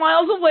thousands of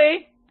miles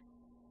away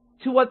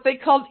to what they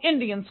called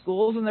Indian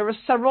schools, and there were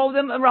several of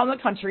them around the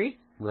country.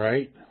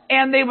 Right.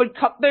 And they would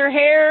cut their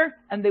hair,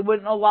 and they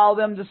wouldn't allow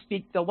them to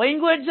speak the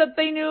language that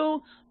they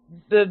knew,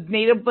 the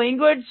native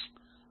language.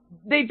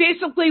 They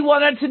basically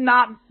wanted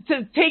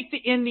to take the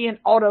Indian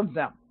out of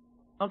them.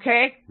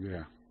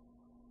 Yeah.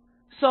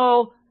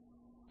 So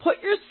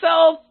put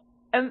yourself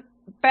in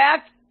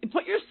that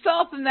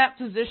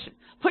position.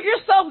 Put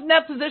yourself in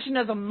that position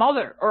as a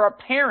mother or a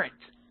parent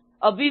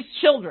of these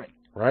children.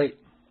 Right.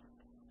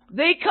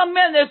 They come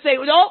in, they say,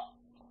 no,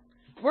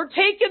 we're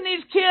taking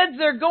these kids,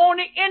 they're going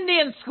to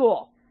Indian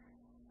school.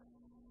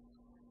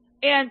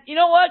 And you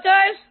know what,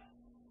 guys?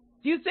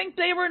 Do you think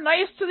they were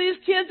nice to these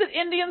kids at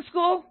Indian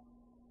school?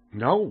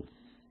 No.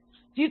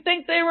 Do you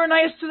think they were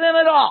nice to them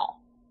at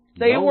all?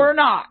 They were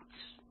not.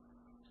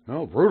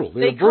 No, brutal.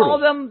 They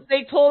told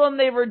them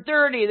they were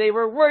dirty, they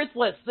were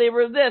worthless, they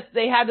were this.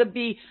 They had to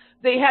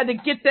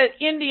get that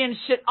Indian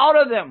shit out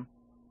of them,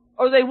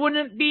 or they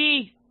wouldn't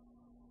be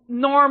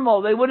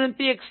normal. They wouldn't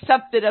be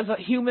accepted as a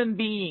human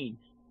being.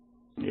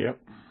 Yep.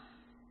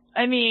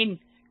 I mean,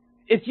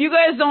 if you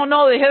guys don't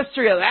know the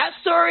history of that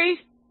story,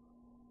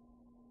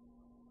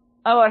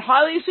 I would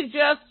highly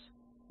suggest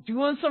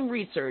doing some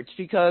research,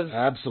 because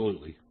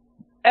absolutely.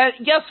 And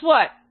guess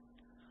what?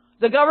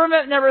 The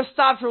government never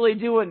stopped really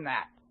doing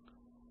that.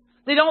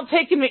 They don't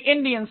take them to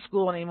Indian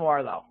school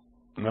anymore, though.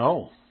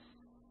 No.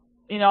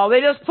 You know, they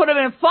just put them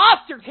in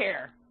foster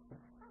care.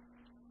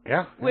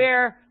 Yeah.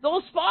 Where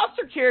those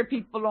foster care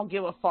people don't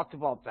give a fuck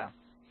about them.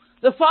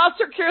 The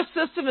foster care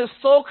system is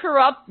so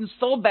corrupt and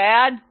so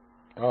bad.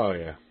 Oh,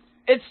 yeah.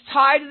 It's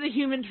tied to the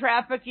human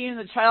trafficking and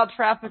the child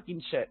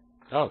trafficking shit.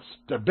 Oh, it's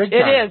the big time.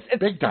 It is. It's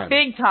big time.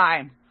 Big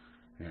time.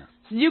 Yeah.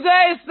 So you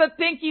guys that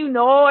think you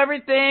know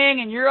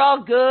everything and you're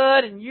all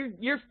good and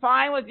you're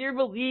fine with your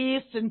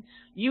beliefs and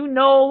you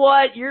know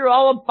what you're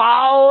all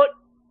about,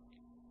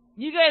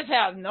 you guys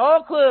have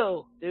no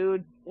clue,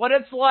 dude, what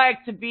it's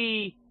like to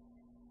be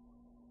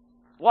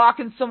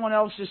walking someone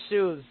else's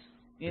shoes.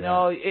 You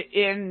know,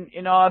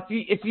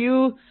 if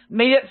you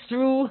made it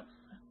through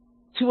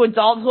to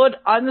adulthood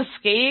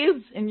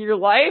unscathed in your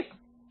life,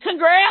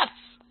 congrats.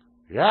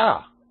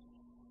 Yeah.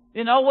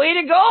 You know, way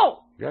to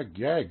go.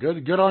 Yeah,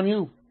 good on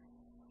you.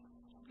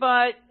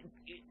 But,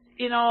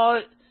 you know,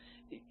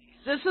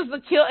 this is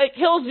it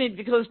kills me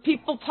because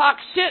people talk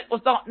shit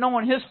without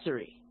knowing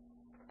history.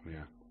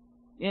 Yeah.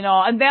 You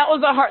know, and that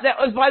was,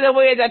 by the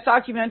way, that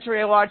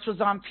documentary I watched was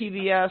on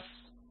PBS.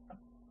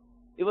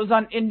 It was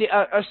on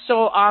a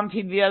show on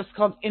PBS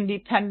called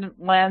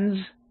Independent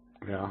Lens.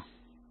 Yeah.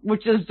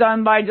 Which is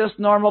done by just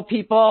normal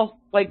people,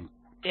 like,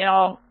 you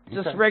know,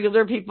 just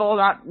regular people,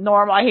 not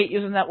normal. I hate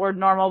using that word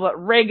normal, but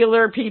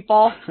regular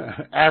people.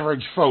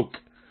 Average folk.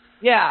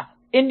 Yeah.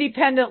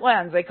 Independent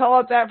Lens. They call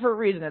it that for a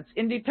reason. It's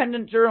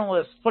independent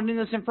journalists putting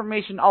this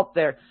information out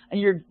there. And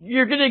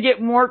you're going to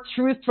get more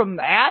truth from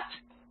that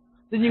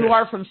than you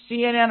are from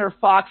CNN or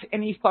Fox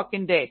any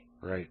fucking day.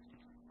 Right.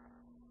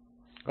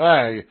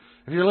 Hey,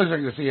 if you're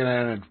listening to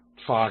CNN and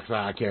Fox,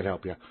 I can't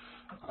help you.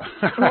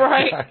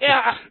 Right,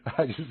 yeah.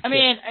 I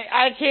mean,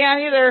 I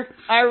can't either.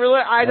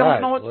 I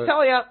don't know what to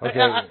tell you.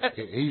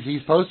 Okay,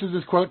 he's posted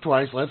this quote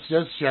twice. Let's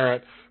just share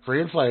it.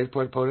 Free and Slave,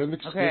 put in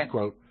this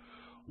quote.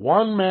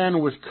 One man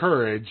with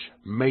courage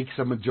makes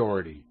a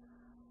majority.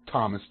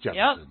 Thomas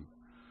Jefferson. Yep.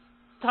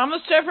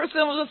 Thomas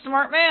Jefferson was a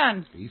smart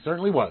man. He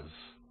certainly was.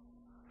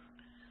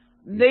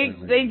 They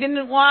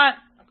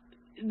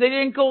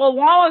didn't go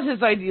along with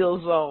his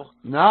ideals, though.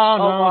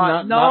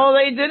 No,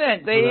 they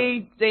didn't.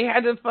 They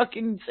had to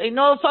fucking say,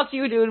 no, fuck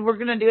you, dude. We're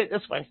going to do it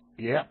this way.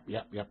 Yep.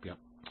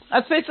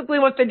 That's basically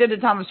what they did to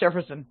Thomas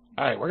Jefferson.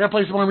 All right, we're going to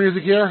play some more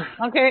music here.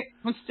 Okay,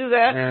 let's do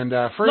that. And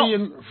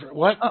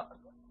what?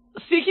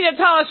 Speaking of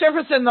Thomas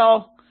Jefferson,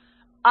 though,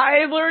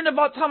 I learned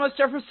about Thomas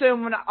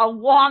Jefferson a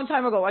long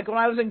time ago, like when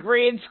I was in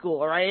grade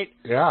school, right?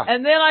 Yeah.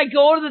 And then I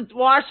go to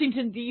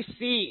Washington,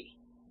 D.C.,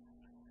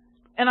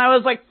 and I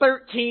was like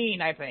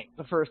 13, I think,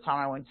 the first time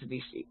I went to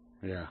D.C.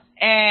 Yeah.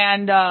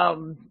 And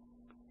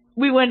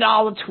we went to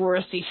all the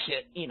touristy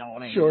shit, you know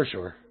what I mean?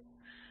 Sure.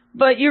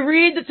 But you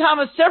read the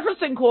Thomas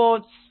Jefferson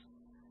quotes,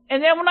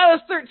 and then when I was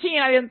 13,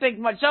 I didn't think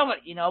much of it,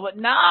 you know. But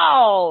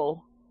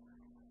now,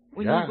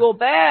 when you go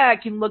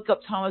back and look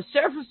up Thomas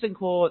Jefferson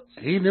quotes...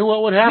 He knew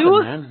what would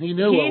happen, man. He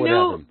knew what would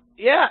happen.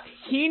 Yeah,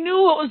 he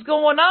knew what was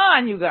going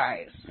on, you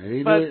guys.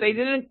 But they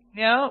didn't,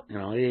 you know. You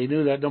know, he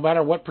knew that no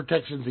matter what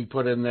protections he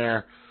put in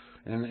there,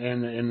 at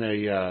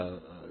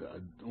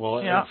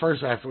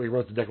first after we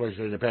wrote the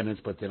Declaration of Independence,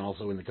 but then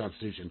also in the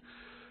Constitution.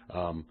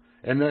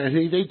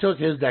 They took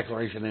his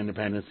Declaration of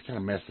Independence, kind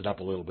of messed it up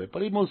a little bit,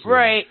 but he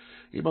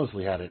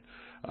mostly had it.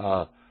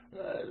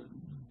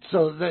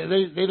 So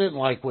they didn't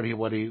like what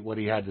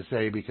he had to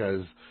say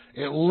because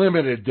it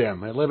limited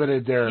them. It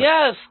limited their...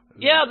 Yes.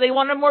 Yeah, they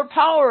wanted more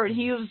power. And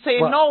he was saying,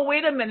 no,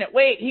 wait a minute,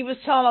 wait. He was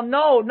telling them,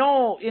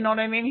 no, you know what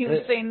I mean? He was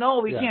saying, no,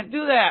 we can't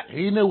do that.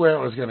 He knew where it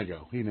was going to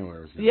go.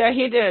 Yeah,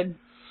 he did.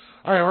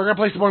 All right, we're going to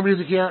play some more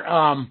music here.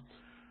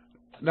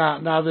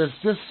 Now this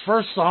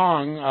first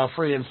song,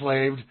 Free and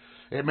Enslaved,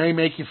 it may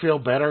make you feel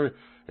better.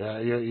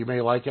 You may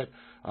like it.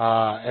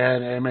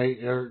 And it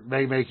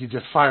may make you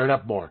just fired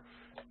up more.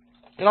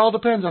 It all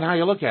depends on how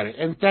you look at it.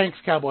 And thanks,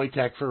 Cowboy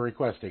Tech, for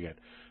requesting it.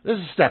 This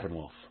is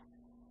Steppenwolf.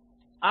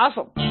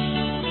 Awesome.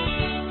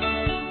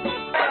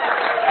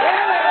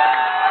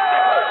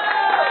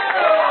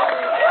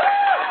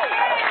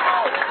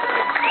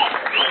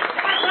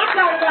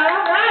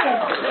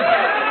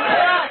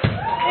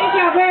 Thank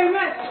you very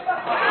much.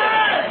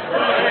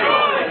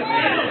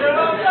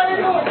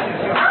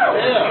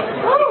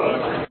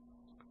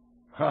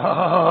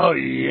 Oh,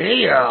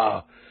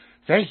 yeah.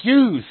 Thank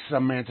you,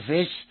 Samantha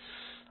Fish.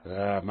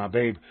 My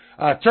babe.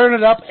 Turn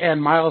It Up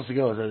and Miles to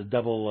Go is a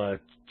double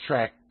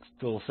track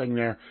little thing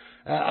there.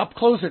 Up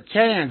close at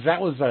Cannes,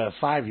 that was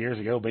 5 years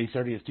ago, May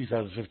 30th,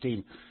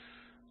 2015.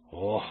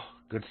 Oh,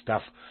 good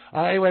stuff.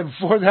 Anyway,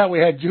 before that, we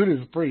had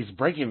Judas Priest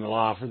breaking the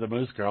law for the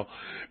Moosegurl,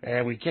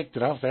 and we kicked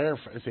it off there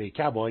as a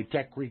Cowboy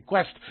Tech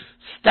request.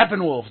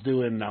 Steppenwolf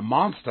doing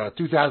Monster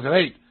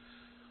 2008.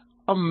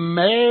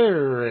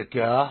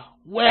 America,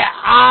 where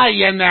are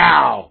you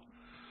now?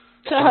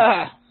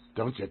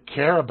 Don't you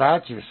care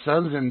about your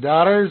sons and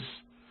daughters?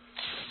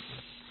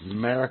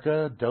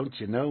 America, don't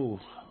you know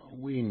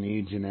we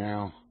need you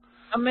now?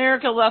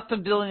 America left the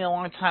building a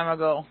long time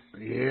ago.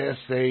 Yes,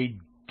 they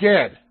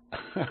did.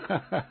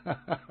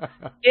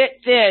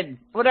 It did.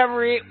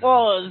 Whatever it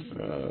was.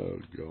 Oh,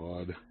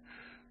 God.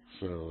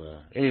 So,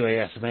 anyway,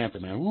 yeah, Samantha,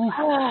 man. Woo.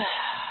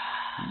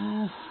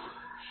 Woo.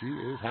 She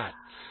is hot.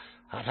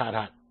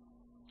 Hot.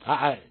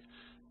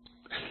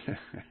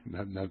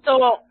 Not.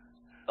 So,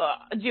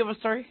 do you have a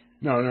story?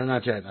 No,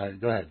 not yet.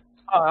 Go ahead.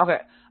 Oh, okay.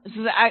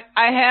 So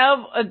I have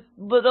a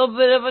little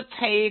bit of a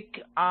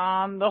take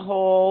on the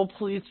whole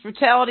police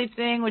brutality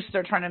thing, which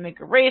they're trying to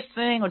make a race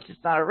thing, which is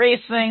not a race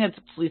thing, it's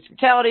a police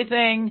brutality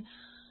thing.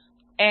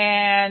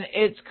 And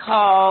it's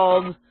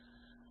called,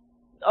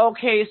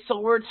 okay,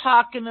 so we're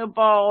talking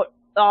about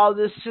all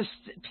this,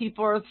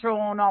 people are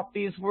throwing out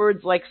these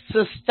words like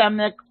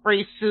systemic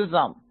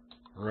racism.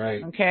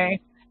 Right.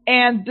 Okay?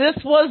 And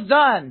this was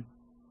done.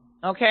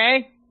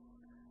 Okay?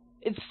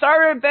 It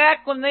started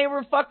back when they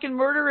were fucking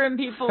murdering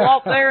people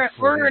out there,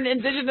 murdering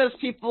indigenous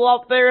people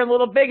out there in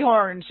Little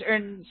Bighorn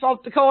in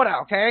South Dakota,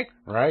 okay?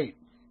 Right.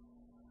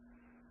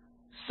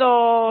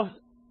 So,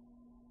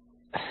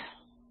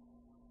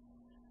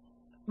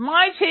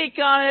 my take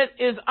on it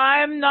is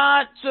I'm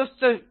not just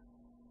a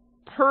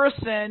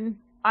person,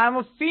 I'm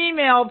a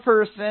female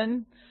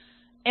person,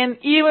 and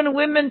even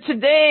women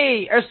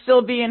today are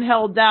still being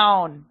held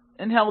down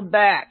and held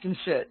back and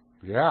shit.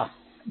 Yeah.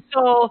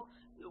 So,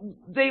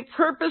 they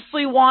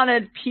purposely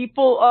wanted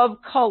people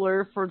of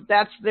color,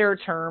 that's their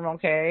term,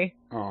 okay?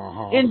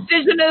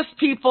 Indigenous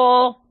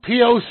people.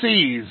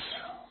 POCs.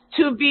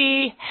 To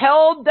be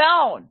held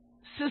down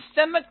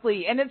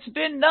systemically. And it's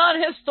been done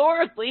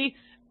historically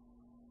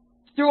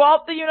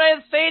throughout the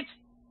United States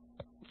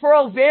for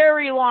a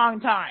very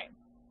long time.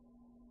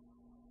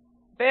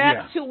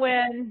 Back to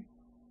when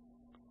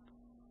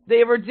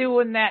they were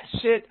doing that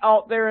shit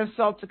out there in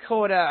South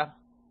Dakota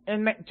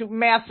and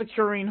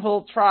massacring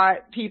whole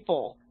tribe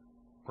people.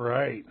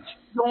 Right.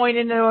 Going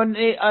into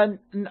an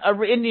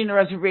Indian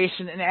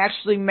reservation and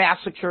actually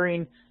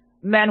massacring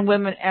men,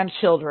 women, and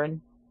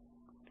children.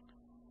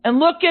 And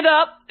look it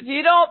up. If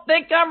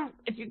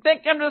you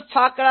think I'm just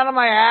talking out of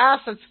my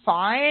ass, it's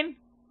fine.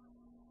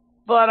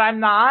 But I'm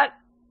not.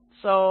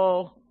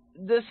 So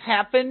this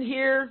happened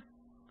here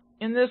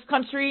in this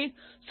country.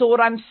 So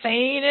what I'm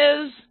saying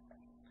is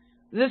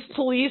this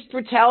police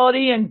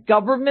brutality and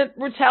government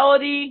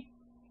brutality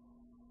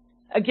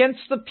against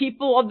the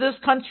people of this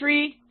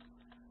country,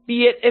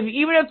 be it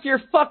even if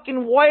you're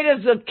fucking white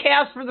as a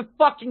cast for the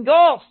fucking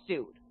ghost,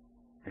 dude.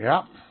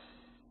 Yep.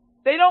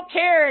 They don't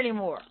care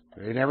anymore.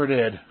 They never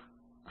did.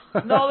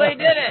 No, they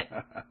didn't.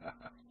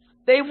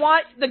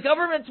 The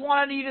government's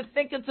wanted you to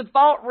think it's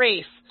about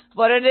race,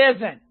 but it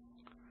isn't.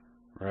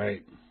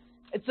 Right.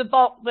 It's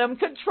about them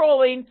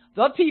controlling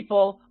the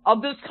people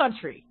of this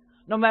country,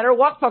 no matter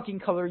what fucking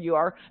color you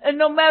are, and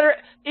no matter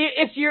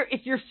if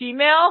you're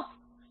female,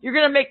 you're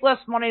gonna make less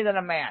money than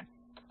a man.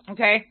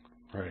 Okay?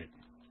 Right.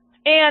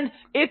 And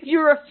if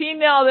you're a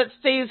female that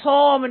stays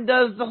home and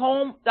does the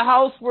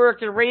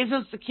housework and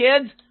raises the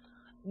kids,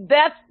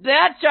 that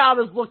job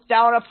is looked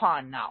down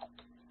upon now.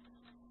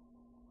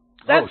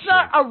 That's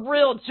not a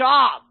real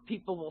job,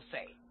 people will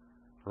say.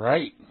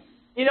 Right.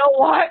 You know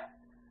what?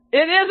 It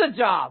is a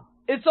job.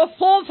 It's a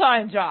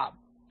full-time job.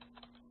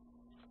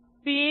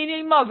 Being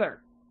a mother.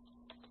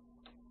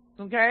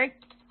 Okay?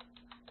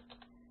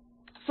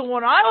 So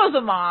when I was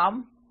a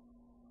mom,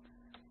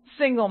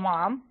 single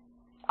mom,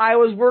 I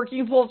was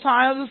working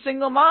full-time as a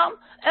single mom,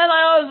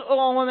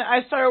 and when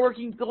I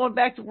started going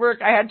back to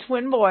work, I had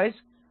twin boys.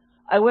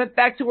 I went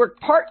back to work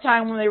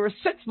part-time when they were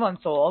 6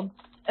 months old,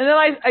 and then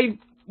I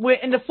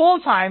went into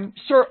full-time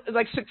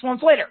 6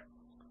 months later.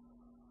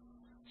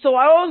 So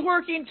I was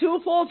working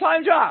 2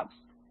 full-time jobs.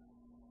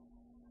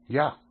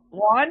 Yeah.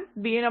 1,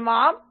 being a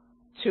mom.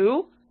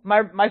 2,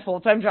 my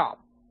full-time job.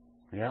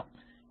 Yeah.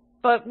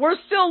 But we're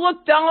still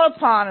looked down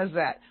upon as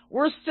that.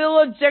 We're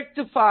still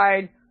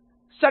objectified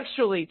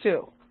sexually,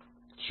 too.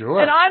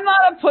 Sure. And I'm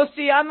not a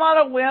pussy. I'm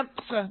not a wimp.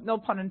 No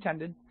pun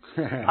intended.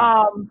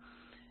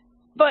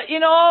 But, you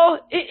know,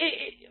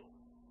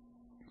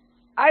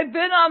 I've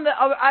been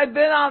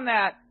on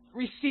that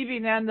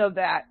receiving end of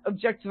that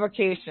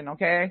objectification,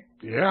 okay?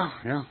 Yeah.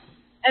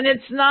 And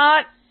it's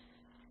not,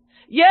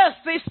 yes,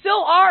 they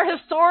still are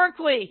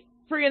historically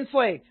free and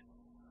enslaved.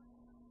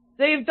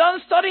 They've done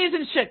studies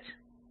and shit.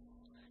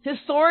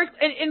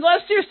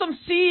 Unless you're some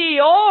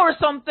CEO or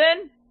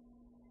something,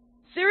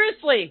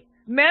 seriously,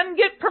 men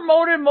get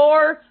promoted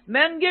more,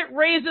 men get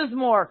raises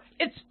more.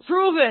 It's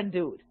proven,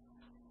 dude.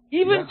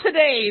 Even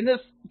today, in this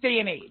day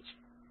and age.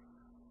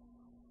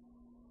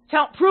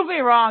 Prove me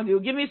wrong,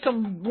 dude. Give me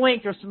some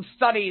link or some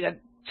study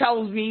that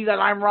tells me that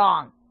I'm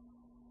wrong.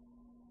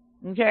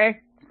 Okay?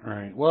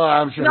 Right. Well,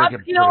 I'm sure he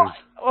could produce.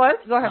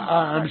 What? Go ahead.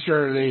 I'm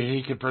sure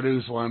he could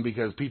produce one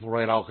because people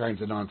write all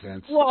kinds of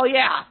nonsense. Well,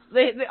 yeah.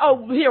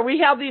 Here, we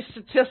have these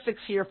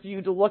statistics here for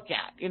you to look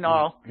at, you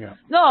know. Yeah.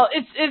 No,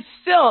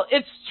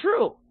 it's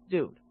true,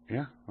 dude.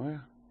 Yeah. Oh, yeah.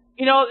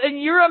 You know,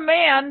 and you're a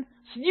man,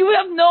 so you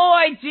have no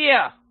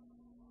idea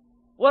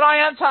what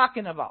I am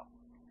talking about.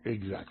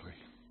 Exactly.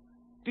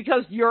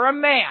 Because you're a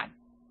man.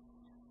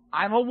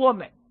 I'm a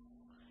woman.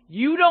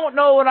 You don't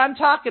know what I'm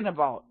talking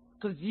about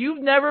because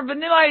you've never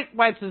been in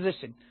my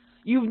position.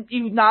 You're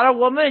not a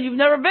woman and you've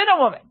never been a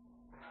woman.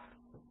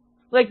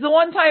 Like the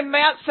one time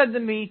Matt said to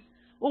me,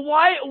 well,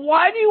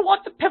 why do you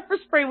want the pepper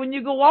spray when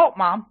you go out,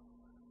 Mom?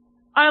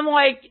 I'm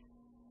like,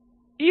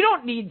 you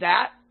don't need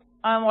that.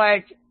 I'm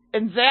like,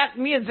 and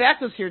me and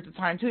Zach was here at the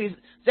time too.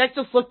 Zach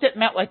just looked at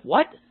Matt like,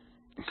 what?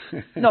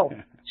 No,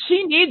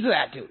 she needs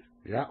that, dude.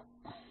 Yeah.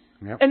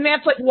 Yep. And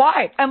Matt's like,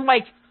 why? I'm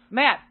like,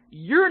 Matt,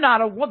 you're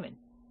not a woman.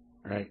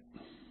 Right.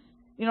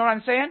 You know what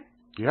I'm saying?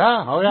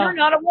 Yeah. Oh, yeah. You're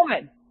not a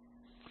woman.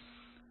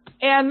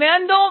 And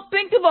men don't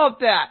think about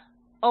that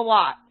a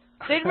lot.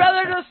 They'd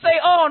rather just say,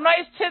 oh,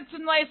 nice tits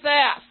and nice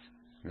ass.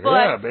 But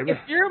yeah, baby. If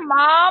your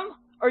mom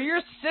or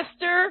your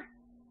sister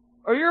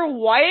or your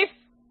wife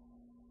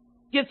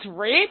gets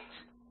raped,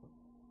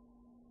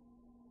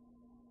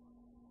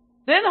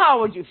 then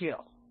how would you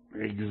feel?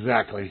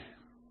 Exactly.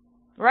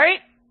 Right?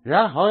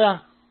 Yeah. Oh, yeah.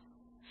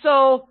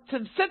 So to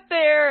sit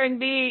there and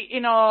be,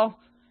 you know,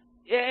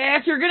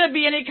 if you're going to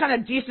be any kind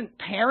of decent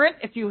parent,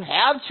 if you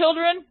have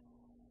children,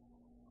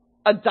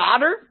 a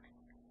daughter,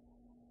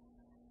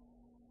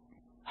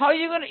 how are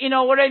you going to, you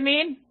know what I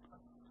mean?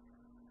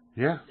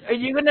 Yeah. Are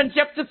you going to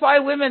objectify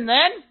women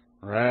then?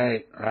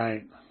 Right,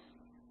 right.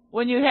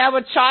 When you have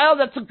a child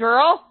that's a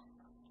girl?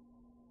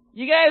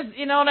 You guys,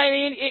 you know what I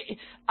mean?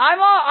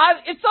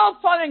 It's all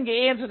fun and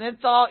games, and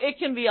it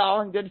can be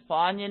all in good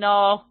fun, you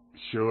know?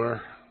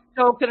 Sure.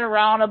 Joking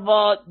around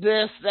about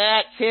this,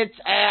 that, tits,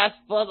 ass,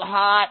 blah, blah,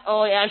 hot.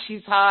 Oh, yeah,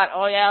 she's hot.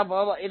 Oh, yeah,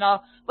 blah, blah, you know.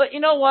 But you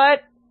know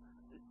what?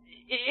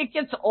 It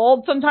gets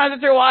old sometimes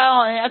after a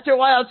while, and after a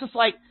while, it's just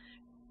like,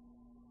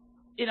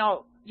 you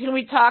know, can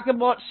we talk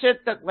about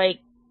shit that, like,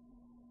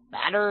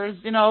 matters?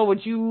 You know,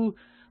 would you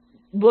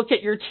look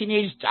at your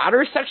teenage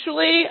daughter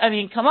sexually? I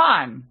mean, come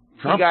on.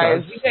 Trump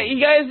you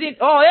guys need,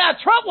 oh, yeah,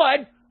 Trump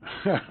would.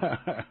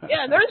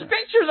 Yeah, there's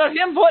pictures of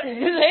him putting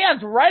his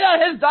hands right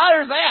on his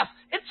daughter's ass.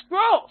 It's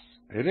gross.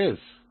 It is.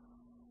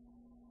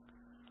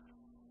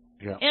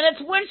 Yeah. And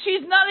it's when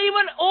she's not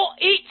even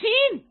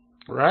 18.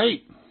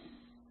 Right.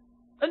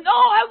 No,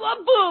 I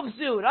love boobs,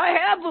 dude. I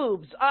have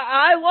boobs.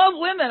 I love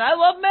women. I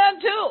love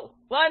men, too.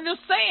 But I'm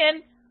just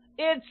saying,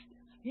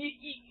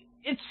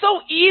 it's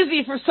so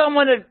easy for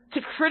someone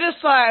to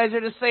criticize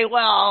or to say,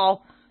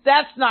 well,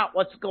 that's not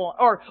what's going,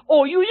 or,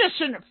 oh, you just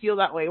shouldn't feel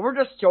that way. We're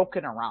just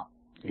joking around.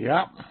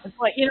 Yeah. It's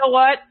like, you know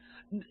what?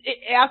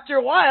 After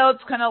a while,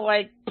 it's kind of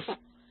like,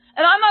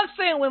 and I'm not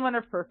saying women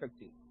are perfect,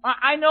 dude.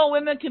 I know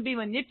women can be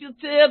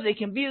manipulative. They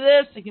can be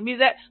this. They can be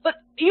that. But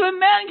even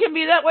men can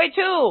be that way,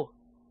 too.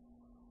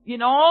 You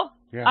know?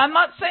 Yeah. I'm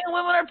not saying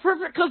women are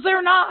perfect because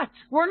they're not.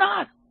 We're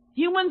not.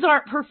 Humans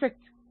aren't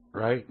perfect.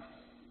 Right.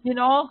 You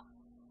know?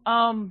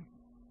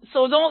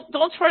 So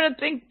don't try to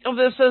think of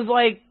this as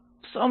like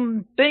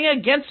some thing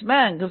against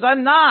men, because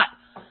I'm not.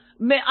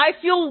 I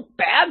feel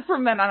bad for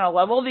men on a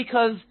level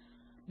because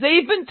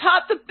they've been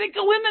taught to think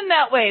of women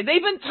that way.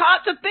 They've been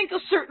taught to think a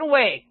certain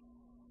way.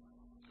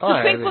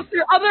 To think with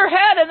their other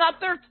head and not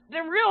their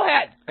real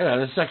head. Yeah,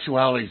 the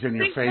sexuality's in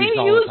your face all the time.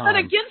 They use that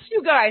against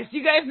you guys. Do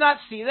you guys not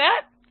see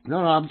that? No,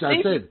 I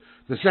said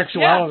the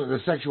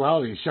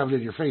sexuality is shoved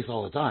in your face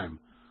all the time.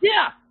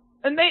 Yeah,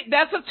 and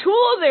that's a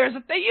tool of theirs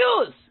that they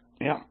use.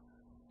 Yeah.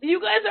 You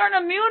guys aren't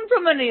immune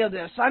from any of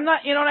this. I'm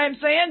not. You know what I'm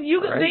saying?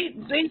 Right.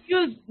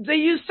 They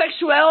use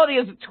sexuality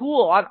as a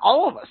tool on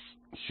all of us.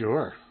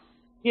 Sure.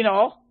 You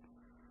know.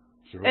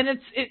 Sure. And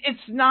it's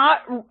not.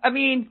 I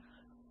mean,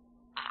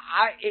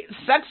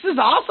 sex is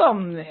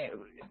awesome.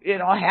 You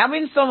know,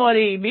 having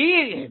somebody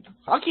be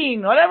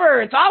fucking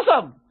whatever, it's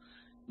awesome.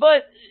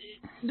 But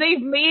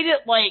they've made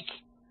it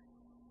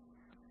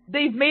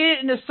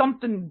into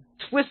something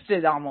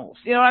twisted almost.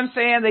 You know what I'm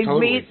saying?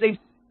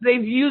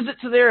 They've used it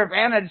to their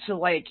advantage to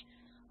like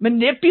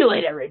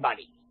manipulate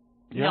everybody.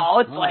 You know,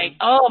 it's like,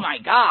 oh my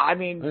God. I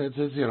mean, it's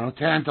just, you know,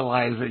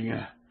 tantalizing.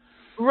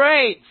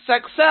 Right.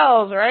 Sex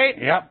sells, right?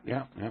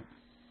 Yep.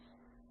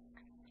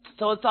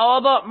 So it's all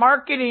about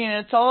marketing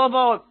and it's all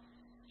about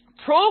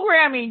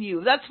programming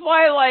you. That's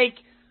why like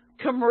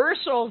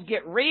commercials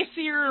get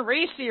racier and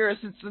racier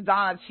since the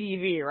dawn of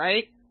TV,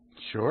 right?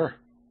 Sure.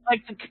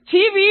 Like the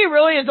TV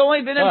really has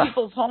only been in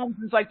people's homes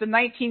since like the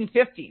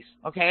 1950s,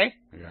 okay?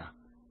 Yeah.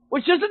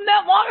 Which isn't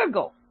that long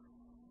ago.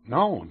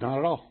 No, not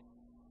at all.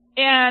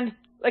 And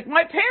like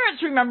my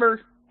parents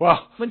remember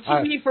when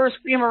TV first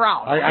came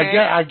around. Okay?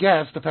 I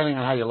guess, depending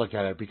on how you look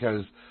at it,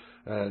 because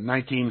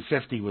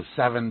 1950 was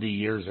 70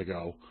 years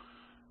ago.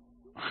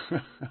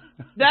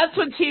 That's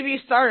when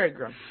TV started,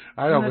 Grim.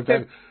 I know, but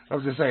that, I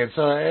was just saying.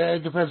 So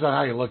it depends on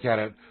how you look at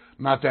it.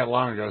 Not that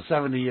long ago,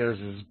 70 years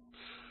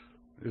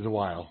is a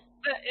while.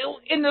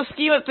 In the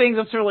scheme of things,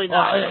 it's really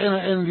not.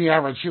 In the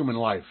average human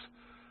life,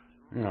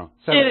 you know.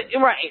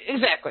 Right,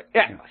 exactly.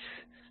 Yeah.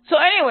 So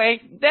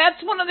anyway,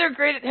 that's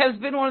has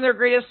been one of their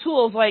greatest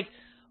tools. Like,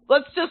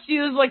 let's just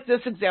use like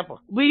this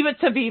example. Leave It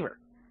to Beaver.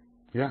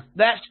 Yeah.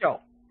 That show.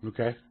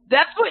 Okay.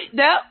 That's what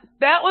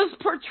that was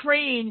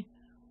portraying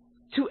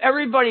to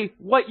everybody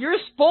what you're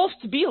supposed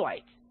to be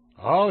like.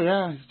 Oh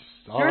yeah.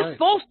 You're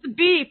supposed to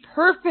be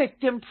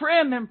perfect and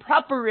prim and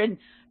proper, and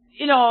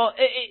you know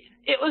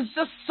it was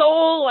just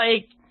so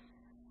like,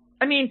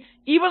 I mean,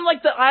 even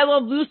like the I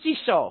Love Lucy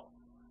show,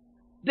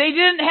 they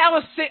didn't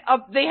have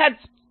they had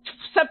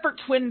separate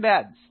twin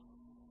beds.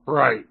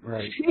 Right.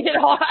 You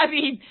know, I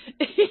mean,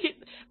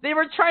 they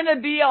were trying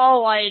to be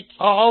all like...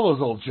 All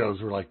those old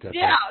shows were like that.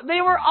 Yeah,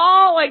 they were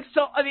all like,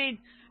 so, I mean,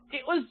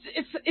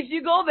 it's if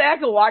you go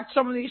back and watch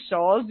some of these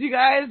shows, you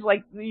guys,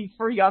 like,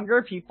 for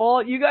younger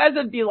people, you guys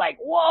would be like,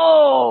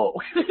 whoa!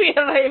 You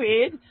know what I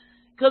mean?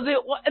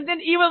 And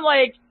then even,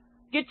 like,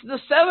 get to the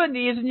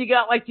 70s and you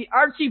got, like, the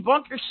Archie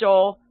Bunker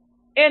show,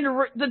 and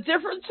the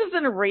differences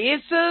in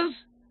races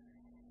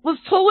was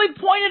totally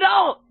pointed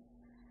out.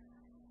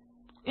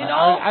 You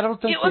know, I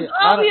don't think it was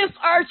obvious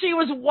Archie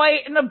was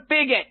white and a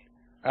bigot.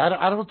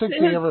 I don't think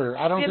they ever.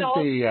 I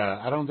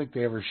don't think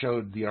they ever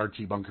showed the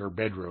Archie Bunker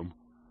bedroom.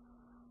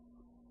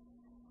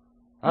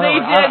 They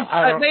did.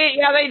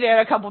 They did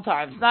a couple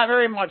times. Not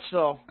very much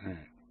though.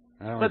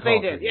 But they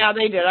did. Yeah,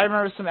 they did. I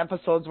remember some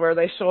episodes where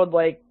they showed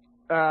like,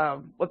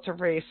 what's her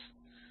face?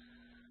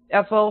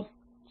 Ethel.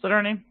 Is that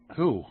her name?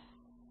 Who?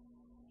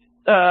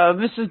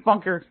 Mrs.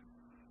 Bunker.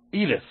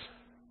 Edith.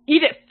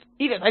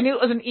 I knew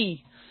it was an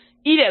E.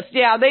 Edith,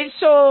 yeah, they'd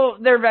show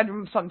their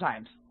bedroom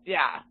sometimes.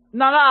 Yeah,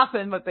 not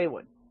often, but they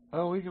would.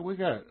 Oh, we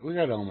got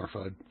Elmer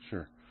Fudd,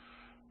 sure.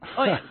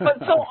 Oh, yeah. But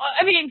so,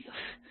 I mean,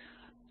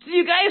 do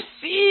you guys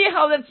see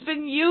how that's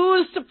been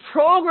used to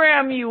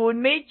program you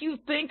and make you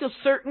think a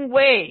certain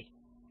way?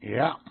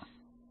 Yeah.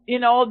 You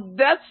know,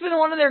 that's been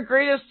one of their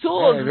greatest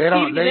tools. Hey,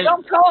 they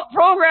don't call it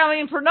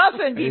programming for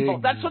nothing, people.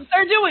 That's what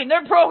they're doing.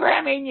 They're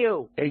programming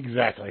you.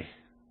 Exactly.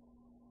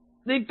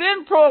 They've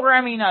been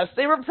programming us.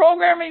 They were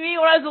programming me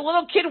when I was a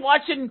little kid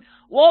watching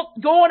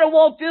going to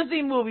Walt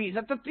Disney movies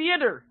at the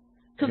theater.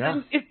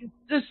 Because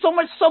there's so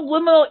much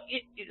subliminal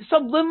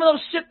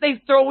shit they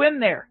throw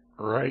in there.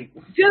 Right.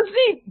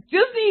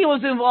 Disney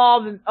was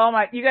involved in,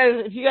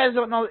 if you guys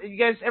don't know,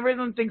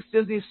 everyone thinks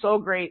Disney's so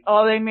great.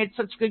 Oh, they made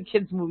such good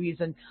kids movies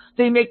and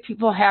they make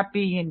people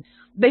happy and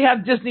they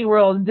have Disney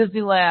World and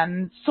Disneyland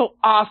and it's so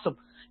awesome.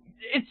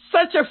 It's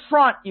such a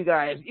front, you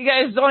guys. You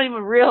guys don't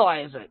even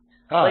realize it.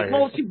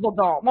 Most people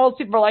don't. Most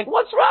people are like,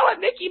 what's wrong with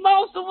Mickey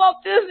Mouse and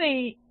Walt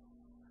Disney?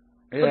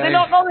 Yeah, but they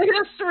don't know the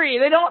history.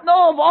 They don't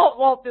know about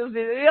Walt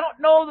Disney. They don't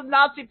know the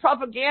Nazi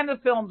propaganda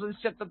films and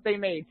shit that they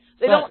made.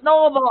 They don't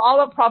know about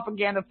all the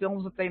propaganda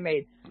films that they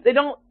made. They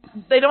don't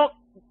know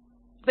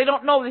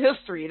the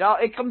history.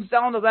 It comes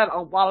down to that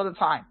a lot of the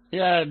time.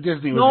 Yeah,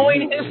 Disney was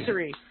knowing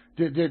history.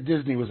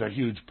 Disney was a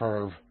huge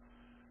perv.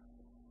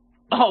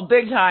 Oh,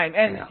 big time.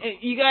 And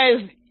you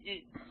guys,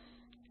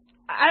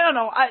 I don't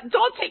know.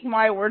 Don't take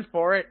my word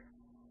for it.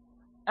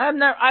 I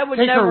would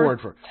take never her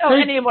word for it. Tell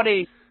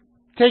anybody.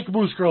 Take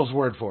Moosegurl's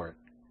word for it.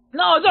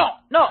 No, don't.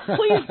 No,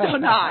 please do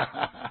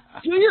not.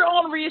 Do your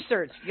own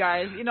research,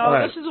 guys. You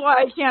know, This is why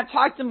I can't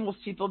talk to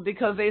most people,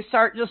 because they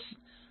start just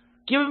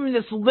giving me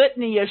this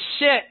litany of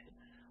shit.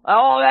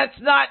 Oh, that's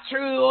not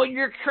true. Oh,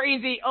 you're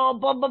crazy. Oh,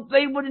 blah, blah,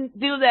 they wouldn't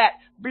do that.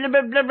 Blah,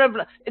 blah, blah, blah,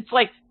 blah. It's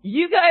like,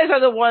 you guys are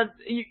the ones,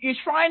 you're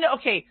trying to,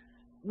 okay,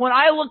 when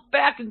I look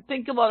back and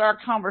think about our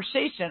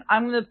conversation,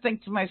 I'm going to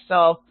think to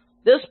myself,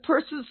 this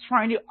person's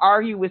trying to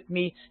argue with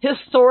me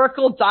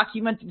historical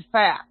documented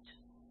fact.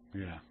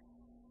 Yeah.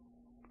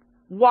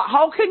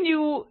 How can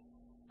you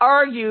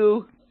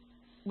argue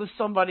with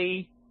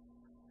somebody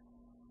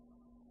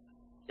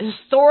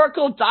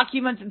historical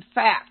documented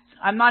fact?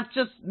 I'm not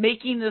just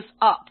making this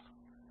up.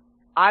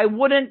 I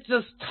wouldn't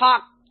just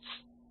talk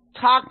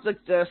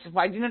like this if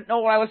I didn't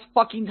know what I was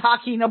fucking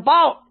talking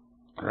about.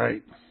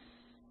 Right.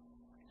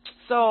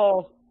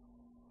 So.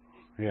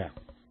 Yeah.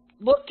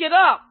 Look it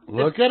up.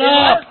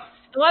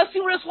 Unless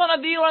you just want to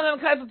be one of them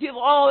kinds of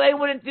people, oh, they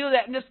wouldn't do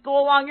that, and just go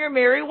along your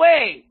merry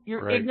way.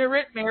 Your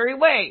ignorant merry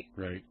way.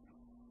 Right.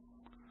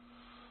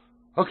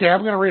 Okay,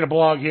 I'm going to read a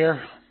blog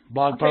here.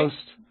 Blog post.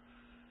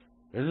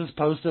 This is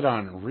posted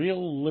on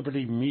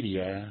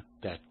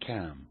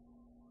RealLibertyMedia.com.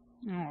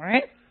 All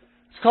right.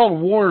 It's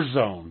called War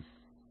Zone.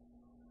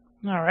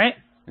 All right.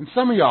 And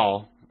some of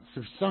y'all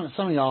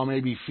may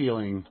be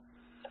feeling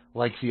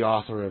like the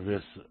author of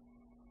this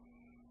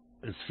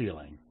is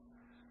feeling.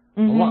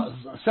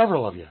 Mm-hmm.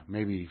 Several of you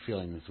may be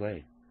feeling this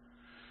way.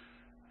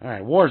 All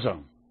right,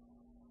 Warzone.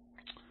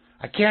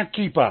 I can't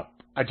keep up.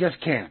 I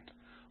just can't.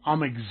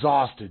 I'm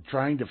exhausted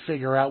trying to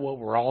figure out what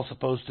we're all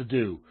supposed to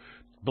do,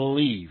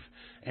 believe,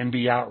 and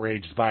be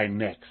outraged by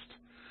next.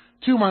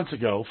 2 months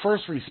ago,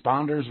 first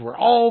responders were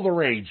all the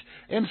rage.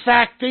 In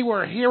fact, they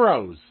were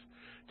heroes.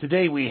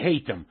 Today we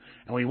hate them,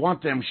 and we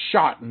want them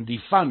shot and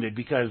defunded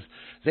because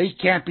they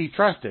can't be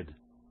trusted.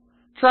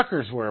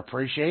 Truckers were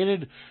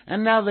appreciated,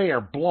 and now they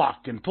are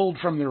blocked and pulled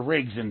from their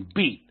rigs and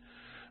beat.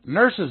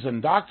 Nurses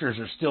and doctors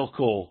are still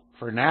cool,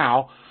 for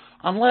now,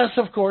 unless,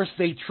 of course,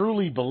 they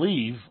truly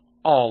believe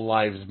all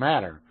lives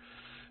matter.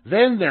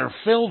 Then they're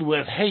filled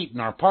with hate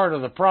and are part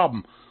of the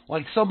problem,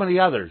 like so many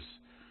others.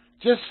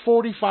 Just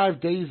 45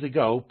 days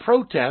ago,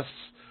 protests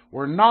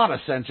were not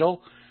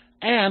essential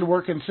and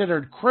were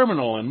considered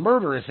criminal and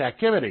murderous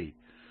activity.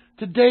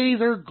 Today,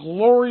 they're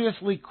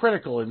gloriously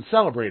critical and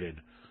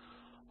celebrated.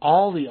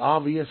 All the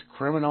obvious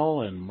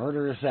criminal and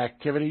murderous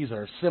activities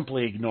are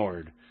simply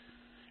ignored.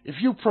 If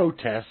you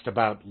protest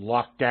about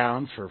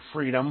lockdowns for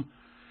freedom,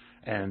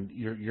 and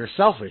you're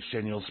selfish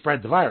and you'll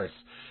spread the virus.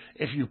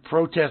 If you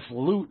protest,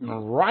 loot,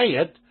 and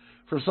riot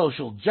for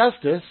social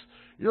justice,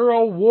 you're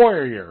a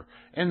warrior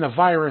and the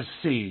virus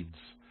seeds.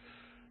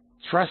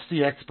 Trust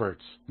the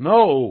experts.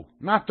 No,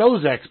 not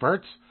those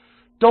experts.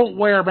 Don't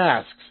wear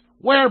masks.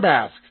 Wear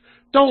masks.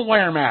 Don't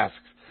wear masks.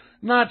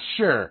 Not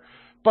sure.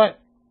 But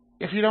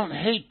if you don't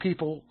hate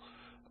people,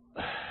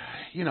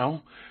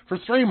 for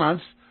 3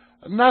 months,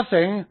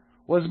 nothing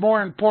was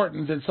more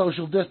important than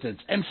social distance.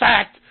 In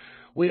fact,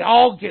 we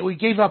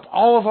gave up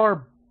all of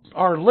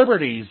our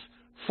liberties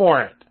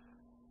for it.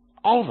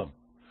 All of them.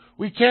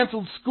 We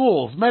canceled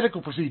schools,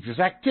 medical procedures,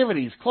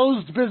 activities,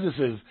 closed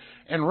businesses,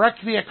 and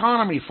wrecked the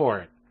economy for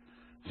it.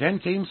 Then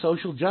came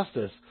social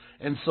justice,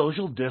 and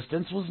social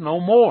distance was no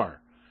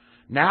more.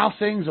 Now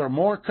things are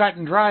more cut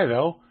and dry,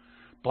 though.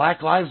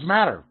 Black Lives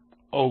Matter.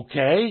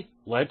 Okay,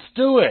 let's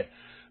do it.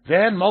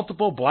 Then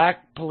multiple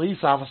black police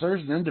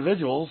officers and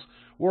individuals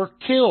were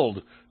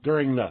killed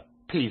during the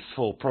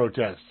peaceful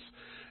protests.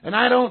 And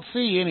I don't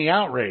see any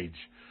outrage.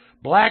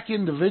 Black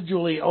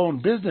individually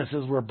owned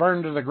businesses were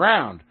burned to the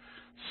ground.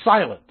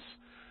 Silence.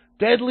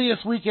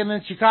 Deadliest weekend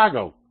in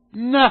Chicago.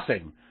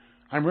 Nothing.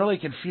 I'm really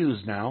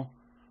confused now.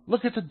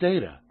 Look at the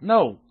data.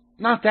 No,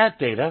 not that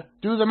data.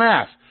 Do the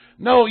math.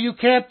 No, you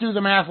can't do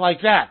the math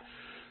like that.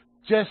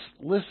 Just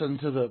listen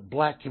to the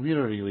black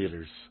community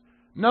leaders.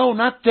 No,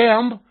 not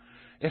them.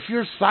 If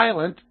you're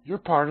silent, you're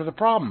part of the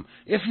problem.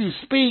 If you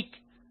speak,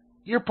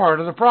 you're part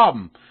of the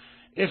problem.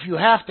 If you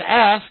have to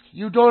ask,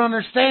 you don't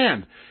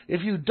understand.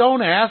 If you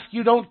don't ask,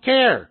 you don't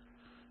care.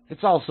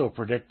 It's also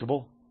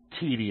predictable,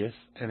 tedious,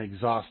 and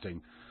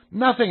exhausting.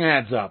 Nothing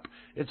adds up.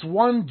 It's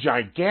one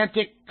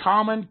gigantic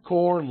common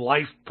core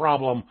life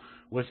problem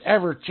with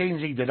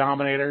ever-changing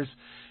denominators,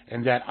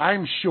 and that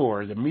I'm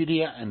sure the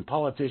media and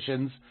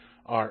politicians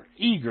are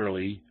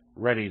eagerly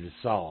ready to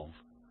solve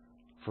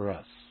for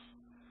us.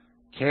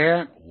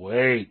 Can't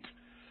wait.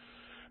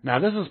 Now,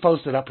 this is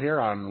posted up here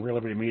on Real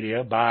Liberty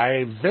Media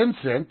by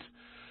Vincent,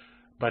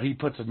 but he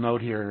puts a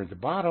note here at the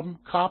bottom,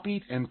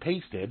 copied and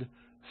pasted,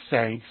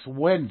 thanks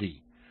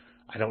Wendy.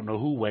 I don't know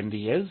who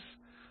Wendy is,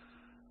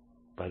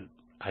 but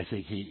I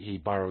think he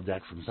borrowed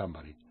that from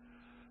somebody.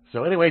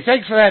 So anyway,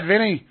 thanks for that,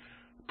 Vinny.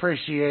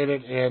 Appreciate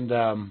it.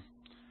 And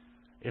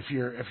if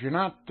you're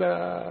not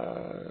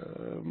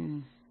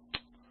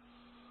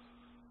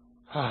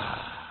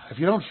if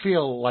you don't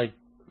feel like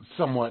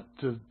somewhat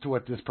to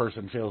what this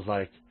person feels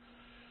like,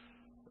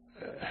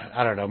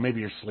 I don't know, maybe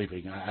you're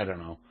sleeping. I don't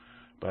know.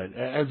 But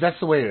that's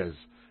the way it is.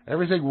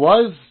 Everything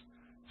was,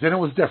 then it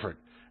was different.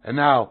 And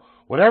now,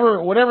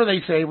 whatever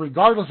they say,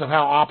 regardless of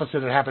how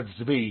opposite it happens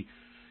to be,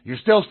 you're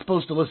still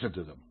supposed to listen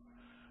to them.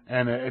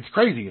 And it's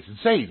crazy. It's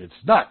insane. It's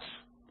nuts.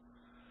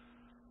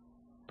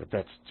 But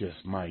that's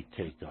just my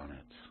take on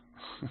it.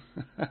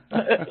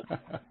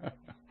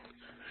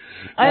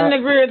 I didn't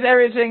agree with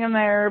everything in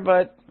there,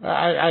 but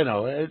I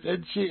know.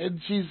 And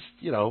she's,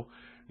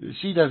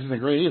 she doesn't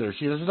agree either.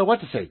 She doesn't know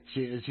what to say.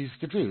 She's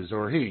confused,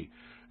 or he,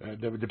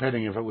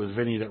 depending if it was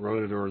Vinny that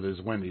wrote it or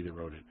there's Wendy that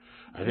wrote it.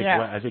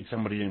 I think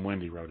somebody named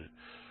Wendy wrote it.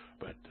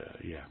 But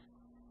yeah.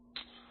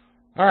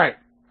 All right.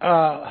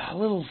 A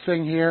little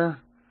thing here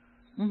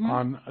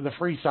on the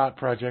Free Thought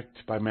Project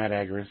by Matt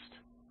Agrist.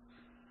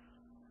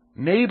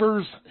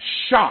 Neighbors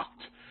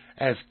shocked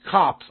as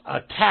cops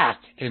attack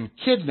and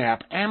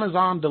kidnap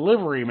Amazon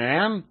delivery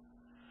man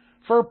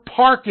for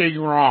parking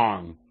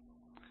wrong.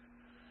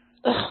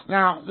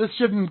 Now, this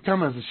shouldn't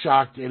come as a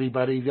shock to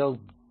anybody. They'll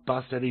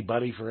bust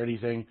anybody for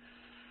anything.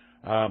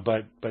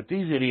 But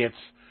these idiots,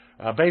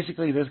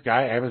 basically this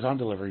guy, Amazon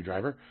delivery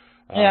driver,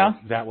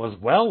 that was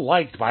well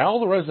liked by all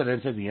the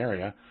residents in the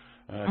area,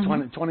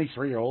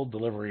 23-year-old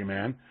delivery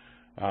man,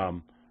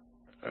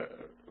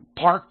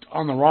 parked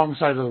on the wrong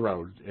side of the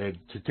road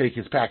to take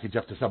his package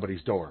up to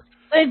somebody's door.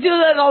 They do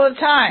that all the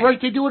time. Right,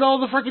 they do it all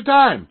the freaking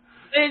time.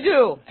 They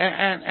do.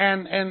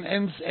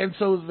 And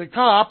so the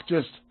cop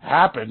just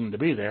happened to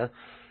be there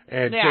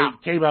and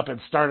came up and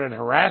started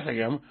harassing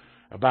him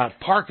about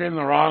parking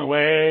the wrong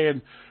way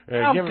and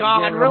giving him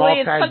all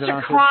really? kinds It's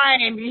such a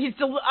crime. He's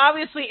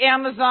obviously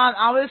Amazon.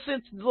 Obviously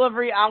it's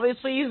delivery.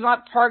 Obviously he's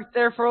not parked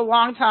there for a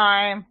long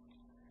time.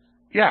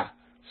 Yeah.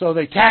 So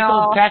they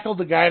tackled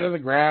the guy to the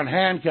ground,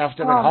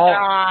 handcuffed him,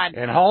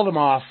 and hauled him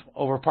off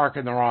over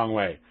parking the wrong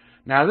way.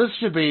 Now, this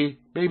should be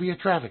maybe a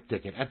traffic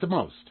ticket at the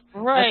most.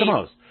 Right. At the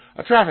most.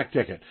 A traffic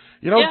ticket.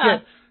 You don't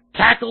get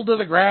tackled to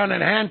the ground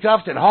and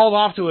handcuffed and hauled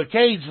off to a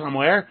cage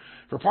somewhere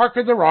for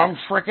parking the wrong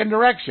frickin'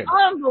 direction.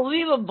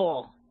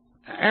 Unbelievable.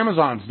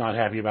 Amazon's not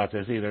happy about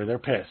this either. They're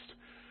pissed.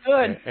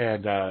 Good.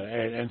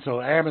 And so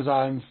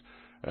Amazon's...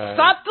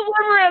 Stop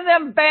delivering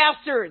them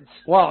bastards.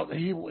 Well,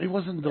 he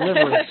wasn't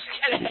delivering.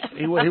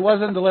 he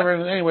wasn't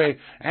delivering it anyway.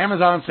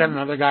 Amazon sent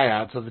another guy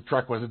out, so the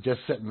truck wasn't just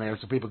sitting there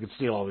so people could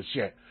steal all the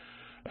shit.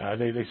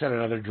 They sent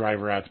another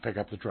driver out to pick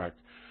up the truck.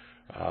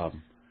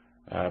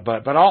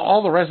 But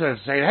all the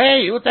residents saying,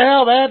 "Hey, what the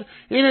hell, man?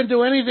 He didn't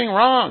do anything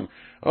wrong."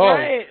 Oh,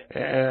 right.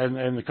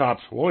 And the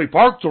cops, well, he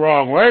parked the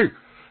wrong way.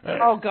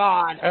 Oh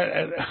God.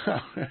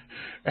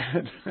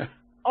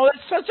 Oh,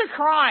 it's such a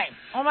crime.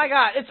 Oh my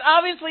God. It's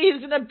obviously he's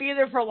going to be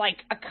there for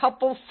like a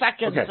couple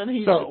seconds. Okay. And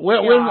he's, so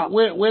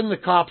when the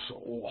cops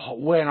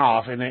went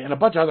off, and a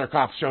bunch of other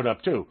cops showed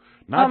up too.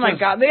 Oh my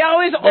God. They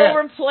always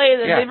overplay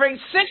this. Yeah. They bring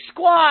 6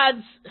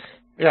 squads.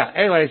 Yeah.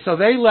 Anyway, so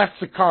they left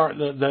the car,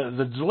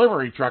 the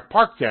delivery truck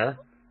parked there.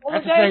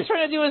 Well, the guy's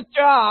trying to do his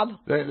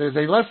job.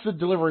 They left the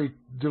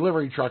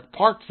delivery truck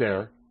parked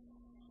there,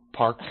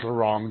 parked the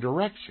wrong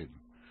direction.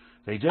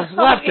 They just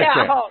left it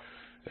there.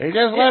 They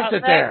just left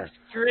it there.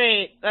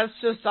 Great. That's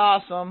just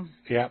awesome.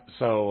 Yep.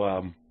 So,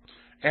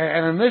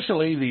 and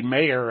initially the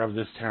mayor of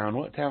this town,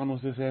 what town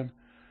was this in?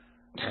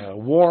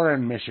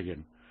 Warren,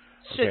 Michigan.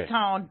 Shit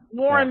town.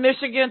 Warren,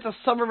 Michigan. It's a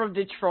suburb of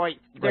Detroit.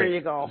 There you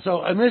go.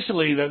 So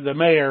initially the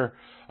mayor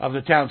of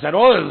the town said,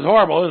 "Oh, this is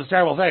horrible. This is a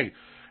terrible thing."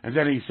 And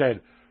then he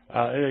said,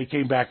 he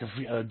came back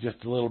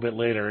just a little bit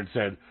later and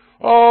said,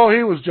 "Oh,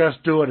 he was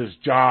just doing his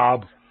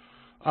job."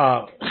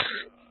 Oh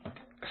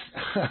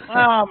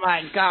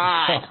my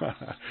God.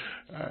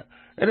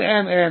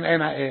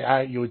 And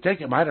I you would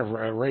think it might have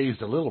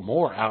raised a little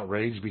more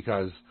outrage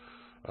because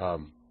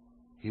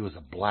he was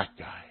a black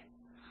guy.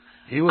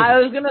 I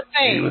was gonna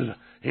say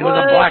he was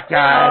a black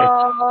guy.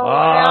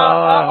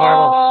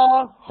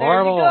 Horrible.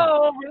 There you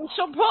go.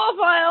 Racial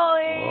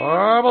profiling.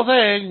 Horrible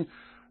thing.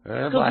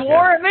 Because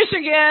Warren,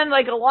 Michigan,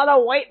 like a lot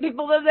of white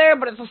people live there,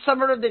 but it's a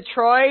suburb of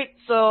Detroit,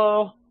 so.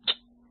 All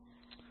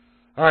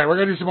right, we're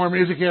gonna do some more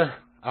music here.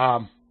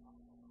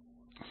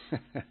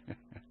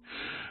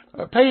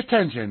 Pay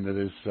attention to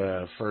this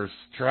first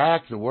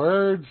track, the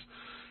words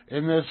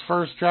in this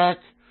first track.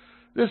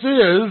 This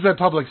is a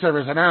public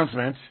service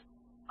announcement.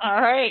 All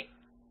right.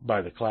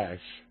 By The Clash.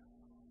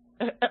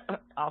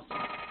 Awesome.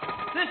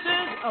 This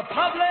is a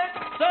public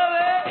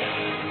service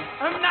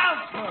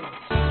announcement.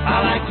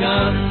 I like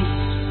guns.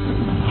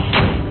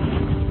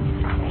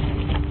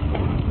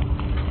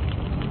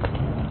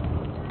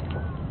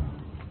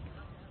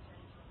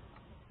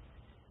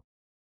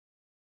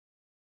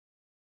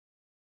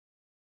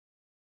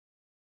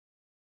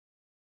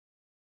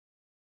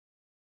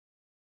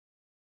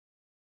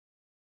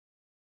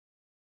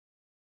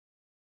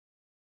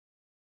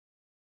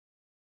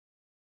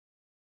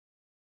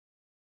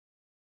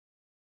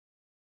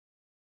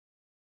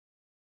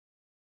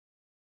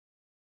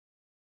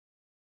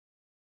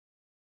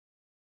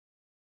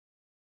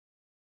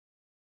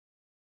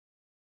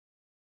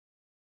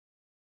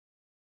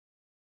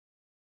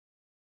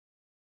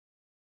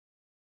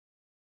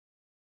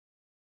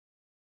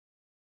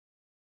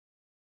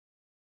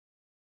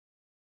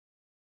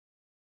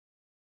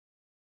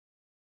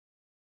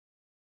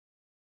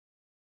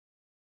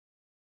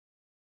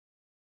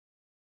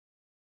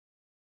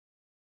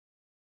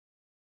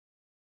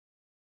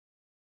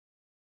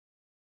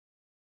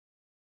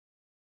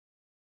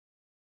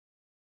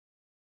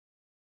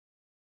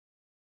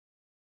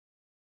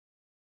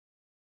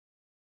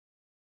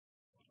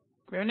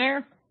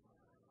 Grimnir?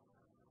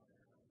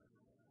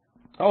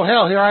 Oh,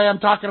 hell, here I am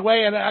talking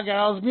away, and I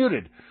was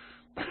muted.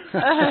 I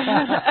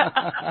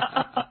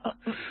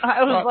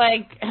was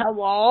like,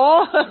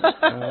 hello?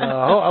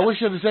 I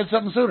wish you'd have said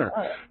something sooner.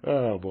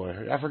 Oh,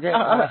 boy. I forget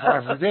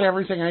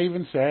everything I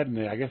even said,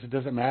 and I guess it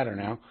doesn't matter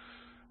now.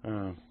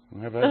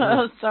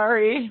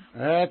 Sorry.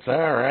 That's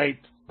all right.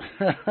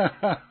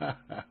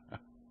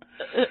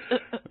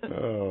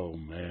 Oh,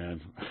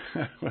 man.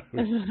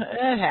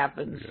 It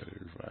happens.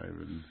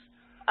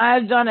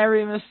 I've done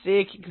every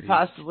mistake you could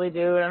possibly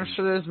do, and I'm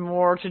sure there's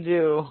more to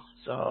do.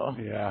 So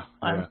yeah,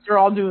 I'm sure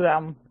I'll do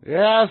them.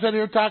 Yeah, I said you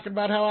were talking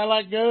about how I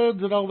like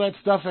guns and all that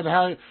stuff, and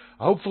how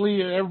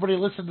hopefully everybody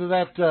listened to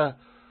that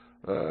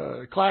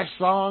Clash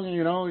song.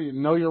 You know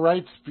your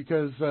rights,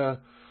 because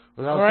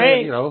without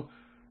saying,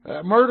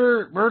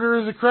 murder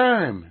is a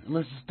crime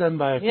unless it's done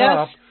by a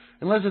cop.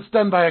 Unless it's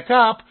done by a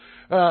cop,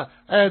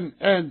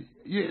 and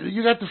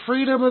you got the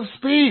freedom of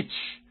speech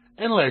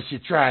unless you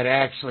try to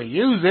actually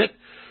use it.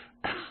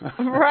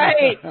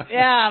 Right.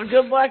 Yeah.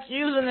 Good luck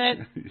using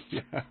it.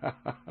 Yeah.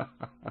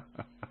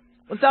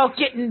 Without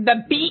getting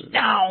the beat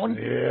down.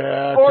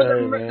 Yeah. Or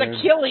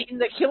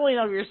the killing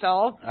of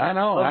yourself. I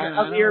know.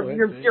 Of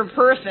your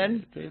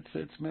person.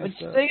 It's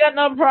messed up. They got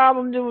no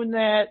problem doing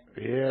that.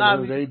 Yeah.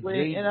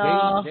 Obviously,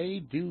 they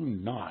do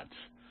not.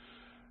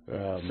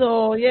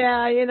 So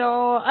yeah,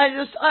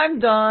 I'm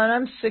done.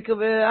 I'm sick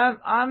of it.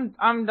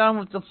 I'm done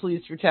with the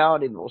police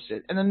brutality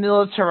bullshit and the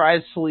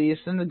militarized police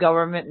and the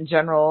government in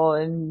general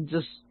and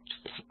just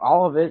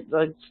all of it.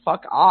 Like,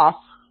 fuck off.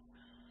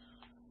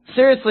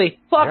 Seriously,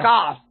 fuck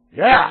off.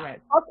 Yeah.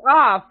 Government. Fuck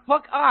off.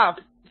 Fuck off.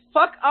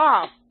 Fuck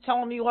off.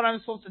 Telling me what I'm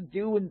supposed to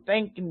do and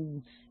think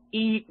and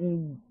eat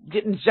and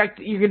get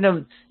injected. You're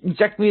gonna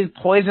inject me with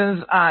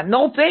poisons?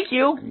 No, thank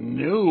you.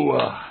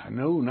 No,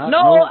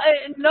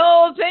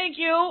 thank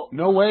you.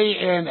 No way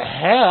in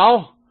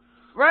hell.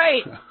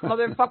 Right,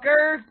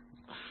 motherfucker.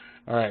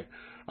 All right.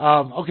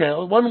 Okay.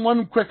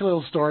 One quick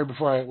little story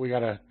before we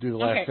gotta do the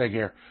last thing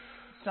here.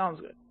 Sounds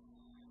good.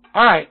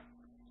 All right.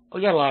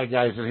 We got a lot of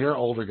guys in here,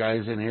 older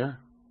guys in here.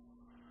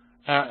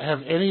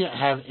 Have any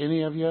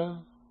of you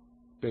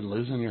been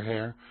losing your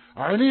hair?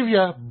 Are any of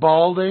you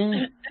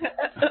balding?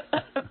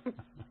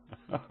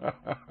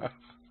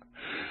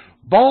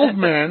 Bald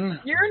men.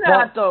 You're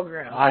not, though,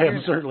 Grim. I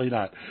am certainly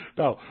not.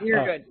 No.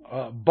 You're good.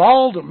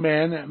 Bald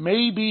men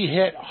may be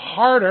hit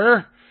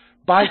harder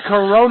by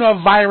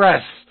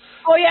coronavirus.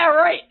 Oh, yeah,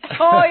 right.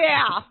 Oh,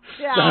 yeah.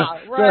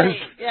 Yeah, right.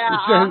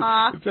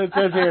 Yeah, It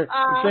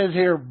says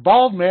here,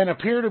 bald men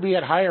appear to be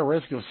at higher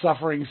risk of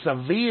suffering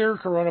severe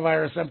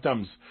coronavirus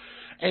symptoms.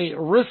 A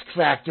risk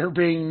factor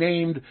being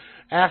named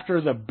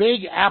after the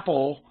Big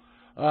Apple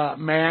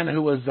man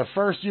who was the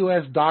first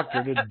U.S.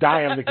 doctor to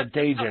die of the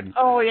contagion.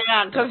 Oh,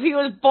 yeah, because he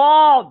was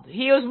bald.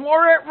 He was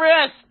more at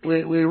risk.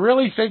 We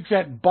really think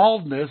that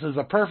baldness is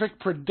a perfect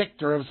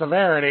predictor of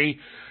severity,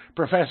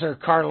 Professor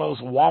Carlos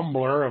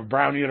Wombler of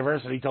Brown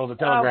University told the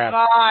Telegraph.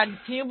 Oh, God.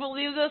 Can you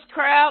believe this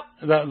crap?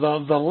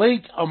 The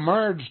link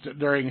emerged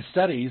during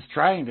studies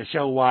trying to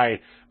show why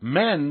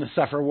men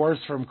suffer worse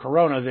from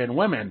corona than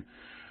women.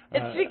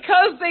 It's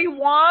because they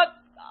want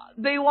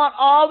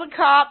all the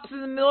cops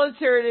in the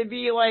military to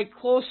be, like,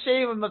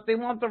 close-shaven, but they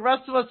want the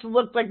rest of us to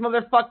look like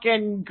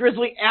motherfucking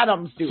Grizzly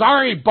Adams do.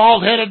 Sorry,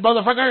 bald-headed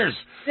motherfuckers!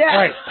 Yeah.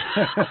 Right.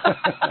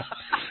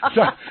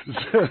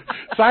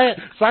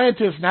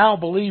 Scientists now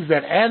believe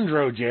that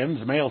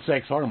androgens, male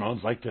sex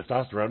hormones like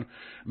testosterone,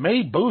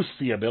 may boost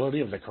the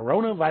ability of the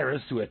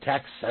coronavirus to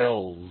attack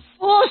cells.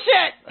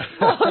 Bullshit!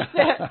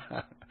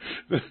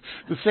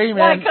 The same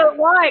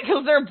why?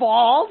 Because they're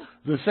bald?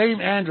 The same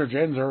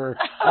androgens are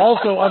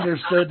also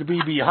understood to be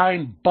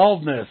behind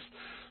baldness.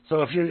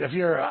 So if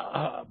you're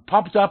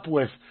pumped up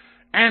with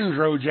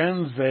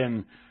androgens,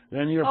 then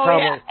you're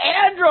probably...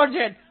 Yeah,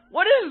 androgen!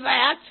 What is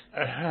that?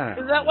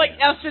 Is that like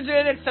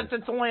estrogen, except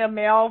it's only a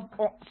male?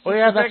 Oh,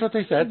 yeah, that's what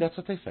they said.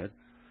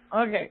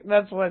 Okay,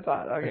 that's what I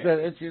thought. Okay.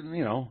 It's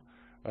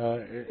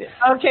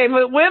okay,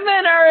 but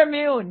women are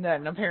immune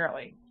then,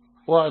 apparently.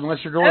 Well, unless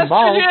you're going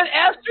bald.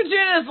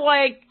 Estrogen is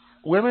like...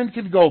 Women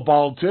can go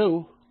bald,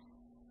 too.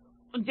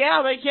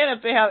 Yeah, they can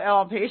if they have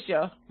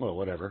alopecia. Well,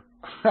 whatever.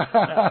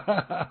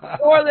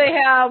 Or they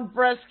have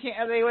breast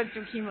cancer. They went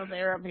through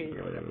chemotherapy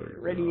or whatever,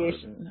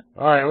 radiation.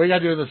 All right, we got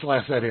to do this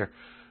last set here.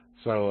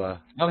 So,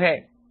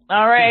 okay.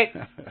 All right.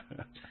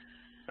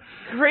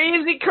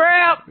 Crazy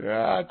crap.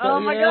 Yeah, oh,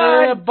 my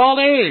God.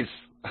 Baldies.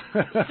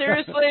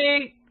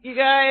 Seriously, you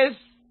guys.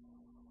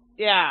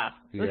 Yeah.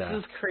 This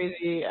is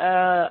crazy.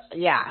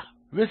 Yeah.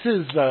 This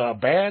is a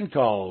band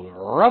called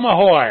Rum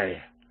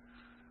Ahoy.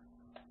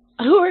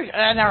 Who are...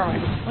 never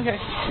mind. Okay.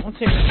 Let's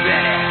hear it.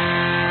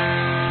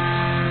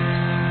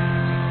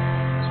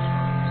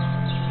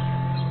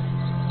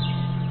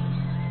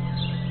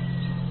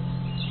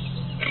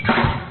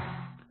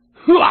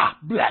 Hooah!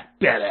 Black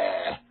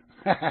Betty!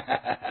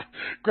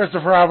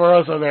 Christopher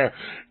Amoroso there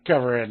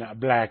covering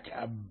Black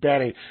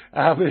Betty.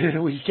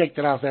 We kicked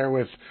it off there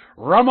with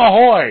Rum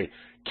Ahoy,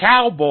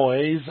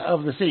 Cowboys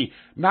of the Sea.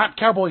 Not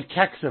Cowboy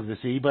Techs of the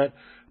Sea, but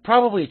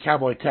probably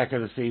Cowboy Tech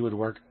of the Sea would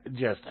work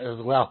just as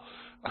well.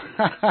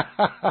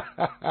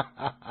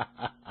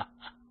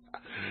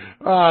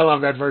 Oh, I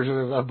love that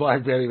version of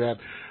Black Betty, man.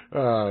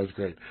 Oh, it's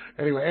great.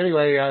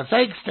 Anyway,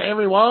 thanks to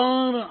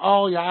everyone,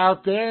 all you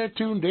out there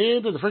tuned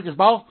in to the Freakers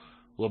Ball.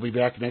 We'll be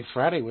back next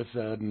Friday with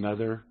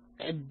another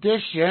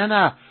edition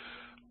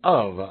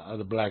of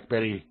the Black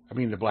Betty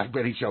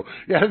Show.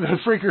 Yeah, the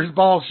Freakers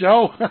Ball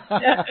Show.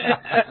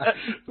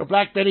 The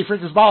Black Betty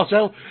Freakers Ball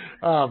Show.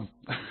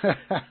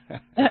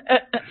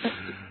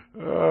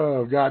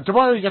 Oh, God.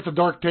 Tomorrow you got the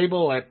Dork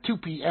Table at 2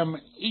 p.m.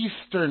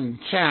 Eastern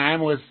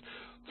Time with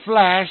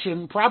Flash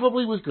and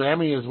probably with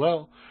Grammy as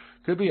well.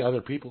 Could be other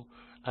people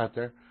out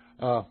there.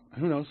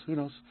 Who knows?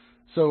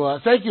 So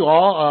thank you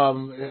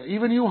all.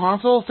 Even you,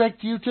 Hansel,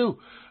 thank you too.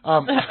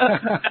 Y'all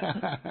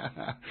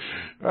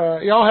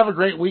have a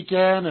great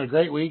weekend and a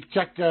great week.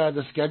 Check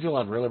the schedule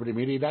on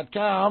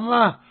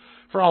RealLibertyMedia.com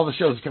for all the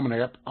shows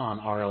coming up on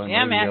RLN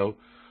Radio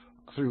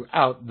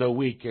throughout the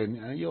week,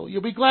 and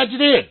you'll be glad you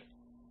did,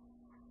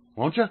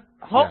 won't you?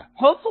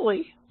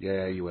 Hopefully.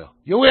 Yeah, you will.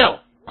 You will.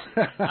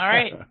 All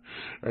right. All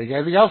right,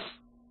 anything else?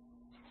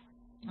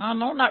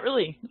 No, not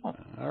really. No.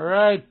 All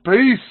right.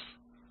 Peace.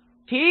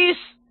 Peace.